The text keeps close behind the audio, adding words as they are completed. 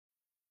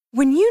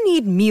When you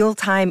need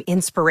mealtime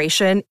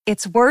inspiration,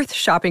 it's worth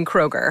shopping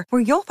Kroger,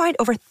 where you'll find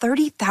over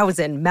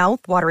 30,000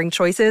 mouth-watering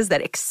choices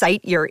that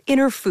excite your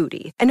inner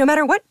foodie. And no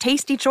matter what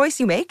tasty choice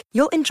you make,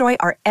 you'll enjoy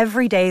our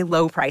everyday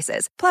low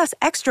prices, plus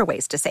extra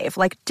ways to save,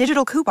 like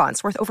digital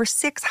coupons worth over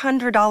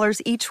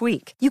 $600 each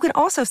week. You can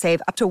also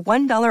save up to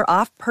 $1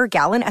 off per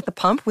gallon at the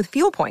pump with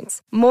fuel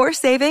points. More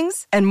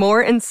savings and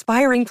more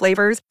inspiring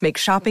flavors make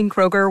shopping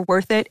Kroger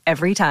worth it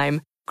every time.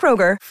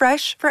 Kroger,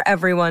 fresh for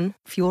everyone.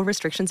 Fuel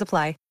restrictions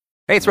apply.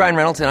 Hey, it's Ryan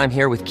Reynolds, and I'm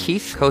here with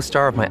Keith,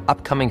 co-star of my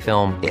upcoming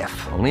film,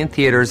 If, only in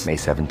theaters May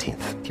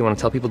 17th. Do you want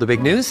to tell people the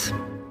big news?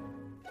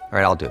 All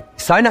right, I'll do it.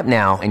 Sign up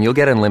now and you'll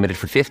get unlimited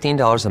for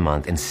 $15 a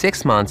month and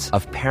 6 months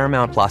of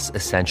Paramount Plus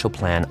Essential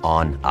Plan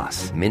on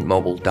us.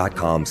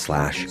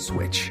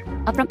 MintMobile.com/switch.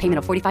 Upfront payment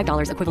of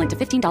 $45 equivalent to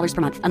 $15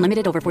 per month.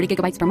 Unlimited over 40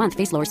 gigabytes per month.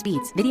 Face lower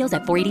speeds. Videos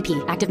at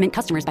 480p. Active Mint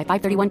customers by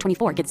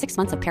 531.24 get 6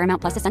 months of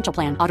Paramount Plus Essential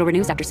Plan. Auto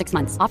renews after 6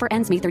 months. Offer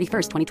ends May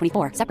 31st,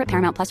 2024. Separate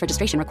Paramount Plus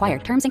registration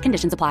required. Terms and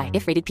conditions apply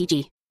if rated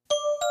PG.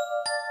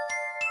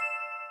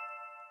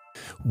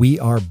 We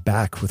are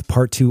back with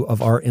part 2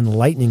 of our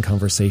enlightening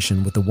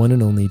conversation with the one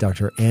and only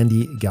Dr.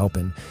 Andy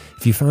Galpin.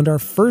 If you found our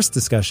first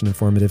discussion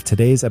informative,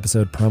 today's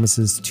episode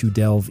promises to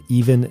delve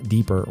even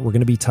deeper. We're going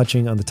to be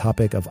touching on the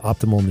topic of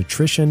optimal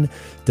nutrition,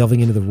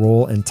 delving into the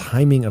role and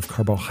timing of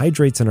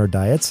carbohydrates in our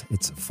diets.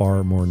 It's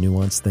far more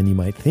nuanced than you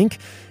might think.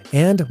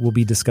 And we'll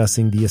be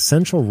discussing the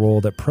essential role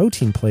that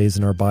protein plays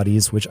in our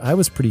bodies, which I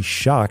was pretty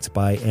shocked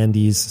by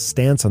Andy's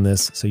stance on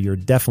this, so you're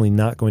definitely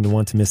not going to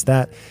want to miss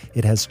that.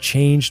 It has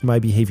changed my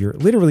behavior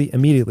literally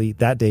immediately.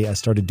 That day, I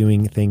started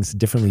doing things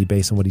differently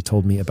based on what he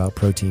told me about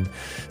protein.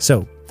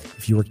 So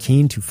if you are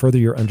keen to further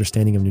your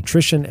understanding of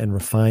nutrition and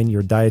refine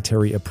your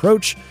dietary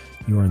approach,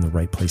 you are in the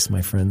right place,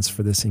 my friends,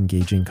 for this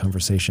engaging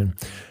conversation.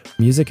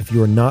 Music, if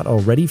you are not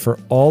already, for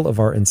all of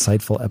our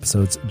insightful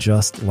episodes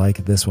just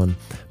like this one.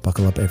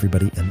 Buckle up,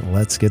 everybody, and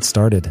let's get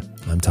started.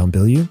 I'm Tom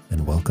Bilyeu,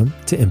 and welcome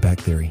to Impact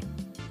Theory.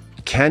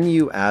 Can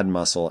you add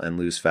muscle and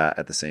lose fat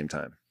at the same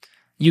time?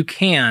 You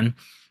can.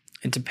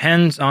 It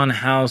depends on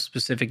how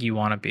specific you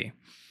want to be.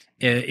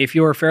 If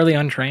you're fairly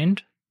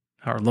untrained,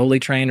 or lowly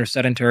trained, or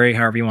sedentary,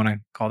 however you want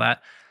to call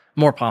that,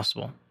 more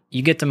possible.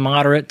 You get to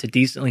moderate to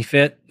decently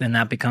fit, then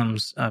that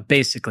becomes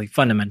basically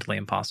fundamentally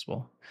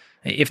impossible.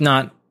 If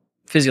not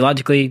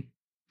physiologically,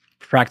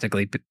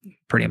 practically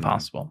pretty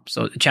impossible.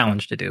 So a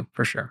challenge to do,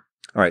 for sure.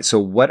 All right. So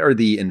what are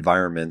the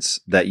environments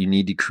that you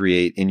need to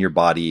create in your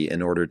body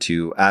in order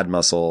to add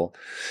muscle?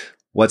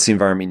 What's the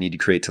environment you need to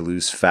create to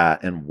lose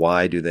fat, and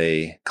why do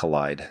they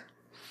collide?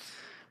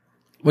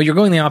 Well, you're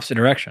going the opposite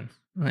direction.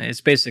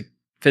 It's basic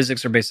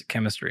physics or basic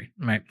chemistry,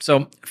 right?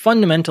 So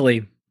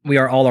fundamentally, we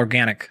are all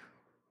organic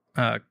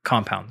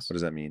compounds. What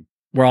does that mean?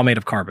 We're all made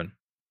of carbon.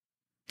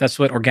 That's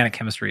what organic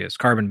chemistry is,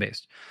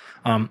 carbon-based.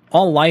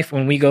 All life,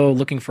 when we go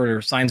looking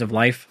for signs of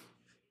life,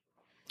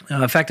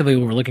 effectively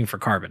we're looking for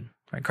carbon,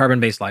 right?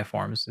 Carbon-based life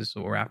forms is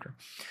what we're after.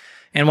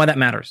 And why that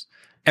matters.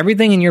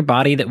 Everything in your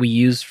body that we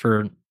use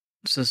for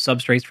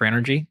substrates for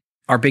energy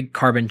are big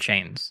carbon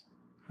chains.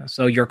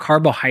 So your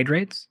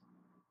carbohydrates,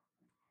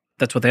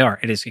 that's what they are.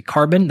 It is a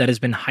carbon that has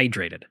been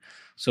hydrated.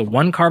 So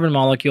one carbon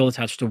molecule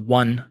attached to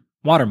one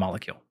water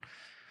molecule.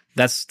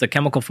 That's the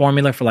chemical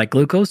formula for like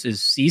glucose is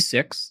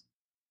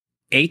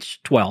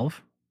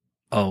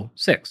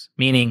C6H12O6,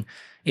 meaning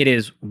it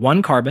is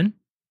one carbon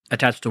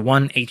attached to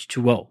one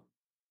H2O.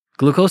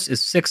 Glucose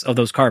is 6 of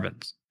those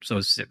carbons. So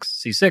it's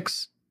 6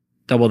 C6,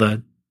 double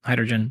the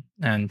hydrogen,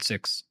 and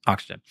 6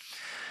 oxygen.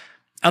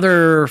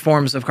 Other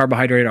forms of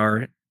carbohydrate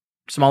are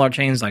smaller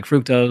chains like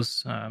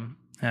fructose,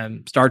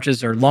 and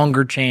starches are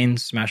longer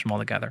chains, smash them all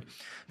together.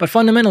 But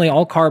fundamentally,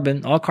 all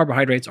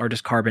carbohydrates are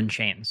just carbon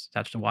chains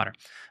attached to water.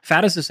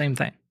 Fat is the same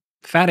thing.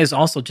 Fat is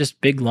also just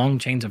big, long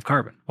chains of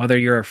carbon. Whether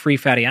you're a free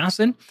fatty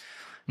acid,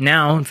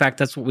 now, in fact,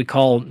 that's what we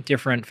call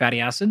different fatty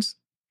acids.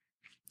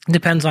 It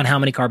depends on how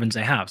many carbons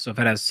they have. So if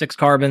it has 6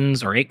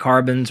 carbons or 8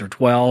 carbons or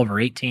 12 or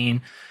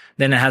 18,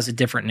 then it has a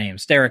different name,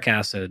 stearic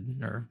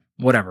acid or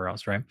whatever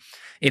else, right?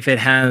 If it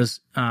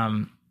has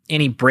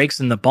any breaks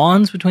in the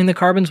bonds between the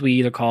carbons, we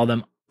either call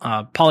them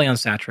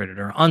polyunsaturated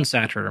or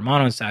unsaturated or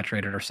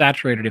monounsaturated or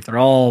saturated. If they're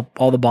all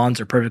the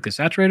bonds are perfectly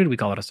saturated, we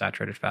call it a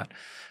saturated fat.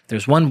 If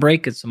there's one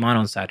break, it's a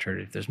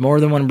monounsaturated. If there's more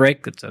than one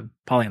break, it's a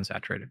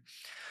polyunsaturated.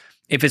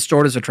 If it's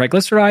stored as a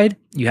triglyceride,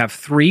 you have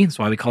 3. That's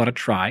why we call it a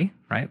tri,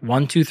 right?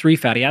 1, 2, 3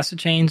 fatty acid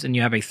chains, and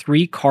you have a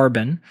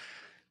 3-carbon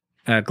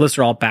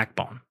glycerol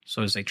backbone.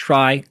 So it's a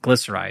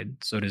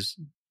triglyceride. So it is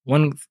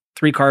 1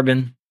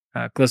 3-carbon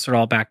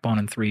glycerol backbone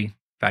and 3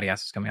 fatty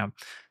acids coming out.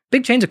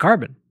 Big chains of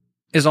carbon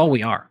is all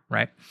we are,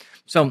 right?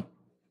 So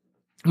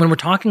when we're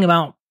talking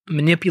about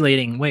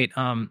manipulating weight,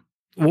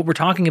 what we're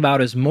talking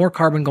about is more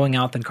carbon going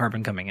out than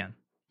carbon coming in.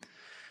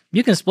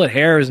 You can split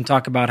hairs and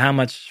talk about how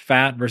much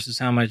fat versus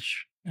how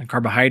much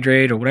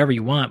carbohydrate or whatever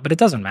you want, but it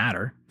doesn't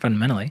matter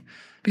fundamentally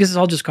because it's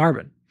all just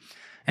carbon.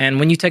 And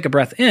when you take a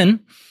breath in,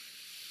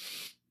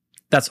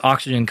 that's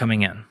oxygen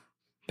coming in,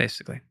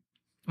 basically.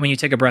 When you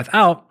take a breath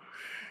out,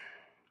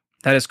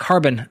 that is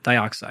carbon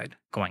dioxide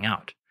going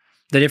out.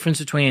 The difference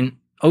between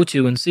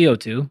O2 and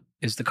CO2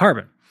 is the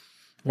carbon.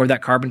 Where'd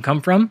that carbon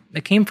come from?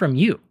 It came from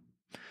you.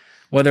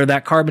 Whether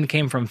that carbon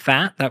came from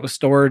fat that was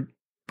stored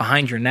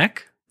behind your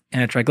neck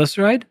and a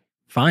triglyceride,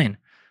 fine.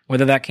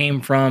 Whether that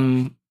came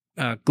from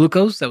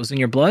glucose that was in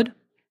your blood,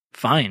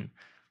 fine.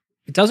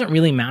 It doesn't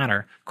really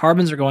matter.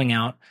 Carbons are going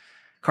out.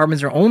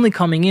 Carbons are only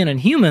coming in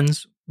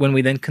humans when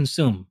we then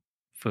consume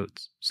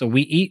foods. So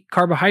we eat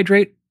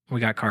carbohydrate, we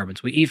got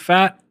carbons. We eat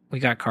fat, we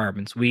got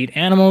carbons. We eat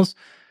animals,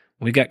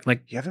 we got You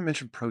haven't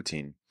mentioned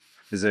protein.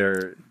 Is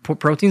there...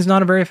 Protein's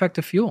not a very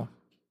effective fuel.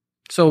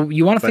 So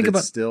you want to think But about...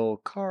 it's still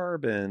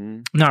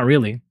carbon. Not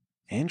really.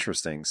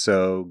 Interesting.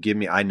 So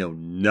I know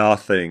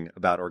nothing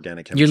about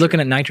organic chemistry. You're looking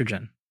at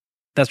nitrogen.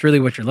 That's really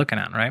what you're looking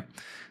at, right?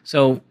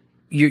 So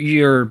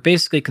you're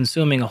basically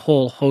consuming a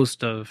whole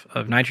host of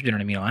nitrogen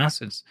and amino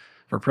acids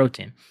for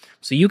protein.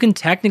 So you can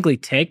technically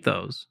take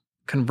those,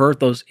 convert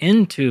those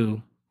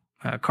into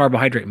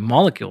carbohydrate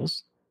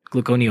molecules,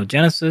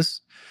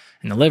 gluconeogenesis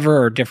in the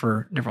liver or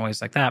different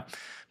ways like that.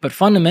 But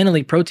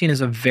fundamentally, protein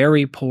is a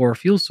very poor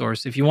fuel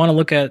source. If you want to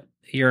look at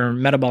your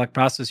metabolic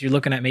process, you're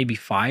looking at maybe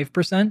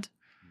 5%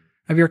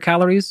 of your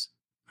calories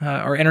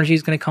or energy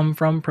is going to come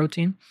from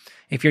protein.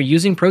 If you're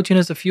using protein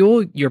as a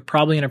fuel, you're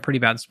probably in a pretty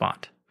bad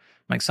spot.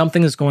 Like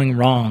something is going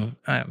wrong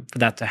for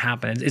that to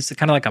happen. It's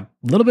kind of like a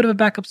little bit of a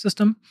backup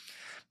system,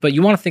 but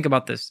you want to think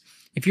about this.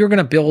 If you're going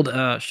to build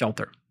a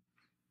shelter,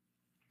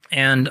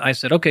 and I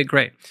said, okay,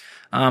 great.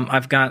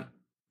 I've got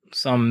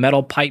some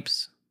metal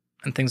pipes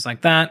and things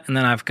like that, and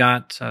then I've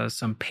got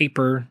some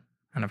paper,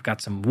 and I've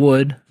got some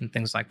wood and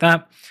things like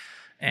that.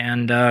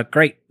 And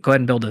great, go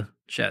ahead and build a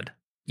shed.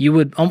 You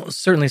would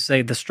almost certainly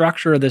say the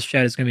structure of this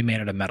shed is going to be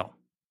made out of metal.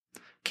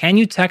 Can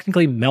you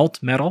technically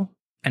melt metal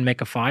and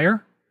make a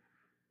fire?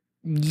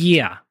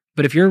 Yeah,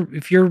 but if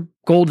your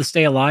goal to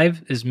stay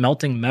alive is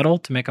melting metal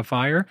to make a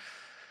fire,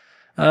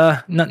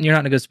 you're not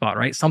in a good spot,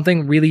 right?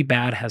 Something really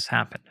bad has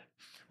happened.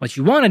 What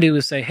you want to do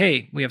is say,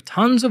 hey, we have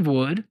tons of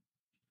wood.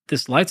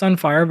 This lights on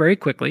fire very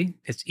quickly.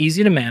 It's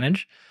easy to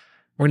manage.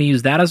 We're going to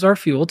use that as our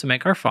fuel to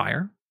make our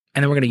fire.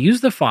 And then we're going to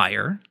use the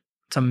fire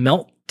to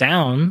melt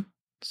down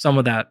some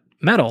of that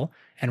metal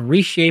and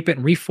reshape it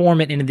and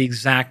reform it into the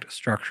exact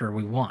structure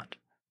we want.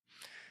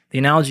 The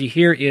analogy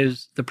here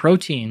is the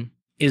protein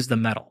is the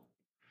metal.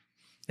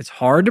 It's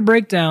hard to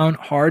break down,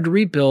 hard to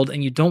rebuild,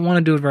 and you don't want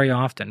to do it very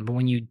often. But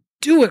when you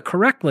do it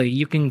correctly,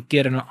 you can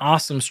get an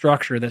awesome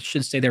structure that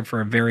should stay there for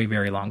a very,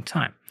 very long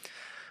time.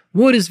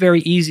 Wood is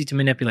very easy to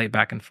manipulate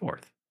back and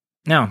forth.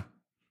 Now,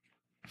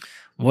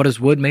 what is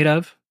wood made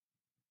of?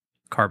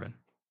 Carbon,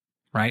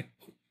 right?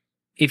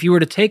 If you were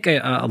to take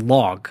a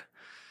log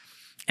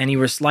and you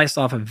were to slice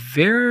off a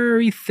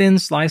very thin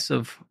slice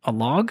of a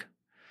log,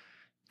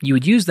 you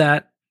would use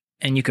that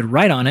and you could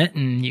write on it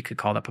and you could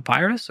call that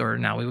papyrus, or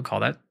now we would call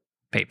that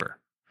paper,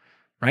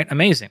 right?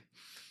 Amazing.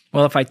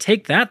 Well, if I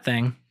take that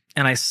thing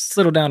and I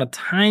sliddle down a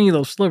tiny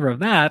little sliver of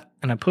that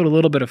and I put a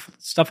little bit of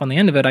stuff on the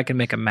end of it, I can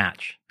make a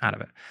match out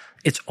of it.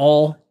 It's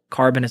all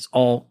carbon. It's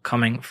all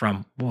coming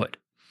from wood.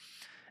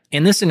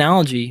 In this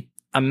analogy,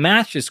 a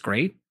match is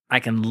great. I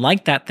can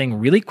light that thing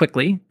really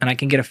quickly and I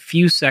can get a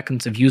few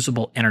seconds of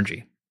usable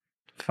energy,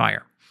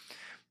 fire.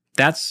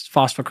 That's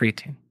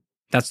phosphocreatine.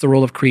 That's the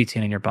role of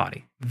creatine in your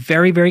body.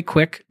 Very, very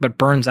quick, but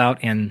burns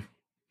out in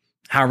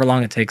however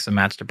long it takes a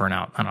match to burn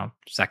out. I don't know,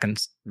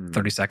 seconds,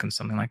 30 seconds,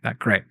 something like that.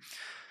 Great.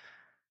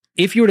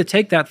 If you were to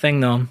take that thing,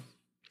 though,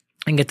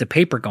 and get the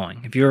paper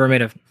going, if you ever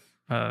made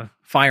a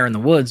fire in the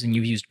woods and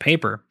you've used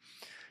paper,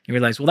 you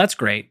realize, well, that's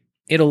great.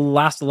 It'll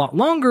last a lot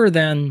longer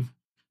than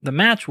the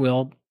match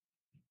will,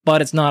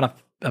 but it's not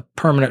a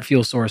permanent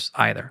fuel source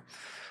either.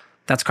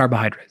 That's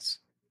carbohydrates,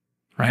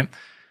 right?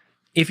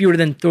 If you were to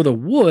then throw the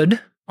wood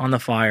on the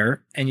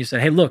fire and you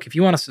said, hey, look, if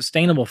you want a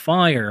sustainable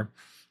fire,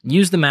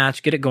 use the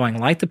match, get it going,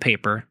 light the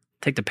paper,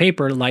 take the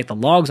paper, light the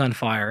logs on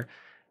fire.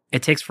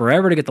 It takes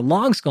forever to get the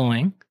logs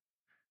going,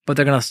 but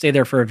they're going to stay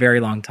there for a very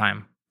long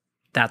time.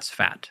 That's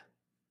fat.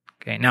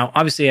 Okay. Now,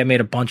 obviously, I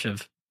made a bunch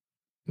of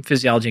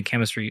physiology and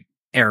chemistry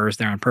errors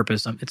there on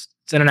purpose. It's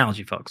an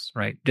analogy, folks,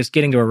 right? Just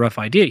getting to a rough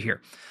idea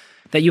here,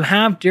 that you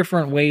have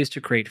different ways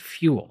to create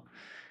fuel.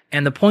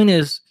 And the point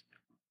is,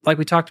 like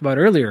we talked about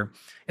earlier,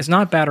 it's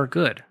not bad or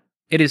good.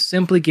 It is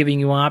simply giving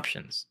you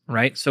options,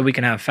 right? So we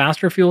can have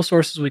faster fuel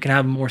sources. We can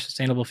have more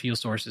sustainable fuel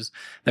sources.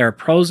 There are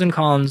pros and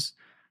cons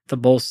to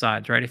both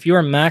sides, right? If you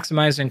are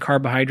maximizing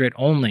carbohydrate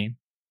only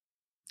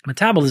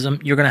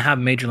metabolism, you're going to have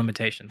major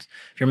limitations.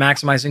 If you're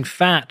maximizing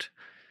fat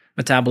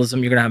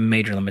metabolism, you're going to have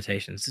major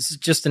limitations. This is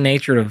just the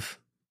nature of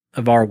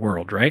our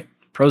world, right?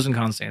 Pros and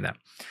cons to that.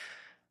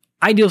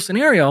 Ideal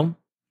scenario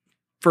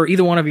for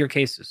either one of your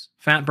cases,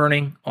 fat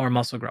burning or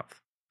muscle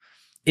growth,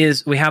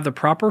 is we have the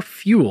proper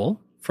fuel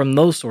from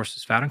those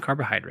sources, fat and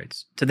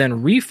carbohydrates, to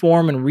then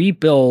reform and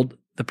rebuild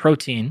the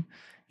protein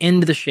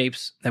into the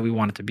shapes that we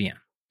want it to be in.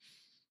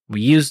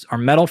 We use our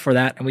metal for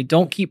that, and we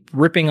don't keep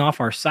ripping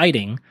off our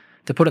siding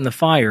to put it in the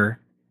fire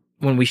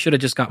when we should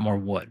have just got more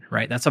wood,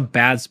 right? That's a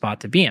bad spot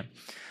to be in.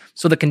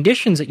 So the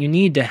conditions that you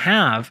need to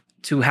have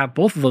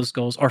both of those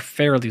goals are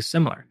fairly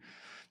similar.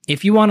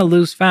 If you want to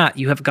lose fat,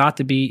 you have got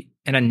to be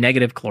in a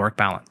negative caloric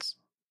balance.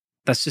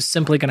 That's just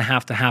simply going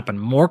to happen.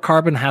 More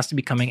carbon has to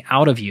be coming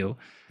out of you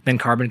than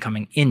carbon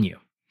coming in you.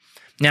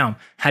 Now,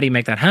 how do you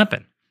make that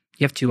happen?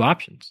 You have two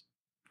options.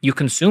 You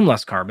consume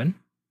less carbon.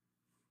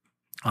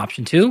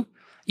 Option 2,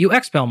 you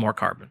expel more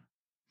carbon.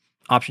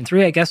 Option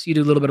 3, I guess you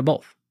do a little bit of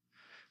both.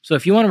 So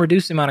if you want to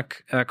reduce the amount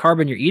of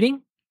carbon you're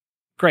eating,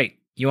 great.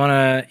 You want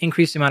to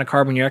increase the amount of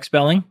carbon you're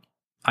expelling,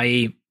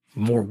 i.e.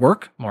 more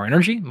work, more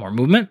energy, more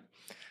movement,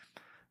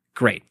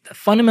 great.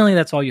 Fundamentally,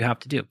 that's all you have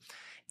to do.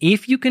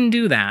 If you can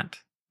do that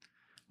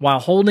while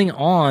holding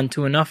on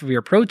to enough of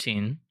your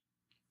protein,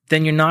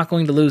 then you're not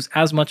going to lose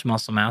as much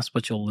muscle mass,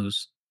 but you'll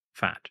lose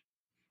fat.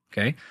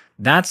 Okay?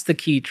 That's the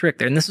key trick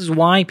there. And this is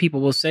why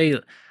people will say,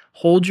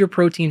 hold your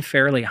protein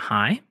fairly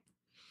high,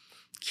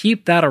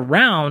 keep that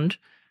around,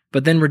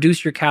 but then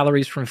reduce your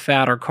calories from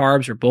fat or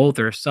carbs or both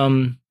or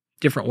some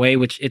different way,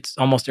 which it's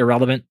almost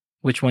irrelevant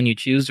which one you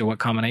choose or what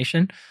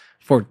combination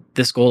for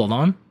this goal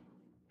alone.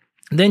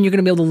 Then you're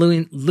going to be able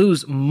to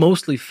lose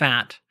mostly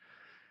fat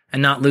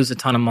and not lose a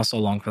ton of muscle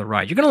along for the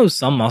ride. You're going to lose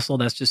some muscle.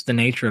 That's just the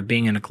nature of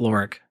being in a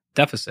caloric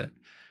deficit.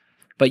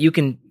 But you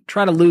can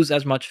try to lose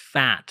as much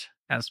fat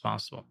as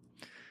possible.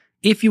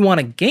 If you want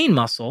to gain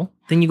muscle,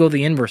 then you go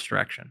the inverse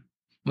direction,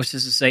 which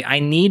is to say, I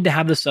need to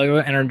have the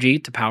cellular energy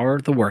to power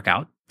the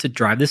workout, to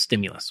drive the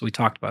stimulus we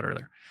talked about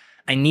earlier.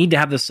 I need to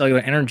have the cellular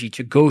energy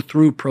to go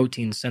through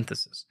protein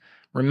synthesis.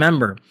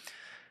 Remember,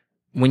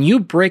 when you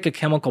break a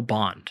chemical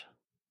bond,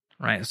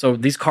 right? So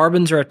these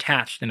carbons are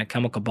attached in a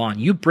chemical bond.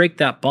 You break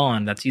that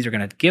bond, that's either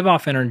going to give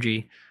off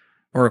energy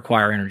or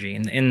require energy.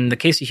 In the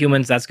case of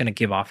humans, that's going to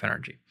give off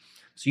energy.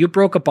 So you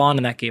broke a bond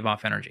and that gave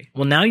off energy.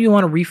 Well, now you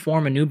want to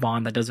reform a new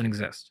bond that doesn't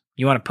exist.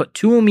 You want to put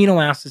two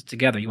amino acids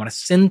together. You want to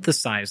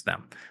synthesize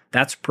them.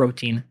 That's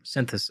protein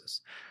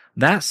synthesis.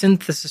 That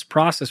synthesis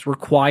process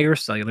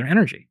requires cellular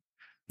energy.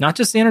 Not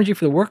just the energy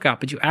for the workout,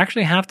 but you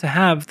actually have to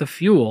have the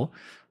fuel,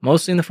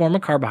 mostly in the form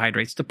of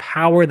carbohydrates, to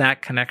power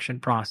that connection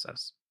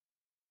process.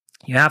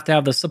 You have to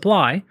have the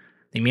supply,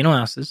 the amino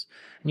acids,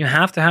 and you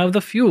have to have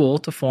the fuel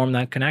to form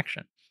that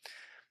connection.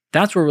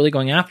 That's what we're really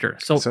going after.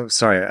 So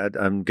sorry,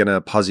 I'm going to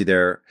pause you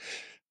there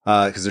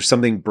because there's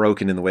something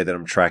broken in the way that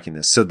I'm tracking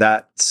this.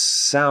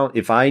 So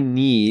if I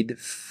need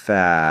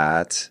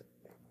fat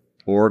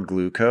or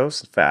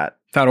glucose, fat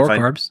or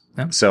carbs.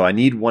 Yeah. So I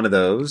need one of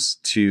those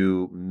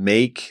to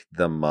make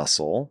the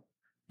muscle.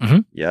 Mm-hmm.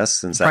 Yes.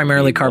 Since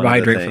primarily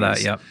carbohydrate for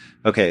that. Yep.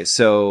 Okay.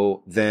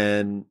 So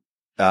then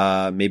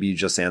maybe you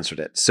just answered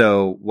it.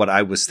 So what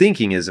I was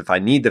thinking is if I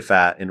need the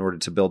fat in order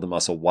to build the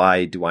muscle,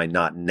 why do I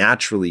not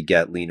naturally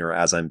get leaner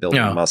as I'm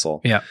building the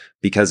muscle? Yeah.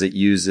 Because it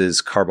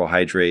uses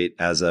carbohydrate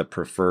as a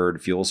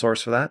preferred fuel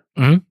source for that?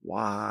 Mm-hmm.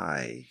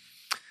 Why?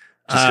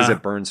 Just because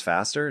it burns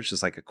faster? It's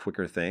just like a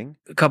quicker thing?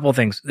 A couple of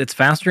things. It's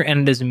faster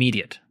and it is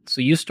immediate. So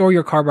you store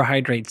your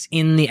carbohydrates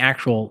in the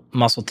actual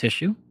muscle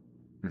tissue.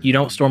 Mm-hmm. You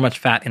don't store much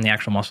fat in the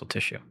actual muscle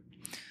tissue.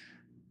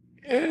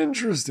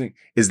 Interesting.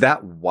 Is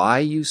that why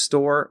you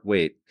store?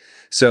 Wait,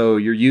 so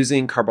you're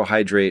using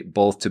carbohydrate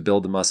both to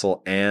build the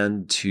muscle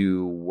and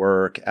to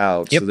work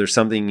out. Yep. So there's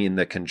something in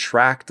the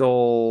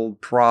contractile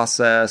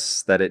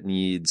process that it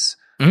needs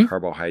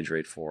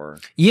carbohydrate for.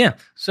 Yeah.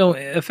 So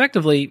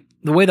effectively,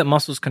 the way that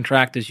muscles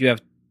contract is you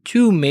have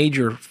two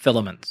major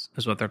filaments,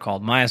 is what they're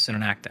called, myosin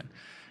and actin.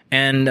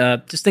 And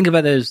just think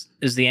about it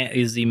as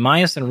the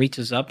myosin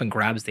reaches up and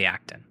grabs the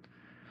actin,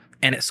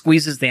 and it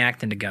squeezes the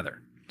actin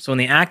together. So in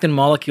the actin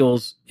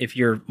molecules, if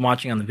you're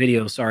watching on the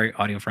video, sorry,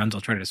 audio friends, I'll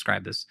try to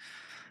describe this.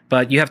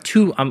 But you have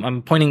two,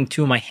 I'm pointing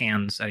two of my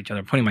hands at each other,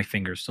 I'm pointing my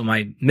fingers. So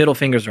my middle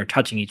fingers are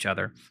touching each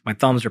other. My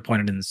thumbs are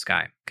pointed in the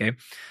sky, okay?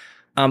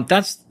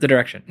 That's the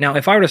direction. Now,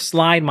 if I were to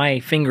slide my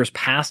fingers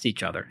past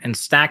each other and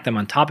stack them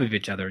on top of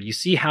each other, you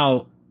see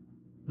how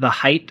the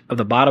height of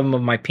the bottom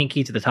of my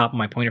pinky to the top of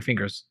my pointer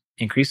fingers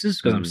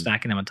increases because I'm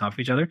stacking them on top of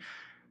each other?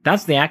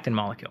 That's the actin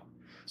molecule.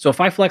 So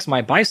if I flex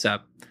my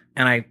bicep,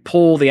 and I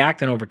pull the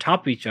actin over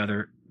top of each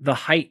other, the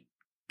height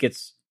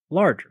gets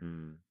larger.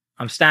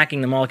 I'm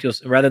stacking the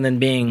molecules rather than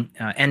being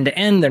end to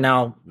end. They're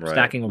now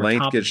stacking over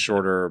top. Length gets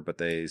shorter, but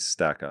they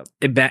stack up.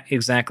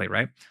 Exactly,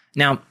 right?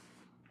 Now,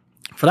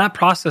 for that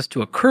process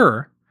to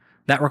occur,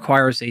 that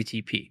requires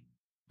ATP,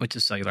 which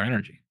is cellular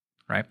energy,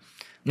 right?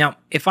 Now,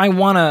 if I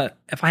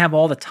have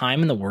all the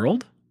time in the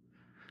world,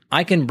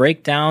 I can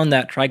break down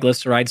that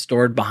triglyceride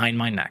stored behind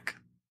my neck.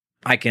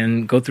 I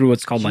can go through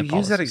what's called lipolysis. You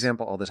use that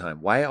example all the time.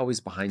 Why always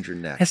behind your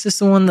neck? It's just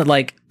the one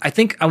that, I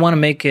think I want to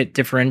make it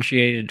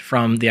differentiated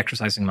from the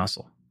exercising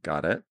muscle.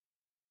 Got it.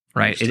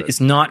 Right.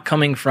 It's not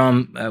coming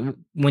from,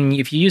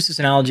 if you use this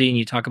analogy and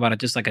you talk about it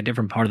just like a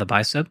different part of the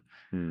bicep,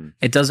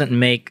 it doesn't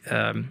make,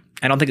 I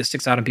don't think it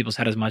sticks out in people's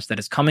head as much that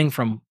it's coming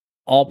from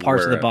all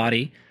parts of the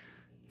body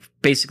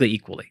basically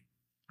equally.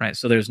 Right.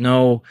 So there's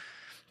no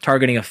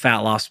targeting of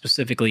fat loss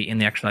specifically in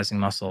the exercising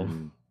muscle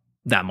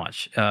that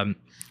much.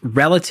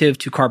 Relative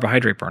to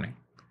carbohydrate burning.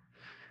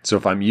 So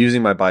if I'm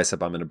using my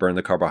bicep, I'm going to burn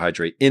the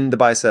carbohydrate in the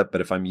bicep, but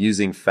if I'm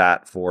using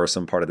fat for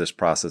some part of this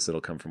process, it'll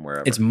come from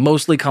wherever. It's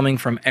mostly coming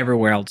from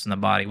everywhere else in the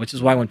body, which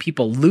is why when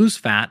people lose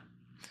fat,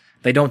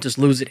 they don't just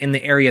lose it in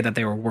the area that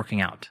they were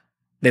working out.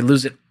 They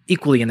lose it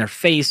equally in their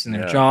face and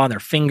their jaw and their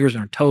fingers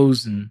and their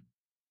toes and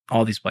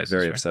all these places.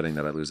 Very right? upsetting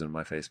that I lose it in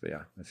my face, but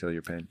yeah, I feel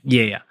your pain.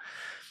 Yeah.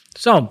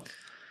 So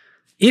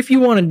if you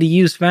wanted to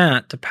use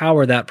fat to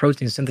power that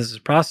protein synthesis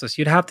process,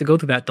 you'd have to go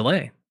through that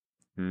delay.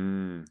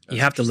 You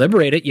have to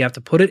liberate it. You have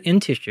to put it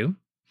in tissue.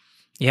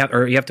 You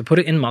have to put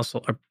it in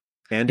muscle.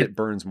 And it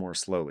burns more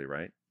slowly,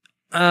 right?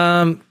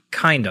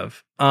 Kind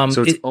of.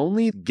 So it's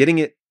only getting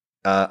it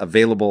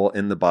available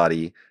in the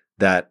body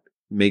that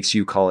makes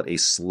you call it a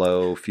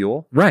slow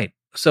fuel? Right.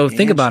 So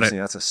think about it.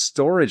 That's a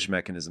storage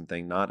mechanism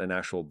thing, not an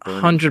actual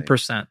burning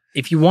 100%.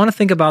 If you want to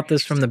think about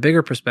this from the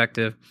bigger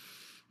perspective,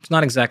 it's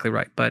not exactly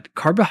right, but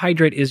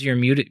carbohydrate is your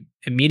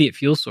immediate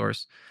fuel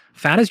source.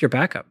 Fat is your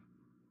backup.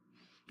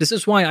 This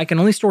is why I can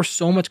only store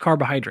so much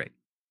carbohydrate.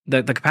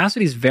 The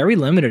capacity is very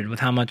limited with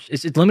how much,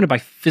 it's limited by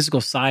physical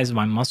size of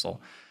my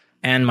muscle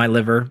and my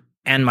liver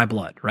and my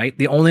blood, right?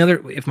 The only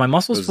other, if my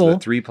muscle's full. Those are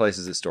the 3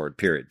 places it's stored,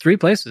 period. 3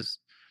 places.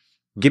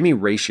 Give me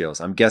ratios.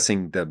 I'm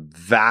guessing the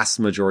vast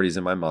majority is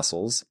in my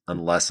muscles,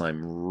 unless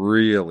I'm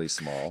really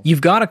small.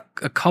 You've got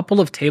a couple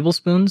of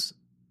tablespoons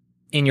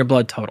in your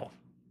blood total.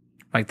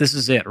 Like, this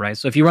is it, right?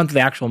 So if you run through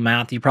the actual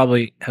math, you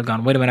probably have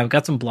gone, wait a minute, I've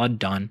got some blood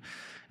done.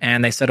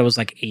 And they said it was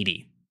like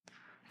 80.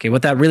 Okay,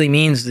 what that really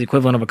means is the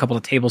equivalent of a couple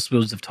of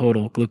tablespoons of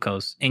total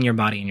glucose in your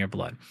body, in your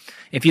blood.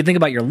 If you think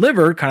about your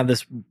liver, kind of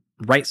this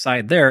right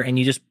side there, and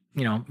you just,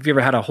 if you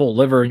ever had a whole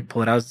liver, you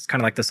pull it out, it's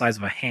kind of like the size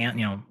of a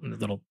hand, a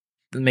little,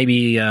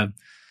 maybe a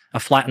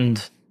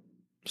flattened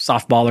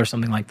softball or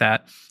something like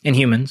that. In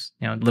humans,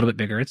 a little bit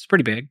bigger. It's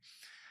pretty big.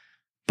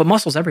 But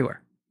muscle's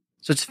everywhere.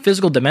 So it's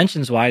physical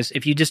dimensions-wise.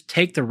 If you just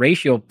take the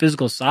ratio of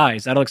physical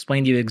size, that'll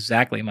explain to you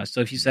exactly how much. So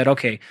if you said,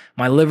 okay,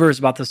 my liver is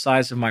about the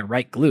size of my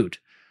right glute,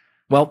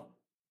 well,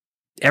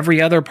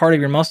 every other part of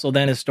your muscle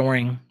then is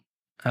storing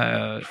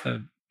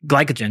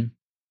glycogen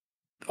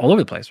all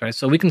over the place, right?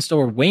 So we can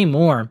store way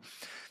more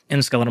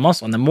in skeletal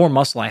muscle. And the more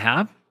muscle I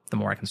have, the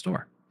more I can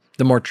store.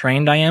 The more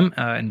trained I am,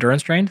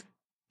 endurance trained,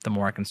 the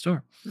more I can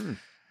store.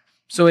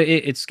 So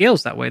it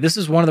scales that way. This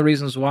is one of the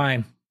reasons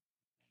why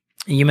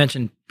you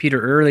mentioned Peter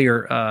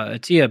earlier,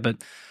 Attia, but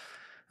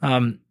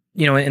in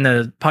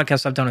the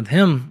podcast I've done with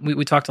him,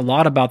 we talked a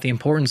lot about the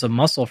importance of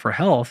muscle for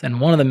health. And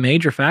one of the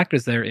major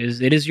factors there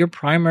is it is your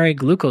primary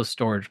glucose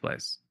storage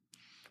place.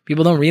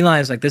 People don't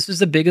realize, like, this is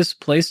the biggest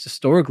place to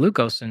store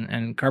glucose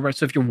and carbohydrates.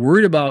 So if you're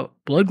worried about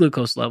blood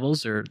glucose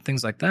levels or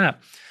things like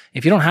that,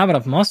 if you don't have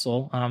enough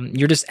muscle,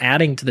 you're just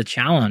adding to the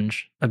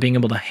challenge of being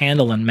able to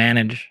handle and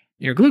manage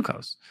your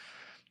glucose.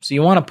 So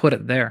you want to put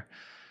it there.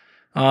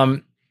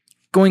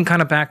 Going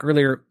kind of back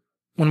earlier,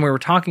 when we were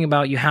talking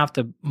about you have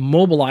to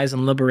mobilize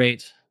and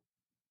liberate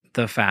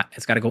the fat.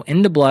 It's got to go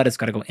into blood. It's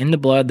got to go into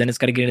blood. Then it's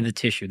got to get into the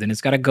tissue. Then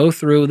it's got to go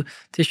through the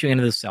tissue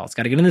into the cell. It's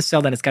got to get into the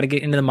cell. Then it's got to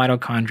get into the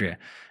mitochondria.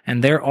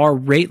 And there are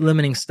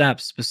rate-limiting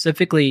steps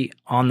specifically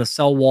on the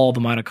cell wall of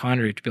the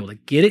mitochondria to be able to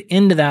get it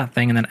into that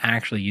thing and then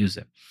actually use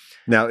it.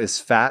 Now, is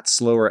fat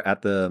slower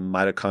at the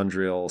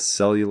mitochondrial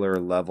cellular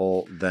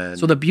level than...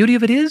 So the beauty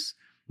of it is,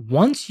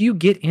 once you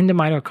get into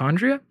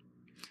mitochondria,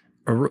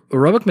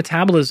 aerobic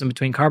metabolism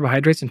between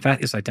carbohydrates and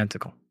fat is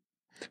identical.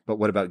 But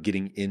what about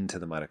getting into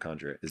the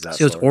mitochondria? Is that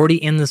so it's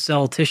already in the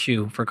cell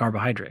tissue for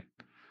carbohydrate.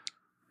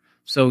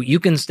 So you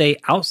can stay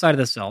outside of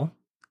the cell,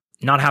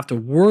 not have to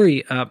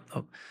worry.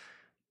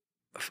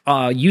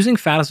 Using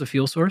fat as a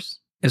fuel source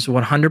is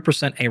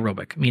 100%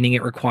 aerobic, meaning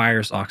it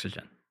requires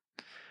oxygen.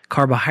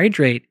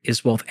 Carbohydrate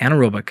is both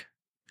anaerobic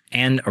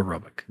and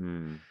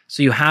aerobic.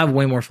 So you have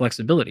way more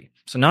flexibility.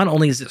 So not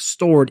only is it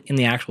stored in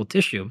the actual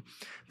tissue,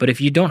 but if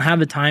you don't have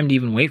the time to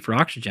even wait for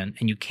oxygen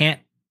and you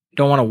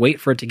don't want to wait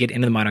for it to get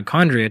into the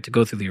mitochondria to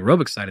go through the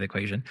aerobic side of the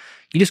equation,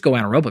 you just go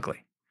anaerobically.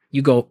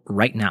 You go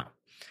right now.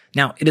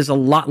 Now, it is a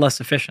lot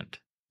less efficient.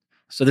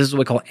 So this is what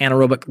we call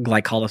anaerobic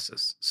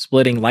glycolysis.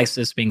 Splitting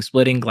lysis being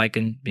splitting,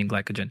 glycan being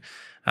glycogen,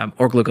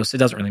 or glucose. It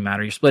doesn't really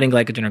matter. You're splitting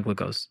glycogen or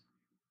glucose.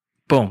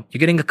 Boom. You're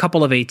getting a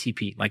couple of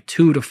ATP, like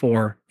 2 to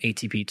 4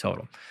 ATP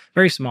total.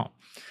 Very small.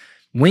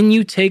 When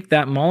you take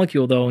that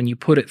molecule, though, and you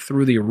put it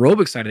through the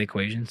aerobic side of the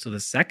equation, so the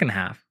second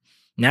half,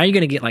 now you're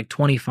going to get like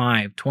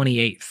 25,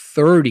 28,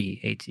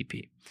 30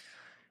 ATP.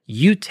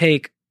 You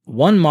take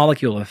one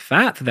molecule of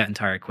fat through that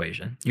entire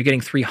equation, you're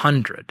getting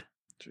 300.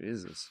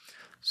 Jesus.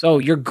 So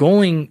you're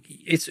going,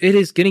 it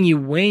is getting you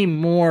way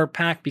more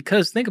packed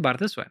because think about it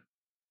this way.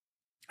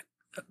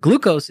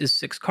 Glucose is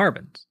 6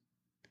 carbons.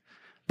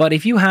 But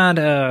if you had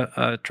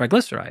a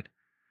triglyceride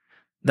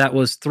that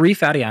was 3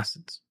 fatty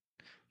acids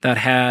that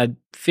had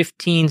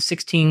 15,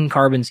 16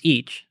 carbons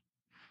each,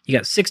 you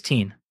got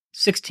 16,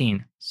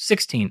 16,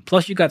 16,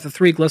 plus you got the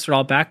 3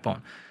 glycerol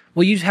backbone.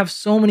 Well, you have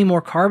so many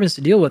more carbons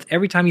to deal with.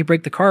 Every time you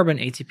break the carbon,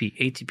 ATP,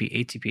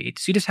 ATP, ATP.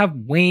 So you just have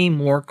way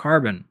more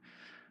carbon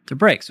to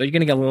break. So you're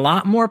going to get a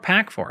lot more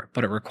pack for it,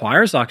 but it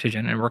requires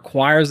oxygen and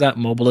requires that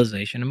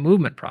mobilization and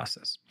movement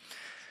process.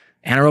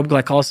 Anaerobic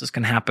glycolysis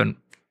can happen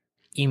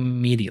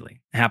immediately.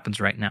 It happens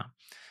right now.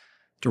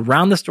 To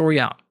round the story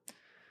out,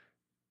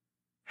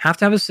 have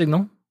to have a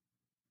signal,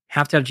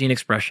 have to have gene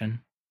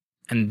expression,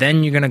 and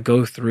then you're going to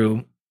go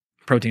through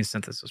protein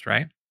synthesis,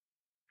 right?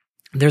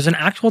 there's an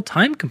actual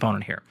time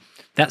component here.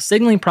 That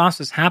signaling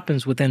process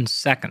happens within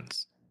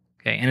seconds,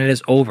 okay, and it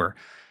is over.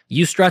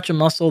 You stretch a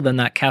muscle, then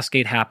that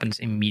cascade happens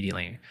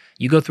immediately.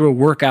 You go through a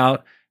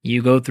workout,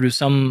 you go through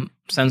some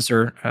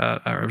sensor,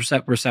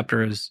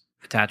 receptor is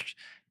attached,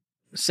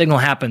 signal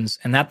happens,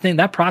 and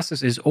that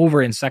process is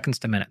over in seconds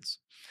to minutes.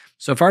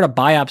 So if I were to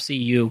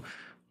biopsy you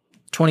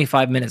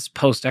 25 minutes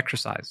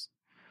post-exercise,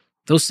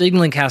 those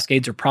signaling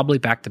cascades are probably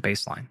back to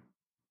baseline.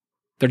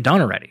 They're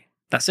done already.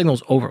 That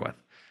signal's over with.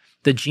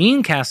 The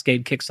gene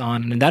cascade kicks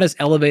on, and that is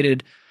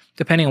elevated,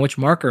 depending on which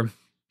marker,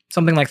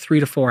 something like 3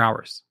 to 4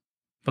 hours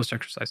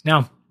post-exercise.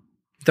 Now,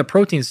 the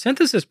protein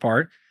synthesis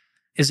part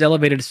is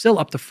elevated still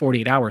up to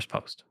 48 hours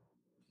post.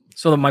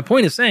 So my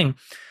point is saying,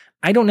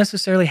 I don't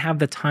necessarily have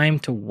the time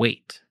to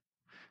wait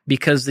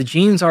because the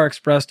genes are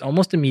expressed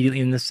almost immediately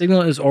and the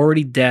signal is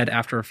already dead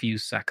after a few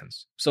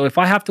seconds. So if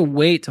I have to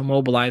wait to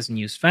mobilize and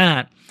use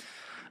fat,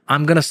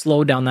 I'm going to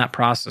slow down that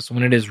process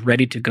when it is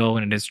ready to go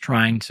and it is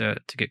trying to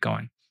get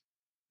going.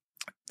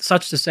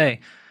 Such to say,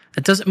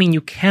 it doesn't mean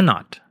you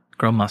cannot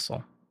grow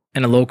muscle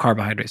in a low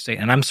carbohydrate state.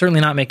 And I'm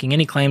certainly not making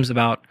any claims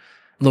about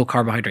low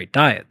carbohydrate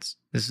diets.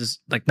 This is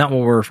like not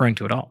what we're referring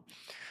to at all.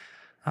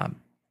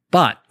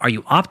 But are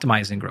you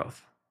optimizing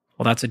growth?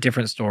 Well, that's a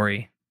different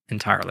story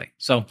entirely.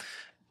 So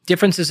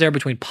differences there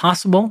between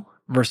possible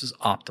versus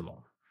optimal.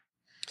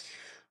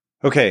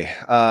 Okay.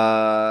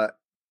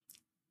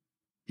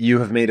 You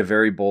have made a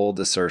very bold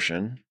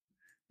assertion.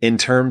 In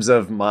terms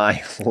of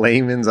my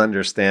layman's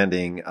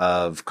understanding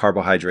of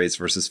carbohydrates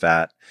versus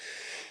fat,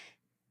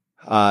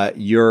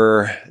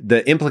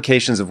 the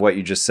implications of what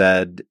you just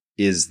said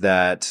is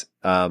that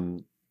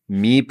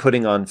me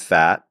putting on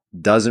fat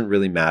doesn't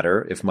really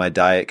matter if my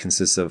diet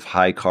consists of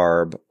high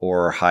carb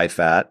or high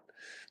fat.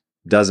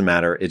 Doesn't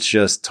matter. It's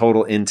just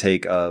total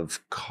intake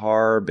of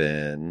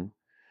carbon.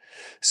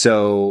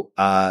 So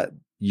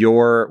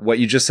what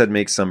you just said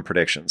makes some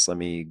predictions. Let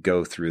me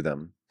go through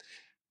them.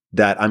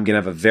 That I'm going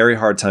to have a very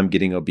hard time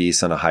getting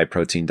obese on a high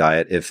protein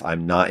diet if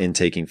I'm not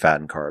intaking fat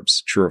and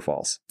carbs. True or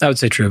false? I would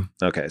say true.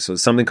 Okay. So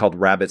it's something called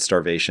rabbit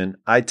starvation.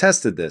 I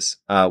tested this.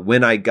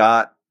 When I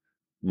got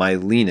my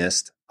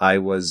leanest, I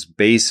was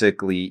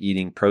basically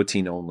eating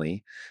protein only.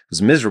 It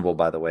was miserable,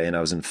 by the way, and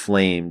I was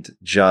inflamed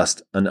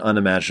just an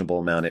unimaginable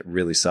amount. It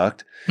really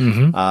sucked.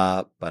 Mm-hmm.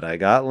 But I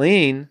got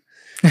lean.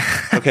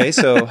 Okay,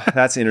 so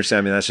that's interesting.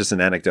 I mean, that's just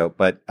an anecdote,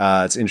 but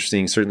it's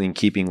interesting, certainly in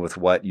keeping with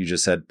what you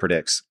just said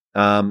predicts.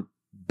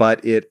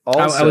 But it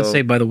also... I would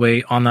say, by the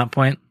way, on that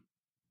point,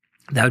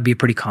 that would be a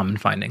pretty common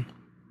finding.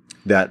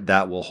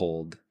 That will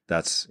hold.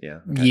 That's, yeah.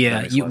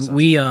 Yeah,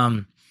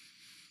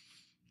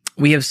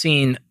 we have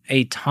seen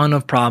a ton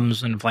of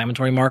problems with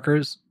inflammatory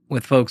markers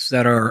with folks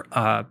that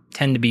are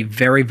tend to be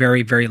very,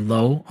 very, very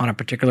low on a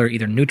particular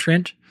either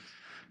nutrient,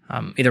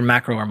 either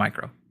macro or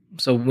micro.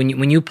 So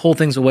when you pull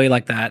things away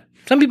like that,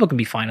 some people can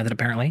be fine with it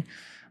apparently,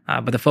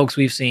 but the folks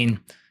we've seen,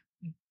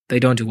 they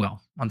don't do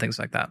well on things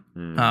like that.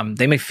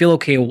 They may feel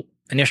okay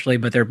initially,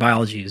 but their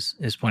biology is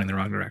pointing in the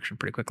wrong direction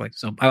pretty quickly.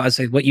 So I would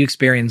say what you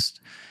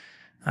experienced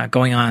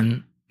going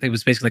on, it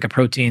was basically like a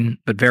protein,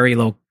 but very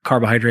low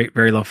carbohydrate,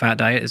 very low fat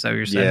diet. Is that what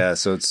you're saying?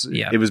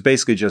 Yeah. It was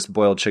basically just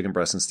boiled chicken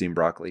breast and steamed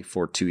broccoli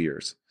for 2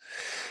 years.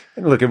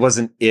 And look, it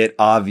wasn't it.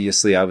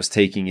 Obviously, I was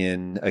taking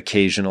in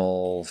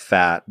occasional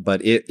fat,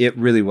 but it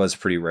really was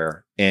pretty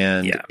rare.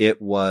 And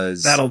it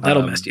was... That'll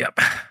mess you up.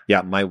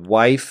 Yeah. My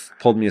wife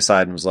pulled me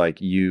aside and was like,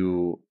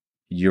 you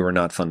are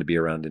not fun to be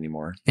around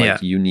anymore.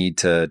 Like you need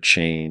to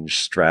change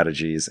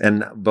strategies.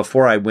 And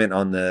before I went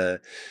on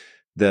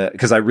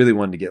because I really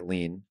wanted to get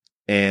lean.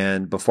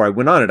 And before I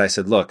went on it, I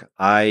said, look,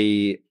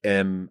 I'm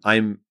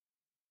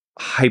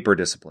hyper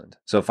disciplined.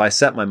 So if I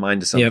set my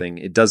mind to something,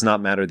 it does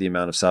not matter the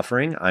amount of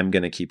suffering, I'm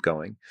going to keep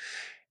going.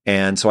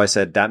 And so I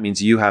said, that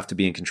means you have to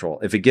be in control.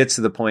 If it gets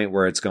to the point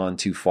where it's gone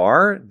too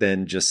far,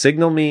 then just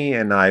signal me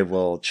and I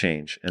will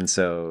change. And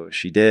so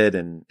she did,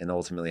 and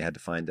ultimately had to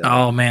find out.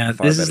 Oh man,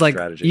 this is like,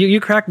 you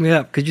cracked me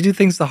up because you do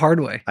things the hard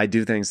way. I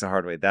do things the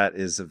hard way. That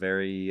is a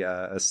very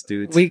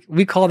astute.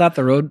 We call that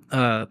the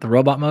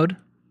robot mode.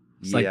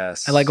 It's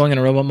yes. I like going in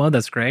a robot mode.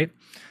 That's great.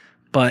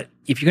 But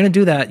if you're going to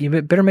do that,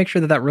 you better make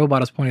sure that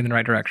robot is pointing in the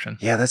right direction.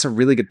 Yeah, that's a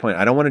really good point.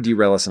 I don't want to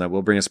derail us, and I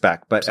will bring us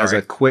back. But as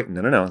a quick,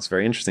 no, it's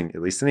very interesting,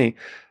 at least to me.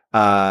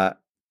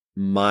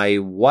 My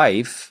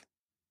wife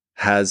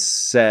has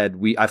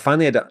said, I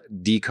finally had to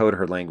decode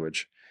her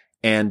language.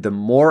 And the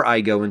more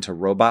I go into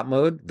robot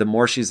mode, the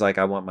more she's like,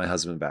 I want my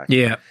husband back.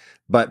 Yeah.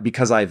 But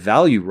because I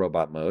value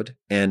robot mode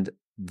and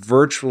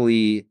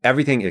virtually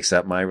everything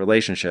except my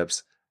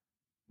relationships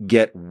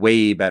get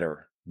way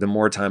better the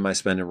more time I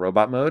spend in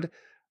robot mode,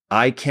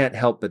 I can't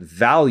help but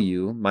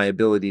value my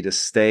ability to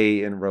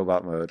stay in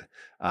robot mode.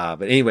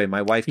 But anyway,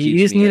 my wife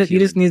keeps me. You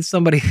just need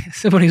somebody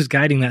who's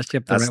guiding that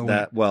ship the right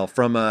way. Well,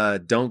 from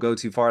don't go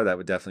too far, that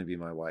would definitely be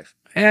my wife.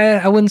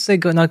 I wouldn't say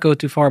not go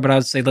too far, but I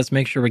would say let's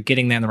make sure we're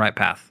getting there in the right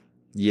path.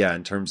 Yeah,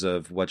 in terms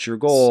of what's your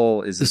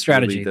goal, is the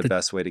strategy really the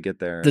best way to get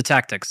there? The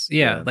tactics,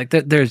 yeah. Like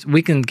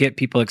we can get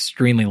people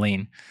extremely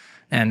lean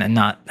and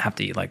not have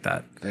to eat like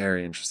that.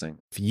 Very interesting.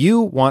 If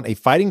you want a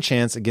fighting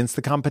chance against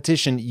the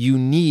competition, you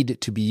need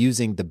to be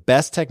using the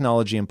best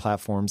technology and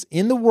platforms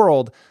in the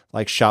world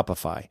like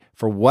Shopify.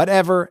 For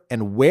whatever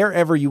and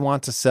wherever you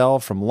want to sell,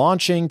 from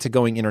launching to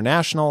going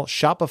international,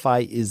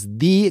 Shopify is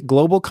the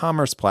global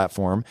commerce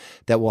platform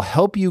that will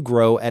help you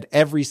grow at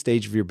every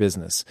stage of your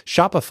business.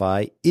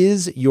 Shopify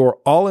is your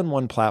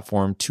all-in-one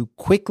platform to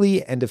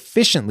quickly and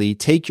efficiently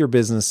take your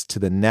business to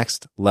the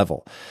next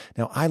level.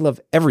 Now, I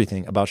love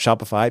everything about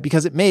Shopify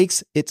because it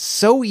makes it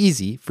so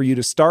easy for you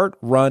to start,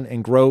 run,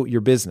 and grow your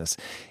business.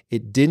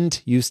 It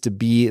didn't used to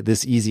be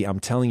this easy. I'm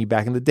telling you,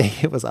 back in the day,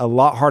 it was a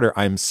lot harder.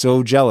 I'm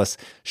so jealous.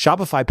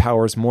 Shopify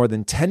powers more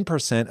than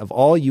 10% of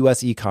all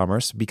US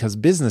e-commerce because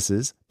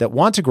businesses that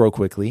want to grow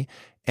quickly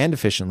and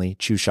efficiently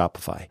choose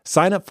Shopify.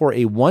 Sign up for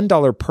a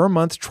 $1 per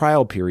month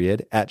trial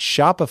period at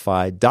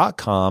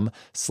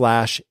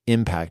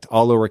shopify.com/impact,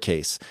 all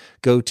lowercase.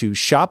 Go to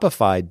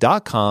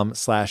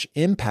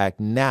shopify.com/impact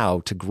now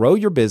to grow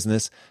your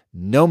business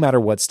no matter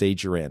what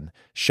stage you're in.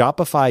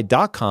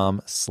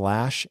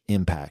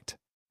 Shopify.com/impact.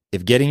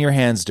 If getting your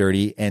hands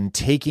dirty and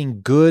taking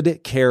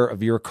good care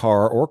of your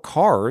car or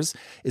cars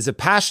is a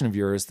passion of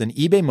yours, then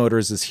eBay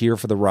Motors is here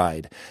for the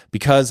ride.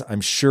 Because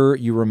I'm sure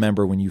you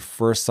remember when you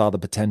first saw the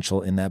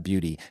potential in that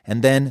beauty.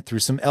 And then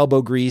through some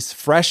elbow grease,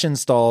 fresh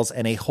installs,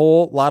 and a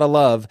whole lot of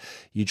love,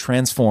 you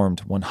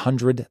transformed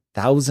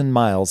 100,000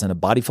 miles and a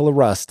body full of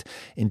rust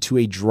into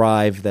a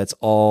drive that's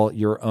all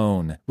your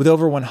own. With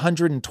over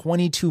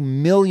 122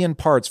 million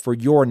parts for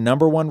your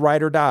number one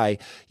ride or die,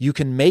 you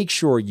can make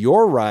sure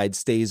your ride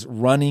stays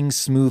running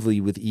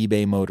smoothly with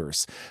eBay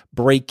Motors.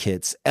 Brake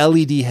kits,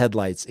 LED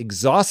headlights,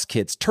 exhaust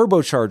kits,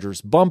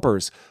 turbochargers,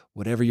 bumpers,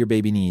 whatever your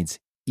baby needs,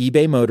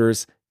 eBay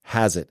Motors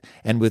has it.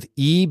 And with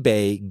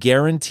eBay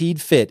Guaranteed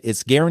Fit,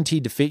 it's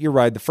guaranteed to fit your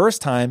ride the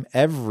first time,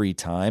 every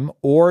time,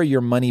 or your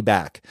money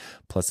back.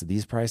 Plus, at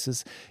these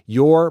prices,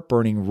 you're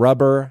burning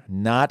rubber,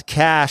 not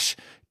cash.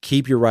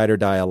 Keep your ride or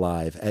die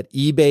alive at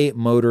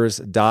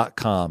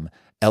ebaymotors.com.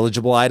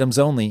 Eligible items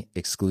only.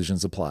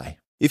 Exclusions apply.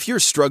 If you're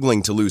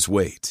struggling to lose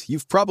weight,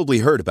 you've probably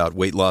heard about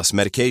weight loss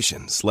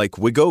medications like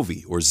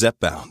Wegovy or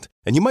Zepbound,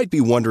 and you might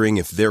be wondering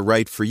if they're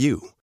right for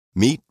you.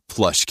 Meet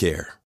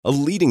PlushCare, a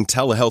leading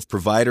telehealth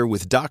provider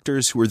with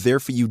doctors who are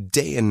there for you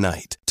day and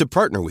night to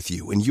partner with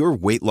you in your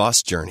weight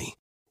loss journey.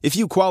 If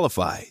you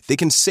qualify, they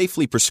can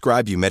safely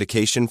prescribe you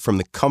medication from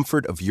the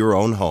comfort of your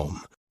own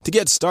home. To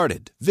get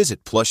started,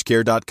 visit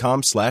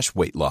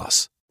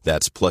plushcare.com/weightloss.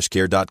 That's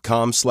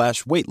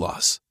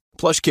plushcare.com/weightloss.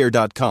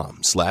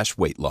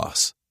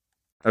 plushcare.com/weightloss.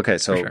 Okay,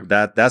 so sure.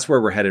 that's where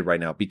we're headed right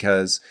now,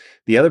 because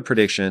the other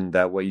prediction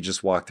that what you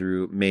just walked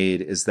through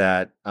made is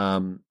that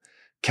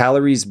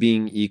calories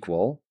being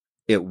equal,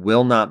 it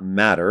will not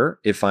matter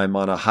if I'm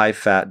on a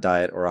high-fat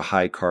diet or a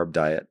high-carb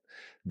diet.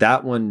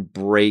 That one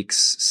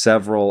breaks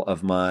several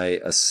of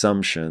my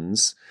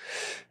assumptions.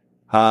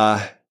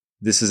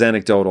 This is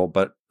anecdotal,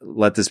 but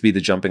let this be the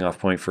jumping off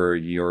point for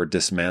your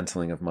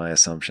dismantling of my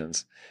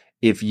assumptions.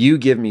 If you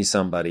give me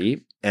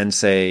somebody and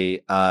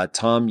say,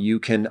 Tom, you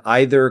can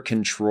either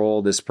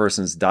control this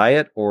person's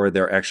diet or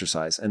their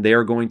exercise, and they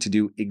are going to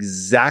do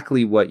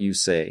exactly what you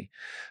say,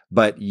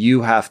 but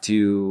you have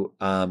to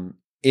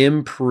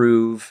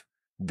improve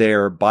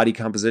their body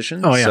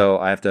composition. Oh, yeah. So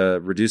I have to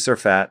reduce their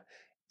fat,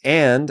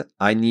 and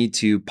I need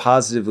to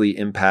positively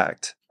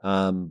impact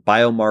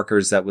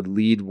biomarkers that would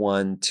lead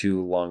one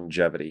to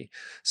longevity.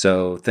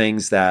 So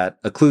things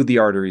that occlude the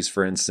arteries,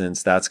 for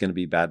instance, that's going to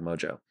be bad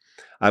mojo.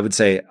 I would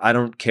say, I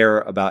don't care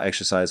about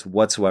exercise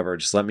whatsoever.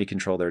 Just let me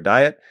control their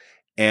diet.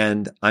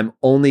 And I'm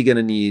only going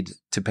to need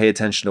to pay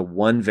attention to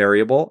one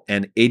variable.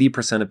 And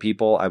 80% of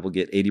people, I will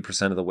get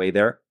 80% of the way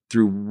there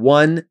through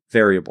one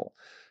variable.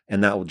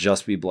 And that will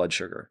just be blood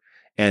sugar.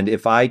 And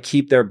if I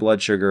keep their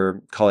blood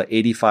sugar, call it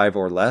 85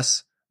 or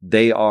less,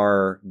 they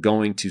are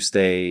going to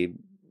stay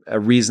a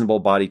reasonable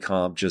body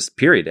comp, just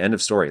period. End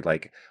of story.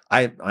 Like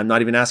I'm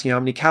not even asking how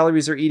many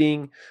calories they're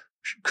eating.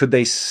 Could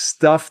they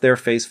stuff their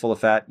face full of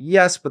fat?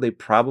 Yes, but they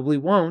probably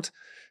won't.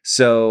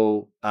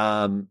 So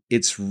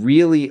it's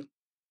really,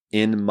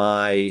 in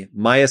my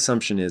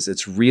assumption is,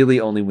 it's really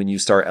only when you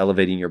start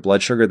elevating your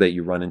blood sugar that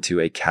you run into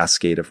a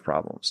cascade of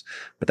problems.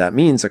 But that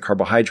means that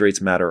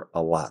carbohydrates matter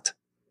a lot.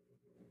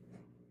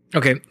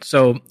 Okay,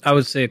 so I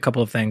would say a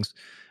couple of things.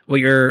 What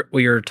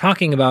you're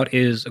talking about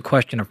is a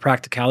question of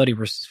practicality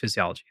versus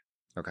physiology.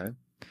 Okay.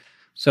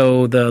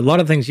 So a lot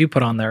of things you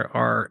put on there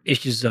are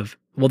issues of,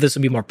 well, this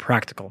will be more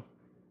practical.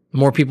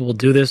 More people will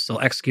do this.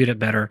 They'll execute it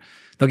better.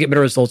 They'll get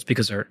better results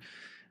because they're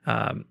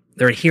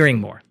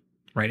adhering more,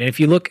 right? And if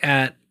you look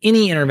at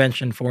any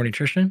intervention for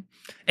nutrition,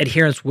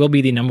 adherence will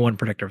be the number one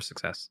predictor of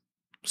success.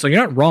 So you're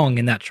not wrong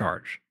in that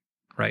charge,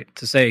 right?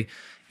 To say,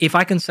 if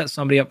I can set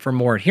somebody up for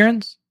more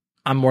adherence,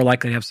 I'm more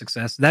likely to have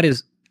success. That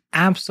is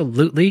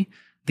absolutely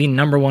the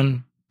number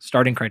one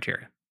starting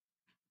criteria.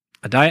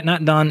 A diet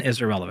not done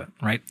is irrelevant,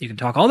 right? You can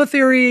talk all the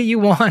theory you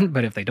want,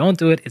 but if they don't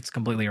do it, it's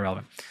completely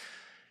irrelevant.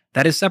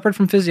 That is separate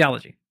from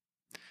physiology.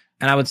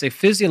 And I would say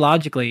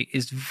physiologically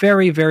is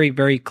very, very,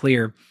 very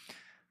clear.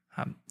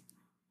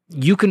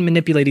 You can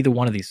manipulate either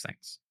one of these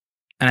things.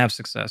 and have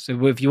success.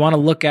 If you want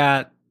to look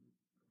at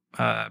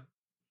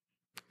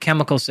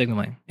chemical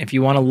signaling, if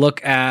you want to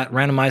look at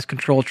randomized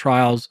control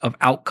trials of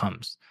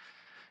outcomes,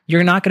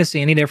 you're not going to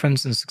see any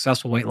difference in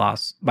successful weight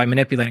loss by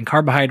manipulating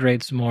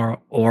carbohydrates more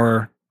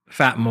or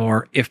fat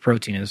more if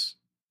protein is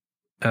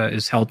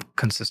held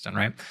consistent,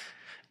 right?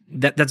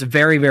 That's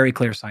very, very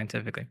clear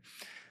scientifically.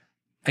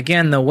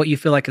 Again, though, what you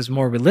feel like is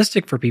more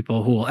realistic for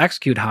people who will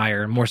execute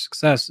higher and more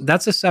success,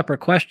 that's a separate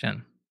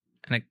question.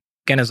 And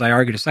again, as I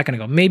argued a second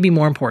ago, maybe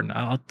more important.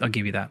 I'll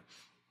give you that.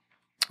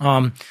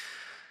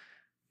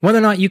 Whether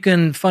or not you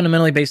can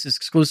fundamentally base this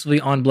exclusively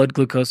on blood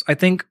glucose, I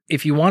think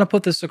if you want to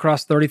put this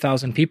across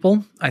 30,000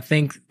 people, I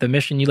think the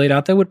mission you laid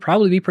out there would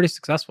probably be pretty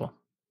successful.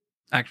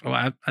 Actually,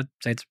 I'd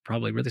say it's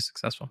probably really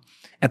successful.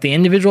 At the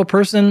individual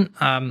person,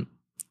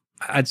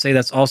 I'd say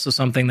that's also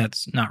something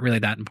that's not really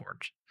that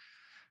important.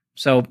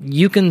 So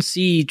you can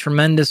see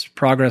tremendous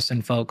progress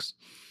in folks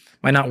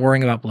by not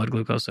worrying about blood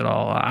glucose at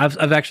all.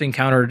 I've actually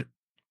encountered,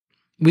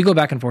 we go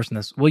back and forth on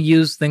this. We'll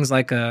use things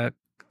like a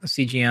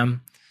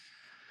CGM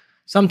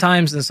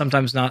sometimes and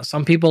sometimes not.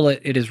 Some people,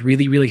 it is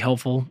really, really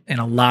helpful in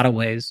a lot of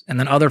ways. And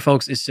then other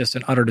folks, it's just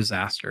an utter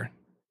disaster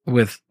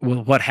with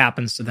what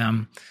happens to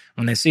them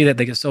when they see that.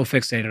 They get so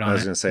fixated on it. I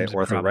was going to say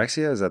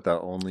orthorexia. Is that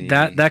the only?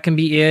 That can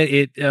be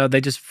it.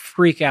 They just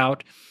freak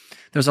out.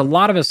 There's a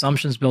lot of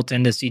assumptions built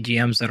into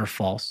CGMs that are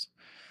false.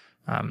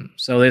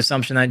 So the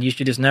assumption that you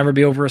should just never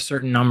be over a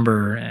certain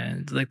number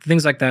and like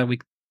things like that, we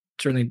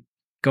certainly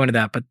go into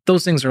that, but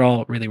those things are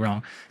all really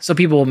wrong. So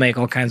people will make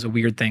all kinds of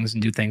weird things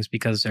and do things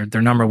because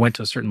their number went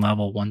to a certain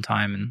level one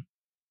time.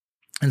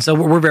 And so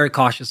we're very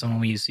cautious on when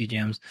we use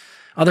CGMs.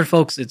 Other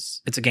folks,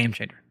 it's a game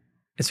changer.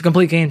 It's a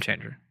complete game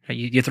changer.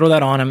 You throw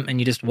that on them and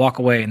you just walk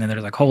away and then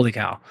they're like, holy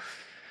cow.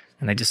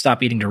 And they just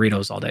stop eating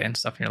Doritos all day and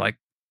stuff. And you're like,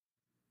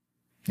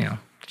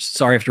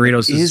 sorry if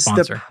Doritos is a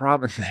sponsor. The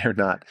problem, they're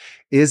not.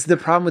 Is the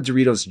problem with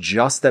Doritos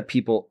just that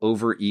people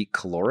overeat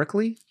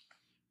calorically?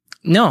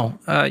 No,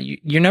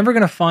 you're never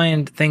going to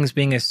find things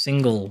being a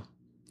single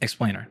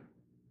explainer.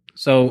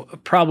 So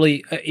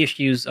probably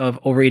issues of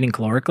overeating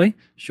calorically,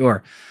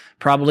 sure.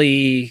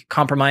 Probably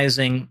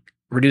compromising,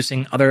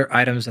 reducing other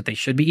items that they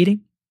should be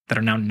eating that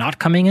are now not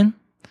coming in.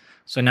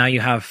 So now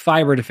you have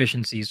fiber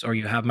deficiencies or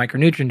you have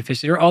micronutrient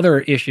deficiency or other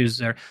issues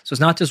there. So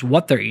it's not just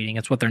what they're eating,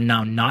 it's what they're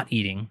now not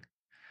eating.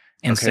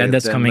 Instead,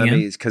 that's coming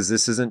in. Because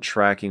this isn't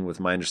tracking with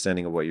my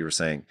understanding of what you were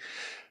saying.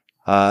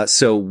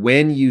 So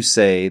when you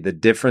say the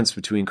difference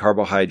between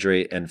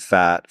carbohydrate and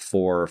fat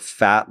for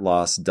fat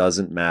loss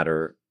doesn't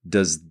matter,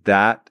 does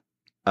that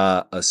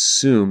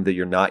assume that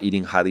you're not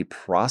eating highly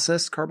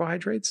processed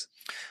carbohydrates?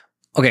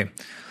 Okay.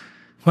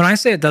 When I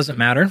say it doesn't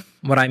matter,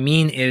 what I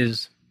mean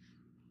is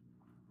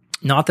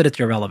not that it's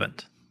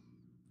irrelevant.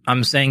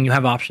 I'm saying you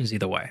have options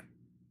either way.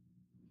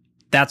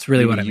 That's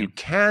really what I mean. You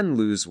can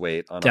lose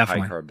weight on a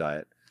high-carb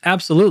diet.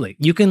 Absolutely.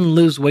 You can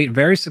lose weight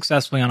very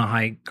successfully on a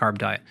high-carb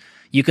diet.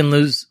 You can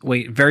lose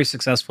weight very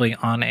successfully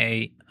on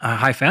a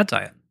high-fat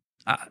diet.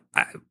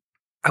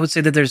 I would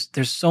say that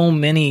there's so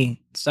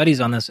many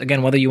studies on this.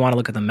 Again, whether you want to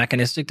look at the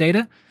mechanistic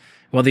data,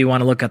 whether you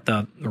want to look at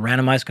the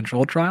randomized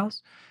controlled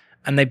trials,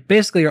 and they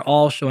basically are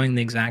all showing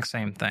the exact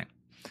same thing.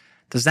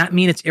 Does that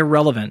mean it's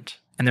irrelevant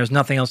and there's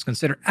nothing else to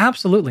consider?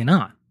 Absolutely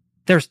not.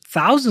 There's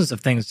thousands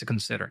of things to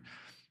consider.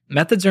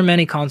 Methods are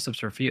many,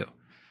 concepts are few.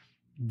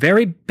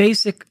 Very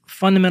basic,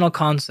 fundamental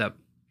concept.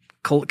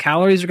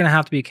 Calories are going to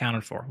have to be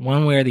accounted for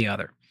one way or the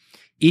other.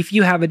 If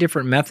you have a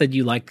different method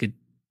you like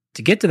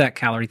to get to that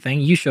calorie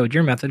thing, you showed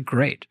your method,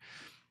 great.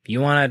 If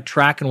you want to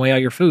track and weigh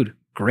out your food,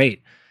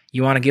 great.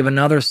 You want to give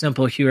another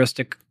simple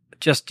heuristic,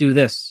 just do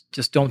this,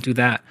 just don't do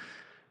that.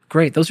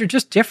 Great. Those are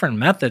just different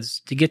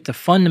methods to get to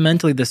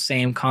fundamentally the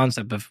same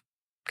concept of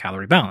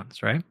calorie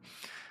balance, right?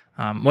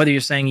 Whether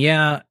you're saying,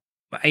 yeah,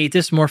 I ate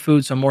this more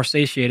food, so I'm more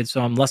satiated,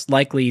 so I'm less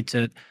likely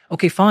to,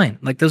 okay, fine.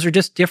 Like those are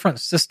just different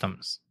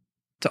systems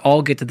to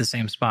all get to the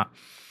same spot.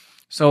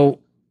 So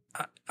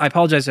I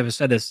apologize if I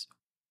said this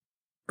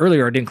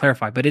earlier or didn't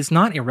clarify, but it's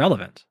not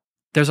irrelevant.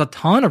 There's a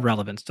ton of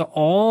relevance to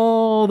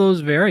all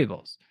those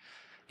variables.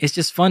 It's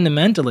just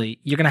fundamentally,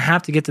 you're going to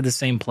have to get to the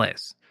same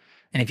place.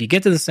 And if you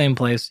get to the same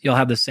place, you'll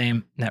have the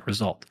same net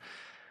result.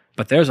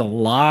 But there's a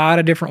lot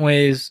of different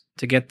ways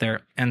to get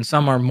there, and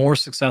some are more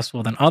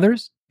successful than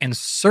others, and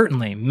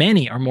certainly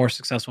many are more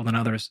successful than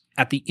others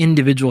at the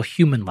individual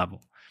human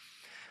level.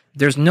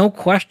 There's no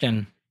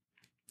question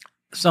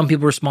some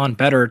people respond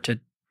better to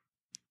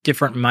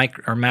different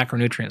micro or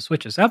macronutrient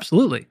switches.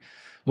 Absolutely.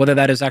 Whether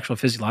that is actual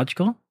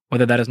physiological,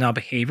 whether that is now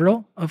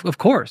behavioral, of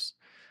course.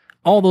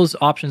 All those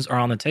options are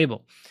on the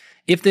table.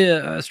 If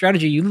the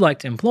strategy you'd like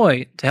to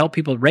employ to help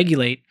people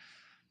regulate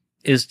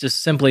is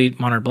just simply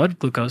monitor blood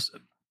glucose,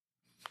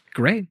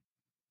 great.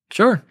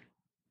 Sure.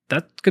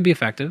 That could be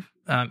effective.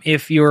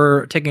 If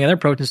you're taking other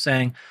approach and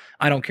saying,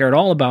 I don't care at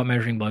all about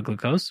measuring blood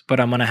glucose, but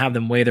I'm going to have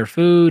them weigh their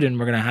food and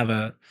we're going to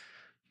have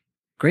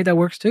great, that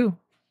works too.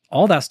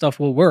 All that stuff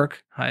will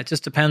work. It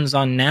just depends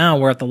on now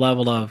we're at the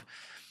level of,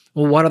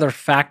 well, what other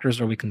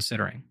factors are we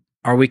considering?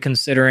 Are we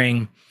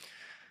considering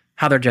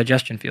how their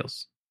digestion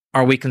feels?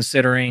 Are we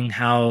considering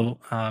how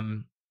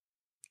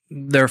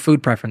their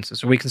food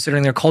preferences? Are we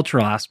considering their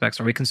cultural aspects?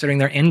 Are we considering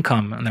their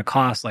income and their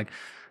costs? Like,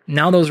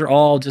 now those are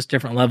all just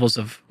different levels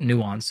of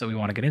nuance that we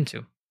want to get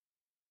into.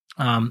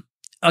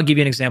 I'll give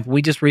you an example.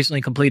 We just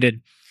recently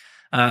completed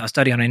a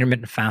study on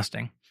intermittent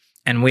fasting,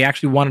 and we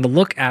actually wanted to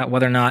look at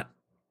whether or not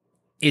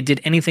it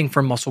did anything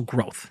for muscle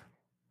growth.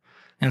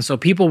 And so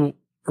people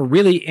are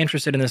really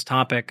interested in this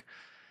topic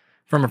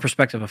from a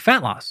perspective of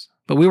fat loss.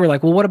 But we were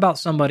like, well, what about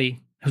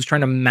somebody who's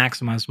trying to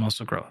maximize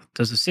muscle growth?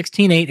 Does the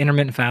 16-8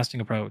 intermittent fasting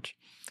approach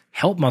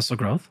help muscle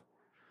growth?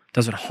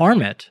 Does it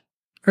harm it?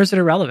 Or is it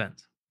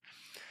irrelevant?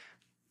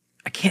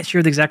 I can't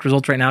share the exact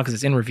results right now because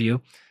it's in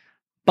review.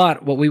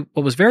 But what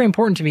was very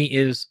important to me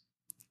is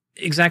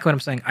exactly what I'm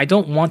saying. I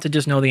don't want to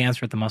just know the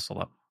answer at the muscle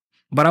level,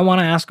 but I want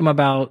to ask them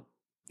about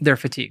their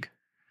fatigue.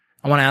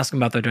 I want to ask them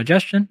about their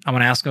digestion. I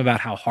want to ask them about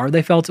how hard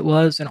they felt it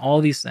was and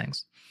all these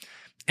things.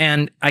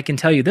 And I can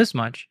tell you this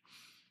much.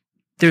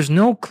 There's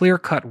no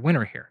clear-cut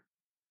winner here.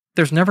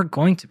 There's never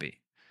going to be.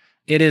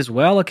 It is,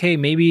 well, okay,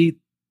 maybe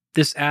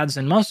this adds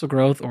in muscle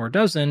growth or it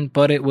doesn't,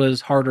 but it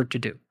was harder to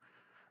do.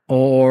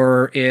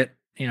 Or it,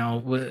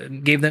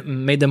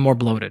 made them more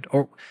bloated.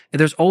 Or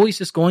there's always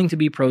just going to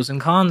be pros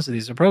and cons to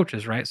these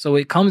approaches, right? So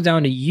it comes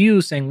down to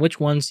you saying which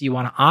ones you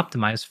want to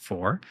optimize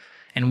for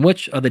and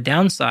which of the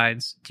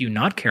downsides do you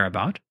not care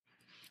about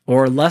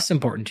or less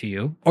important to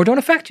you or don't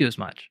affect you as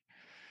much.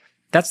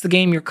 That's the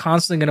game you're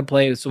constantly going to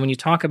play. So when you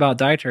talk about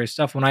dietary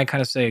stuff, when I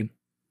kind of say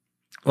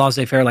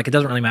laissez-faire, like it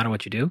doesn't really matter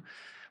what you do,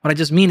 what I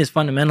just mean is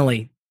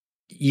fundamentally,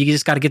 you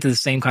just got to get to the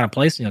same kind of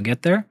place and you'll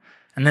get there.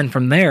 And then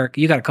from there,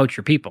 you got to coach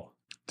your people.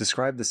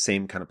 Describe the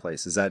same kind of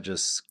place. Is that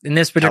just in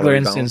this particular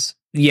instance?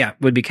 Yeah,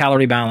 would be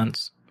calorie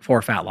balance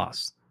for fat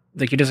loss.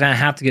 Like you're just going to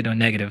have to get to a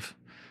negative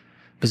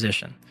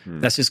position.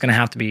 That's just going to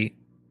have to be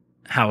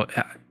how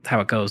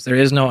it goes. There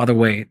is no other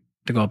way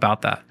to go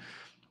about that.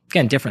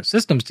 Again, different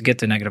systems to get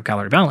to negative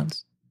calorie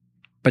balance,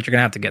 but you're going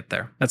to have to get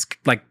there. That's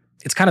like,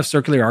 it's kind of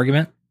circular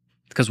argument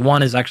because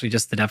one is actually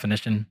just the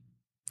definition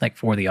like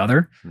for the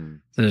other. So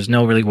there's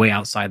no really way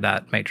outside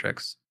that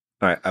matrix.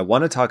 All right. I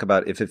want to talk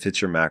about if it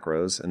fits your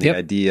macros and the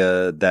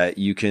idea that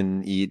you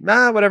can eat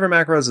whatever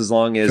macros as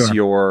long as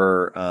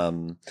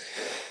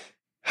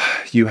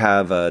you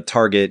have a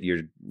target,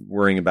 you're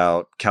worrying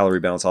about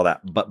calorie balance, all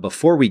that. But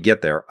before we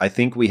get there, I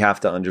think we have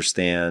to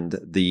understand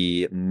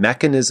the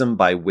mechanism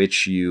by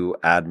which you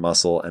add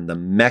muscle and the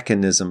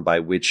mechanism by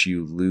which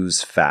you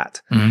lose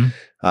fat.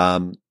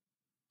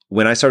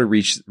 When I started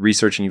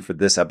researching you for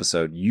this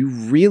episode, you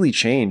really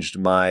changed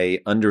my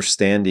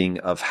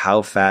understanding of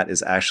how fat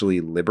is actually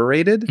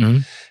liberated.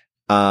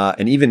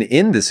 And even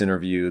in this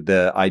interview,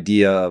 the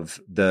idea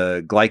of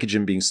the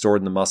glycogen being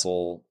stored in the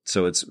muscle,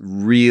 so it's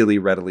really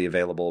readily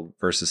available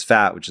versus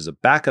fat, which is a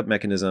backup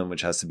mechanism,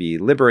 which has to be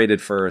liberated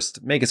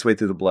first, make its way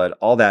through the blood.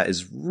 All that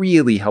is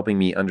really helping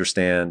me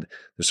understand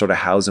the sort of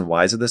hows and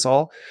whys of this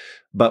all.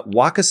 But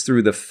walk us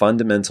through the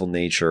fundamental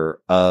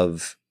nature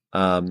of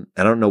I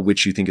don't know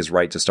which you think is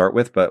right to start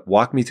with, but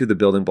walk me through the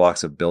building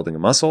blocks of building a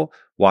muscle,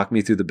 walk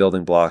me through the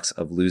building blocks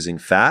of losing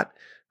fat.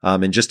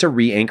 And just to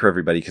re-anchor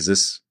everybody,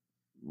 because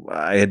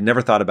I had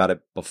never thought about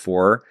it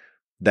before,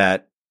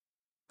 that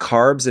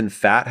carbs and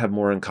fat have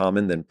more in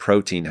common than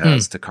protein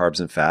has to carbs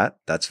and fat.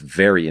 That's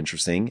very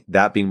interesting.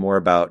 That being more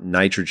about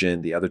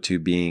nitrogen, the other two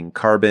being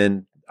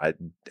carbon. I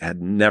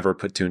had never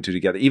put two and two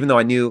together, even though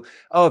I knew,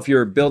 if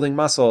you're building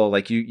muscle,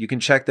 like you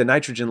can check the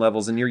nitrogen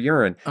levels in your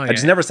urine. I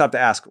just never stopped to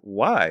ask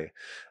why.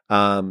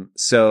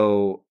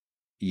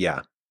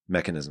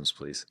 Mechanisms,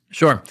 please.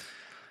 Sure.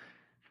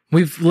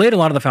 We've laid a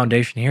lot of the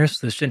foundation here,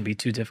 so this shouldn't be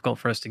too difficult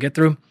for us to get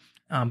through.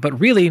 But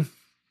really,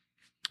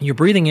 you're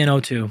breathing in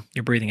O2,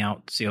 you're breathing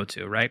out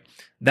CO2, right?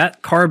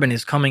 That carbon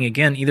is coming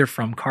again either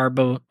from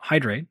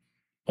carbohydrate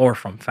or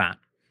from fat.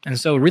 And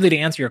so really to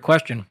answer your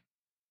question,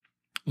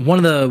 one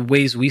of the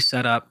ways we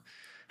set up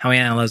how we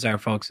analyze our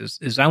folks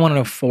is I want to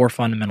know 4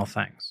 fundamental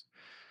things.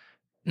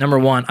 Number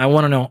 1, I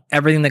want to know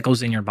everything that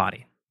goes in your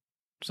body.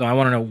 So I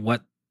want to know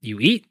what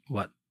you eat,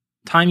 what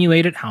time you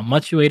ate it, how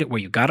much you ate it,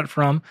 where you got it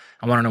from.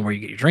 I want to know where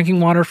you get your drinking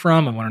water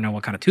from. I want to know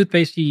what kind of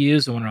toothpaste you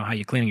use. I want to know how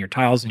you're cleaning your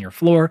tiles and your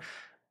floor.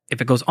 If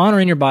it goes on or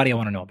in your body, I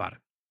want to know about it.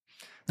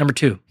 Number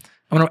 2,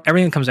 I want to know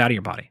everything that comes out of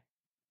your body.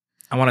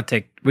 I want to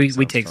take, we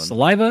take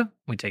saliva,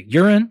 we take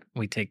urine,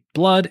 we take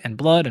blood and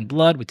blood and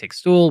blood, we take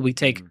stool, we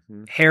take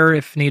hair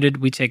if needed,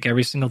 we take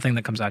every single thing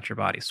that comes out your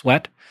body.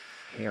 Sweat.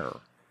 Hair.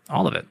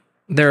 All of it.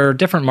 There are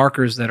different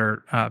markers that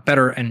are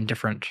better in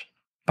different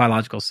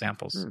biological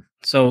samples.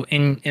 So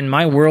in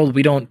my world,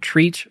 I don't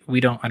treat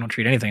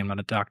anything. I'm not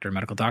a doctor,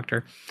 medical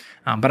doctor,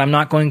 but I'm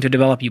not going to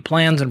develop you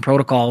plans and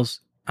protocols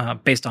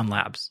based on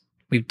labs.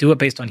 We do it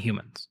based on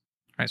humans,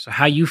 right? So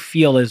how you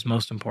feel is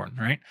most important,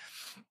 right?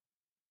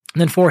 And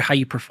then 4, how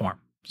you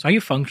perform. So how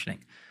you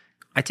functioning.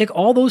 I take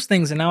all those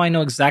things and now I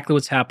know exactly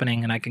what's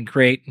happening and I can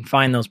create and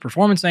find those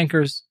performance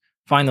anchors,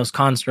 find those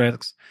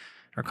constructs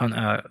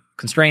or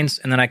constraints,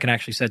 and then I can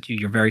actually set you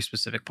your very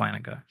specific plan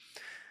and go.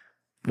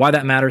 Why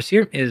that matters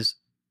here is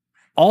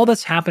all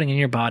that's happening in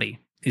your body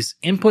is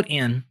input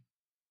in,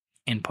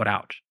 input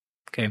out.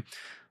 Okay.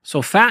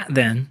 So fat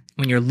then,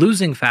 when you're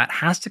losing fat,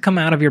 has to come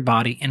out of your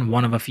body in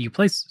one of a few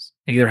places.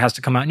 It either has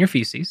to come out in your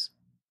feces,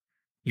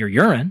 your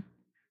urine,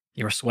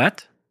 your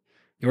sweat,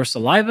 your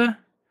saliva,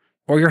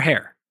 or your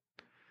hair.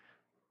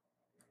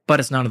 But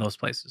it's none of those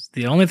places.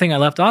 The only thing I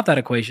left off that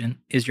equation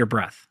is your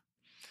breath.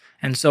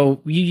 And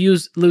so you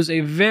lose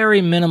a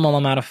very minimal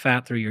amount of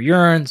fat through your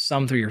urine,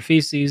 some through your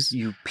feces.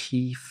 You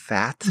pee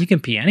fat? You can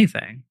pee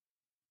anything,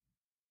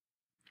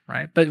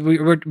 right? But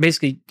we're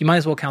basically, you might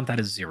as well count that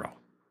as zero.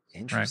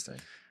 Interesting.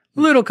 Right?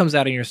 Little comes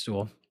out of your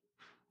stool.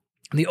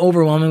 The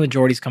overwhelming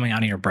majority is coming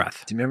out of your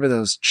breath. Do you remember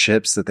those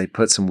chips that they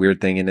put some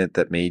weird thing in it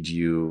that made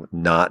you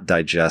not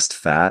digest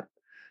fat?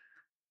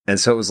 And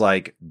so it was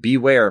like,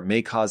 beware,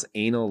 may cause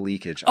anal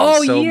leakage. I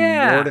was so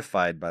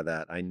mortified by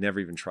that. I never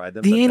even tried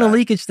them. The anal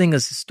leakage thing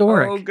is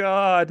historic. Oh,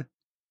 God.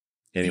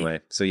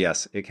 Anyway, so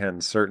yes, it can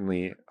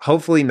certainly,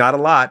 hopefully not a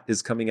lot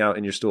is coming out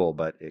in your stool,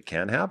 but it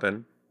can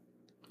happen.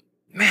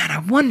 Man, I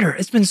wonder.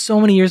 It's been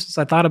so many years since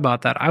I thought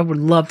about that. I would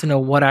love to know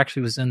what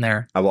actually was in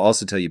there. I will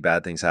also tell you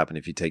bad things happen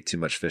if you take too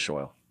much fish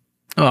oil.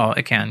 Oh,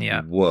 it can,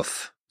 yeah.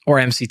 Woof. Or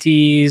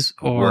MCTs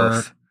or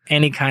Woof.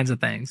 any kinds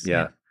of things.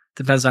 Yeah.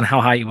 Depends on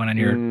how high you went on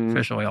your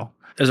fish oil.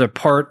 There's a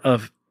part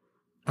of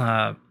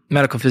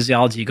medical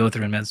physiology you go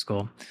through in med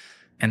school,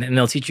 and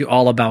they'll teach you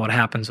all about what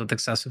happens with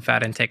excessive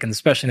fat intake, and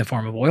especially in the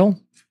form of oil.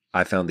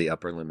 I found the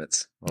upper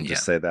limits. I'll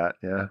just say that.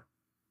 Yeah.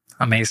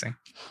 Amazing.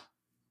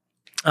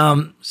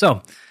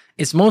 So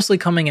it's mostly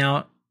coming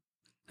out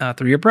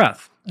through your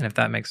breath, and if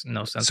that makes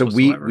no sense So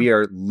whatsoever. we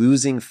are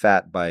losing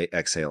fat by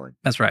exhaling.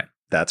 That's right.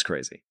 That's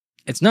crazy.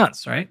 It's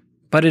nuts, right?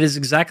 But it is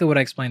exactly what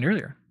I explained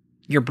earlier.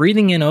 You're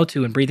breathing in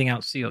O2 and breathing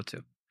out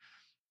CO2.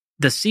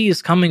 The C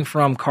is coming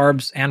from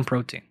carbs and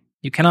protein.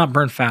 You cannot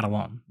burn fat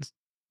alone. It's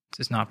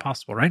just not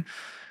possible, right?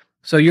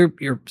 So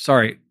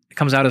it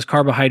comes out as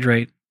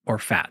carbohydrate or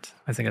fat.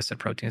 I think I said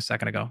protein a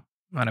second ago.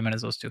 What I meant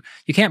is those two.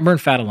 You can't burn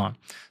fat alone.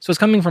 So it's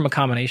coming from a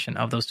combination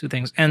of those two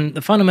things. And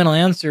the fundamental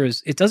answer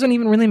is it doesn't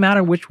even really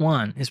matter which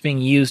one is being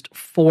used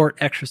for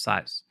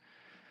exercise.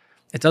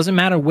 It doesn't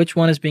matter which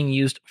one is being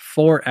used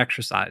for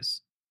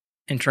exercise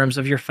in terms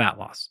of your fat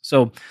loss.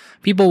 So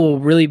people will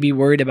really be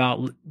worried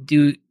about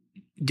doing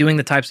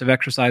the types of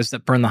exercise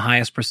that burn the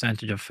highest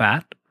percentage of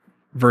fat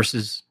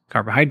versus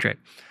carbohydrate,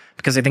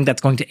 because I think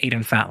that's going to aid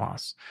in fat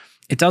loss.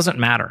 It doesn't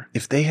matter.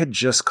 If they had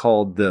just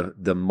called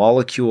the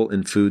molecule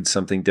in food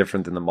something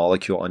different than the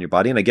molecule on your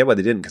body, and I get why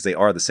they didn't because they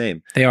are the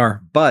same. They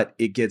are. But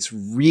it gets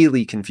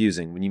really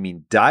confusing when you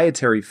mean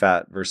dietary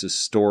fat versus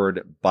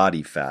stored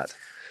body fat.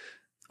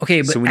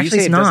 Okay, but so when actually you say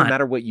it's it doesn't not.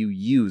 matter what you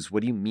use,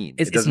 what do you mean?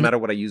 It doesn't matter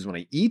what I use when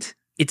I eat?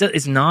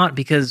 It's not,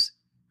 because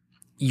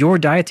your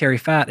dietary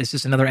fat is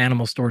just another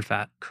animal stored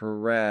fat.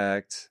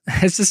 Correct.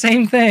 It's the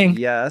same thing.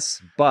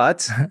 Yes,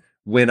 but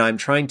when I'm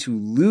trying to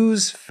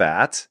lose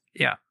fat,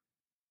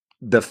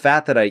 the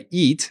fat that I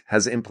eat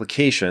has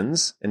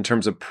implications in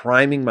terms of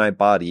priming my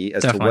body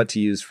as to what to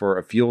use for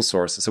a fuel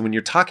source. So when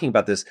you're talking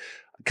about this,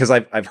 because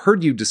I've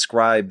heard you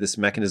describe this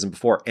mechanism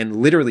before, and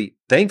literally,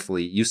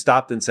 thankfully, you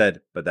stopped and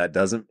said, but that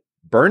doesn't,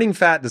 burning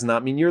fat does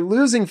not mean you're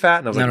losing fat.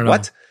 And I was like,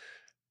 what?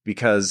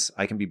 Because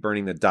I can be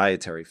burning the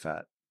dietary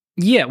fat.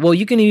 Yeah, well,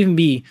 you can even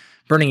be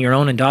burning your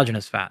own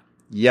endogenous fat.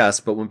 Yes,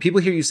 but when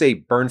people hear you say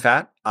burn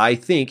fat, I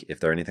think, if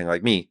they're anything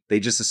like me, they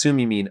just assume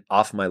you mean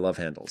off my love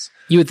handles.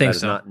 You would think so.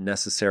 That is not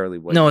necessarily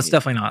what No, you it's mean.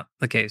 definitely not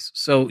the case.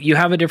 So you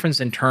have a difference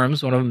in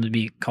terms. One of them would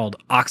be called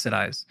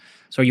oxidize.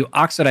 So are you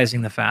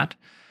oxidizing the fat?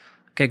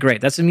 Okay,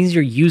 great. That means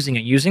you're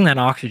using that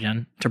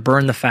oxygen to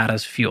burn the fat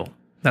as fuel.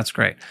 That's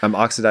great. I'm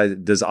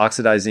oxidized. Does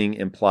oxidizing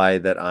imply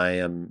that I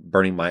am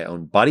burning my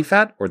own body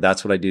fat, or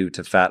that's what I do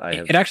to fat I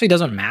have? It actually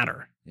doesn't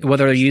matter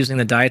whether you're using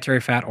the dietary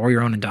fat or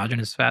your own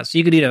endogenous fat. So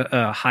you could eat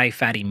a high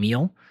fatty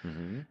meal,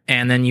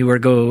 and then you were to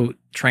go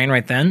train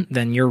right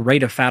then your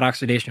rate of fat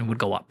oxidation would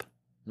go up.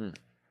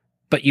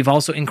 But you've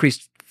also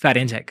increased fat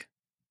intake.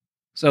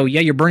 So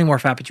yeah, you're burning more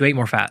fat, but you ate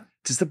more fat.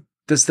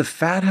 Does the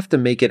fat have to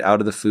make it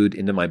out of the food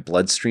into my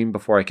bloodstream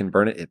before I can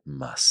burn it? It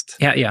must.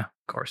 Yeah, of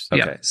course.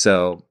 Okay,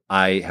 so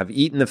I have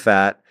eaten the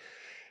fat.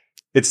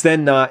 It's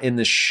then not in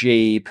the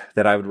shape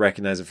that I would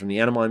recognize it from the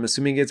animal. I'm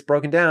assuming it's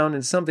broken down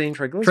into something,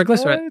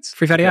 triglycerides,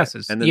 free fatty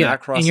acids. And then that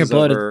crosses in your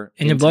blood, over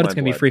in your blood, it's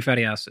going to be free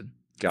fatty acid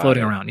Got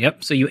floating it. around.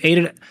 Yep. So you ate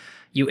it.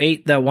 You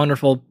ate that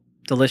wonderful,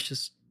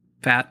 delicious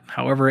fat,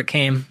 however it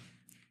came,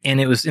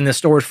 and it was in the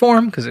stored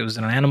form because it was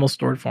in an animal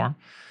stored form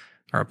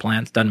or a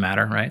plant. Doesn't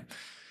matter, right?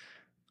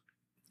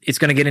 It's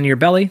going to get into your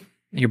belly.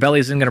 Your belly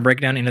is then going to break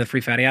down into the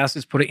free fatty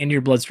acids, put it into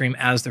your bloodstream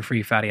as the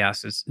free fatty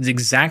acids. It's the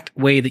exact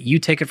way that you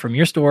take it from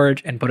your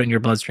storage and put it in your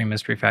bloodstream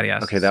as free fatty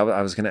acids. Okay,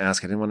 I was going to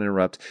ask. I didn't want to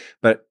interrupt.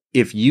 But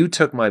if you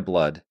took my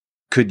blood,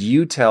 could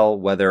you tell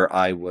whether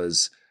I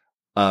was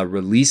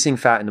releasing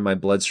fat into my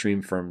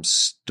bloodstream from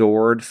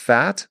stored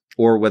fat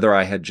or whether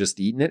I had just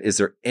eaten it? Is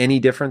there any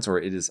difference, or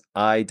it is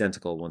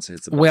identical once it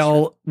hits the bloodstream?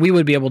 Well, we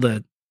would be able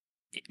to,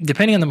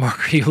 depending on the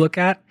marker you look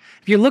at,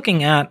 if you're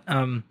looking at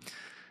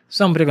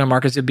some particular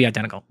markers, it'd be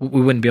identical.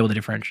 We wouldn't be able to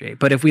differentiate.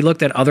 But if we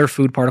looked at other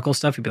food particle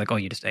stuff, you'd be like, oh,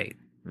 you just ate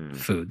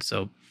food.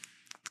 So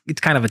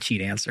it's kind of a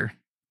cheat answer.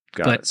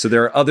 Got it. So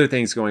there are other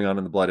things going on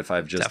in the blood if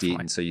I've just Definitely.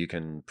 eaten, so you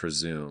can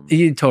presume.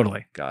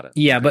 Totally. Got it.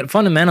 Yeah, Okay. but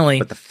fundamentally,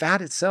 But the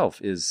fat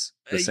itself is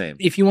the same.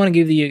 if you want to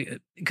give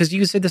because you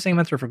could say the same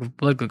answer for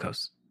blood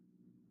glucose.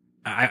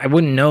 I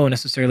wouldn't know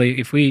necessarily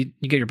if you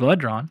get your blood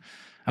drawn.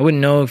 I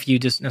wouldn't know if you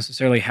just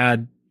necessarily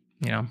had,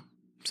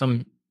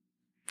 some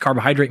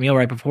carbohydrate meal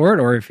right before it,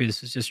 or if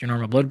this is just your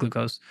normal blood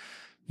glucose.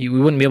 We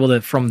wouldn't be able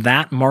to, from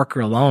that marker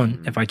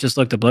alone, if I just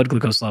looked at blood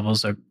glucose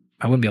levels, I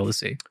wouldn't be able to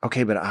see.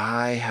 Okay, but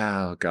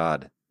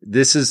God,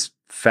 this is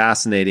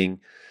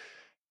fascinating.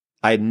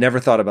 I had never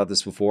thought about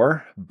this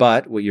before,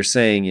 but what you're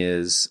saying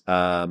is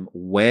because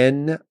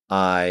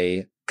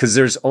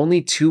there's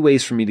only two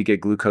ways for me to get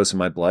glucose in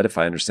my blood, if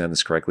I understand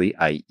this correctly.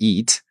 I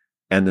eat,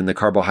 and then the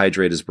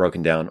carbohydrate is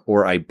broken down,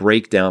 or I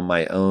break down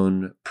my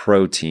own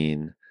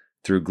protein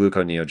through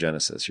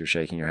gluconeogenesis. You're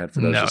shaking your head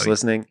for those just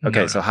listening.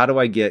 Okay, so how do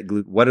I get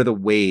what are the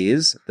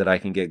ways that I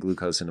can get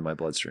glucose into my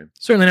bloodstream?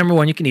 Certainly, number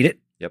one, you can eat it.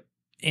 Yep.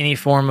 Any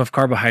form of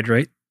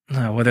carbohydrate,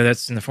 whether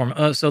that's in the form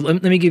so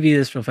let me give you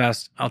this real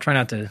fast. I'll try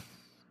not to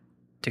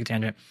take a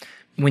tangent.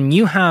 When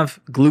you have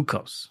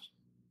glucose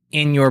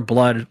in your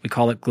blood, we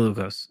call it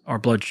glucose or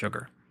blood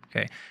sugar.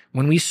 Okay.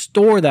 When we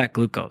store that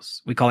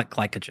glucose, we call it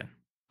glycogen.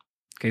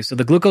 Okay. So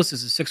the glucose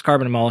is a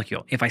 6-carbon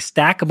molecule. If I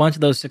stack a bunch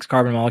of those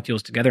 6-carbon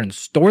molecules together and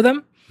store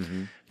them,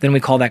 then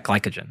we call that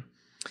glycogen.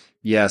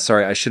 Yeah.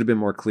 Sorry. I should have been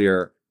more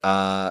clear.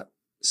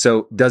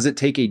 So does it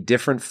take a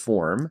different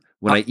form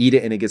when I eat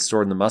it and it gets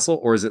stored in the muscle,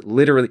 or is it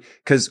literally,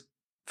 because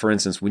for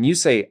instance, when you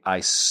say I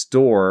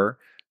store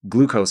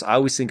glucose, I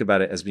always think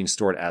about it as being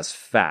stored as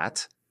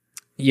fat.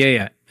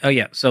 Yeah. Oh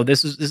yeah. So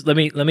this let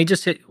me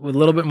just hit with a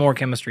little bit more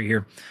chemistry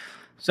here.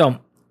 So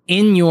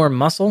in your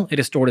muscle, it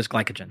is stored as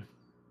glycogen.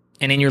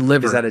 And in your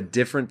liver, is that a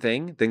different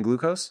thing than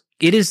glucose?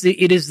 It is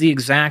the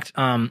exact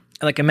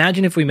like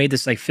imagine if we made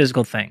this like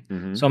physical thing.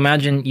 Mm-hmm. So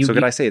imagine you. So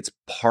could I say it's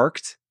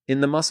parked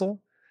in the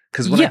muscle?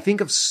 Because when I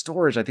think of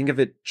storage, I think of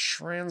it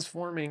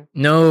transforming.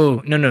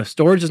 No.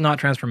 Storage is not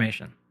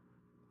transformation.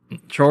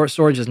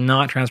 Storage is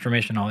not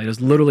transformation at all. It is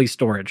literally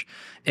storage.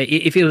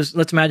 If it was,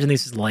 let's imagine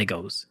these as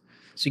Legos.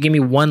 So you give me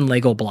one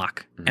Lego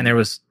block, and there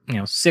was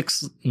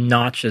 6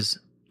 notches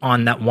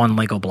on that one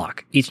Lego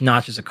block. Each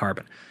notch is a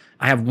carbon.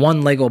 I have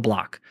one Lego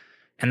block,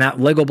 and that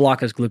Lego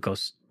block is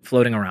glucose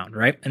floating around,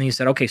 right? And then you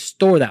said, okay,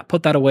 store that,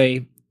 put that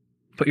away,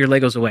 put your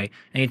Legos away.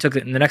 And you took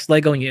it in the next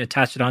Lego and you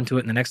attached it onto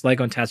it, and the next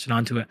Lego and attached it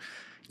onto it.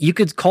 You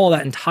could call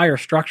that entire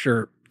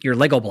structure your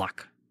Lego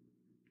block.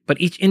 But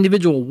each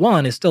individual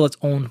one is still its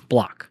own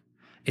block.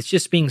 It's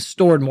just being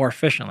stored more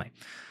efficiently.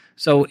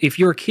 So if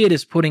your kid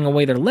is putting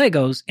away their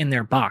Legos in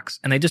their box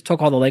and they just took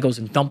all the Legos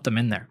and dumped them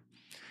in there,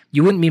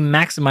 you wouldn't be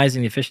maximizing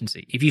the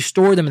efficiency. If you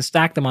store them and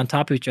stack them on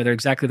top of each other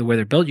exactly the way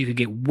they're built, you could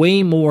get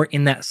way more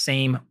in that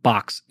same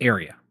box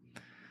area.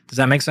 Does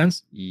that make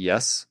sense?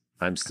 Yes.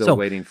 I'm still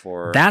waiting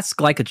for... That's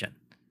glycogen.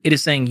 It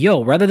is saying,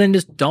 rather than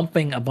just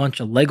dumping a bunch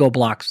of Lego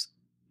blocks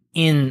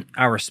in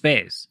our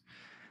space,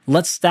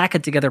 let's stack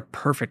it together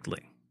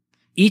perfectly.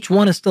 Each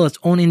one is still its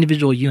own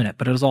individual unit,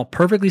 but it is all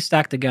perfectly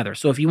stacked together.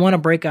 So if you want to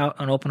break out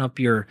and open up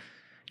your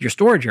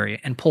storage area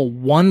and pull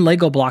one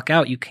Lego block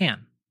out, you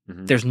can.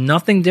 Mm-hmm. There's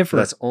nothing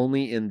different. So that's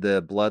only in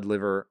the blood,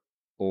 liver,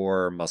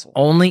 or muscle?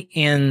 Only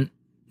in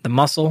the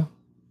muscle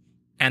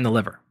and the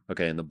liver.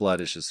 Okay, and the blood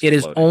is just It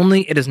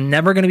floating. is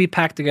never going to be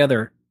packed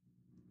together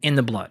in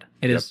the blood.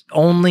 It is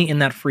only in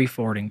that free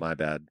forwarding. My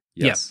bad.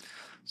 Yes. Yep.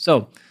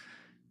 So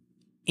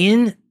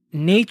in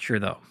nature,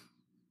 though,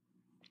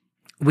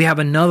 we have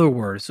another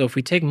word. So if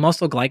we take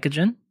muscle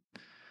glycogen,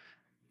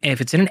 and if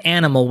it's in an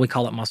animal, we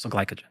call it muscle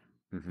glycogen.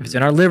 Mm-hmm. If it's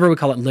in our liver, we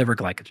call it liver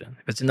glycogen.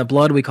 If it's in the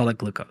blood, we call it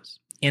glucose.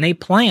 In a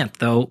plant,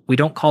 though, we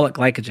don't call it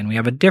glycogen. We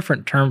have a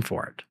different term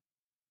for it.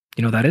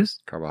 You know what that is?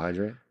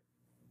 Carbohydrate?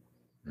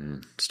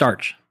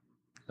 Starch.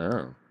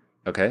 Oh,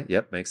 okay.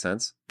 Yep, makes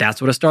sense.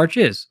 That's what a starch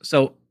is.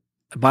 So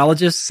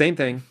biologists... Same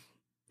thing.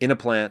 In a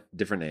plant,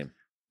 different name.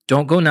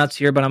 Don't go nuts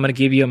here, but I'm going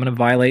to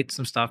violate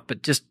some stuff.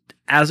 But just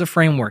as a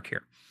framework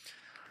here,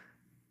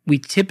 we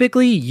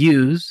typically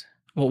use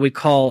what we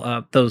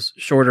call those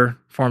shorter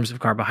forms of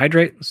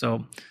carbohydrate.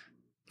 So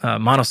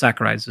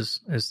monosaccharides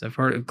is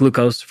the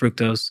glucose,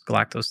 fructose,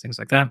 galactose, things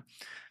like that.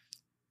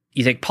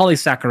 You take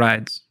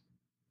polysaccharides,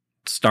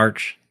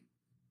 starch,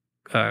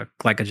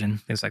 glycogen,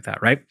 things like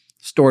that, right?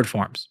 Stored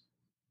forms.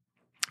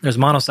 There's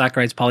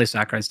monosaccharides,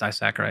 polysaccharides,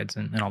 disaccharides,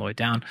 and all the way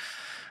down.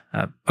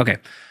 Okay.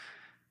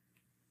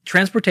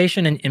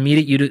 Transportation and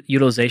immediate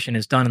utilization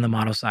is done in the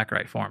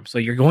monosaccharide form. So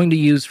you're going to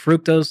use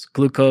fructose,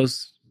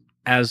 glucose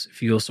as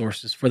fuel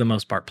sources for the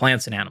most part,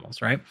 plants and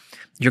animals, right?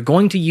 You're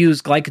going to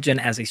use glycogen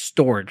as a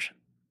storage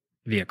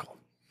vehicle.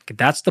 Okay,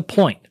 that's the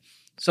point.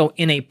 So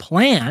in a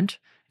plant,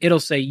 it'll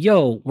say,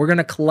 we're going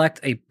to collect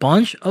a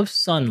bunch of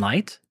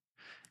sunlight,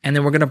 and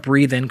then we're going to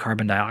breathe in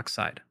carbon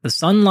dioxide. The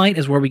sunlight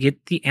is where we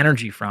get the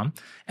energy from,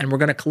 and we're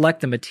going to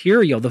collect the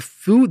material. The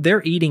food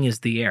they're eating is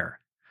the air.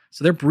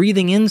 So they're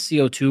breathing in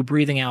CO2,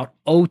 breathing out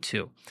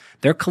O2.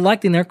 They're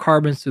collecting their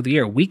carbons through the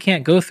air. We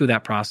can't go through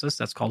that process.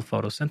 That's called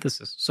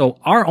photosynthesis. So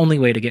our only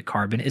way to get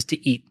carbon is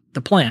to eat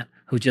the plant,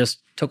 who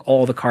just took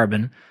all the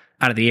carbon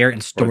out of the air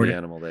and stored it. Or the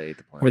animal that ate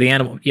the plant. Or the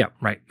animal, yeah,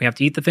 right. We have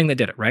to eat the thing that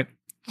did it, right?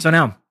 So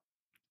now,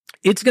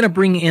 it's going to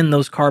bring in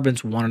those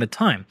carbons one at a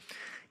time.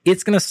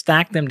 It's going to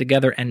stack them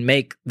together and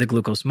make the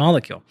glucose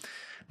molecule.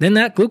 Then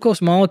that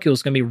glucose molecule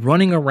is going to be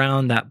running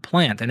around that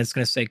plant, and it's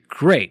going to say,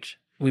 great,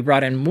 we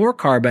brought in more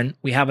carbon.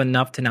 We have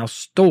enough to now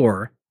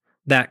store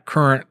that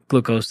current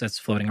glucose that's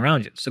floating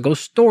around you. So go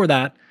store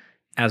that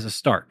as a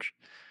starch.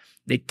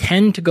 They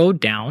tend to go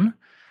down,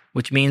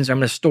 which means I'm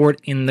going to store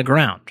it in the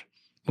ground,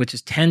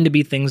 which tend to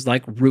be things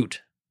like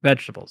root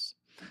vegetables.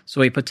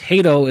 So a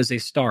potato is a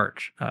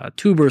starch.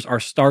 Tubers are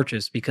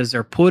starches because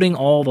they're putting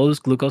all those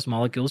glucose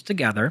molecules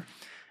together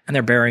and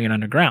they're burying it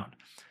underground.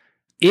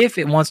 If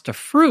it wants to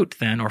fruit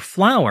then, or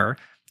flower,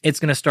 it's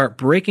going to start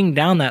breaking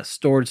down that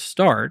stored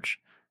starch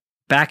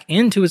back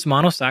into its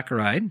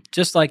monosaccharide,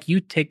 just like you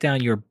take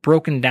down your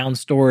broken down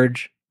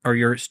storage or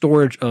your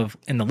storage of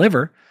in the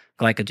liver,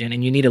 glycogen,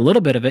 and you need a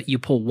little bit of it. You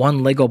pull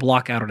one Lego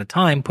block out at a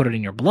time, put it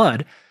in your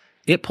blood.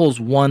 It pulls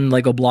one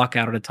Lego block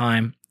out at a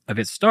time of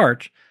its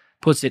starch,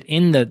 puts it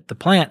in the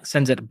plant,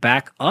 sends it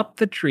back up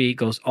the tree,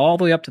 goes all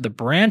the way up to the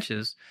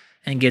branches,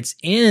 and gets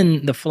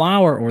in the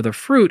flower or the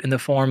fruit in the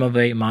form of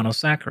a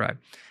monosaccharide,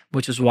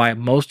 which is why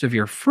most of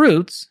your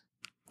fruits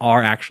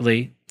are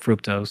actually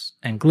fructose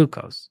and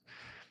glucose.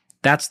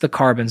 That's the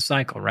carbon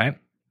cycle, right?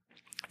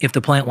 If the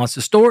plant wants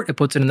to store it, it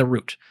puts it in the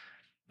root.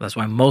 That's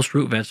why most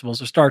root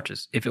vegetables are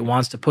starches. If it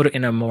wants to put it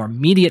in a more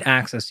immediate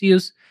access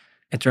use,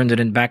 it turns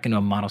it back into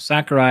a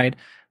monosaccharide.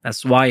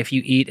 That's why if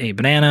you eat a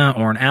banana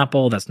or an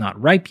apple that's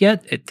not ripe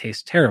yet, it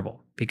tastes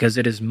terrible because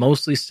it is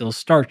mostly still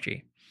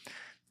starchy.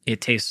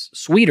 It tastes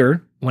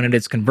sweeter when it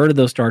has converted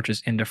those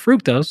starches into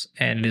fructose,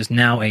 and it is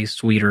now a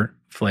sweeter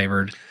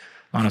flavored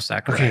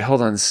monosaccharide. Okay,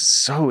 hold on. This is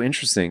so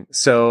interesting.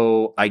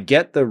 So I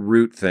get the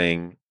root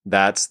thing.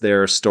 That's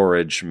their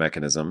storage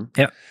mechanism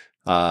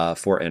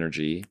for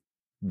energy.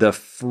 The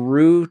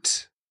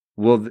fruit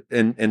will,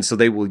 and so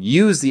they will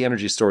use the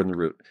energy stored in the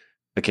root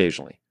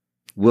occasionally.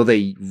 Will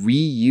they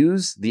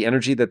reuse the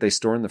energy that they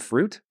store in the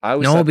fruit?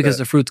 No, because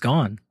the fruit's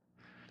gone.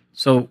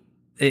 So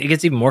it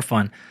gets even more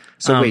fun.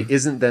 So wait,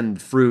 isn't then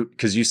fruit,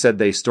 because you said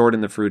they stored in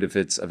the fruit if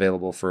it's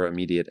available for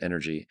immediate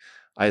energy.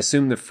 I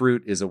assume the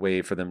fruit is a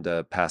way for them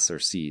to pass their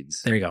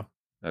seeds. There you go.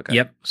 Okay.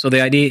 Yep. So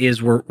the idea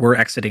is we're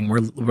exiting,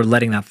 we're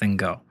letting that thing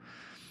go.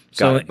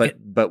 Got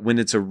it. But when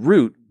it's a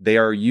root, they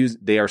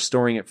are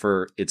storing it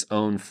for its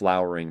own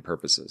flowering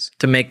purposes.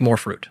 To make more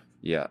fruit.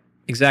 Yeah.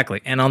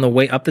 Exactly. And on the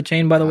way up the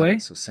chain, by the way.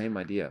 So same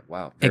idea.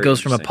 Wow. It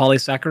goes from a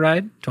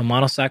polysaccharide to a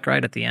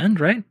monosaccharide at the end,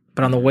 right?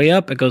 But on the way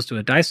up, it goes to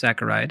a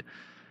disaccharide.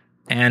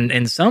 And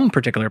in some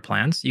particular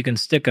plants, you can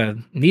stick a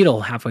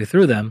needle halfway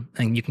through them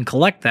and you can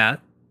collect that,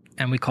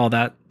 and we call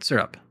that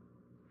syrup.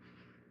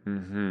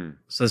 Mm-hmm.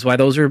 So that's why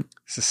those are...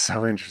 This is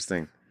so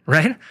interesting.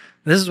 Right?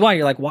 This is why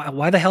you're like,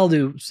 why the hell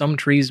do some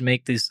trees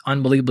make this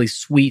unbelievably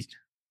sweet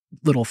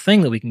little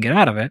thing that we can get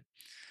out of it?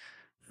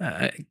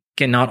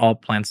 Again, not all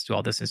plants do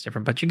all this. It's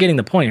different, but you're getting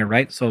the point here,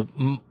 right? So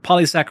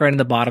polysaccharide in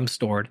the bottom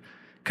stored,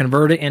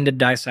 convert it into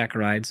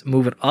disaccharides,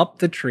 move it up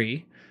the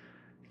tree,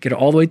 get it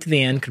all the way to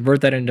the end,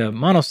 convert that into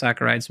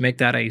monosaccharides, make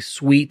that a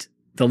sweet,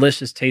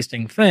 delicious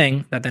tasting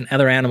thing that then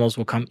other animals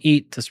will come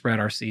eat to spread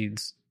our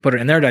seeds, put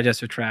it in their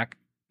digestive tract,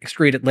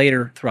 excrete it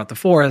later throughout the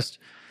forest,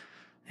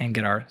 and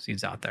get our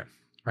seeds out there,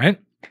 right?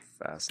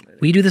 Fascinating.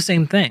 We do the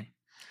same thing.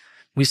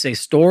 We say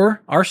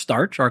store our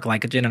starch, our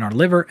glycogen in our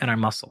liver and our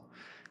muscle.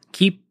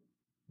 Keep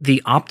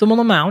the optimal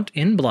amount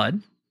in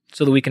blood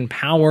so that we can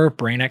power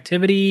brain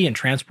activity and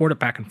transport it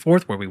back and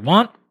forth where we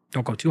want.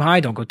 Don't go too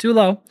high, don't go too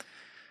low,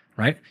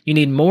 right? You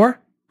need more?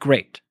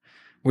 Great.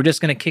 We're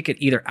just going to kick it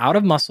either out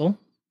of muscle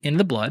into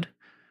the blood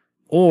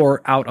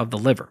or out of the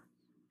liver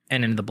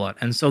and into the blood.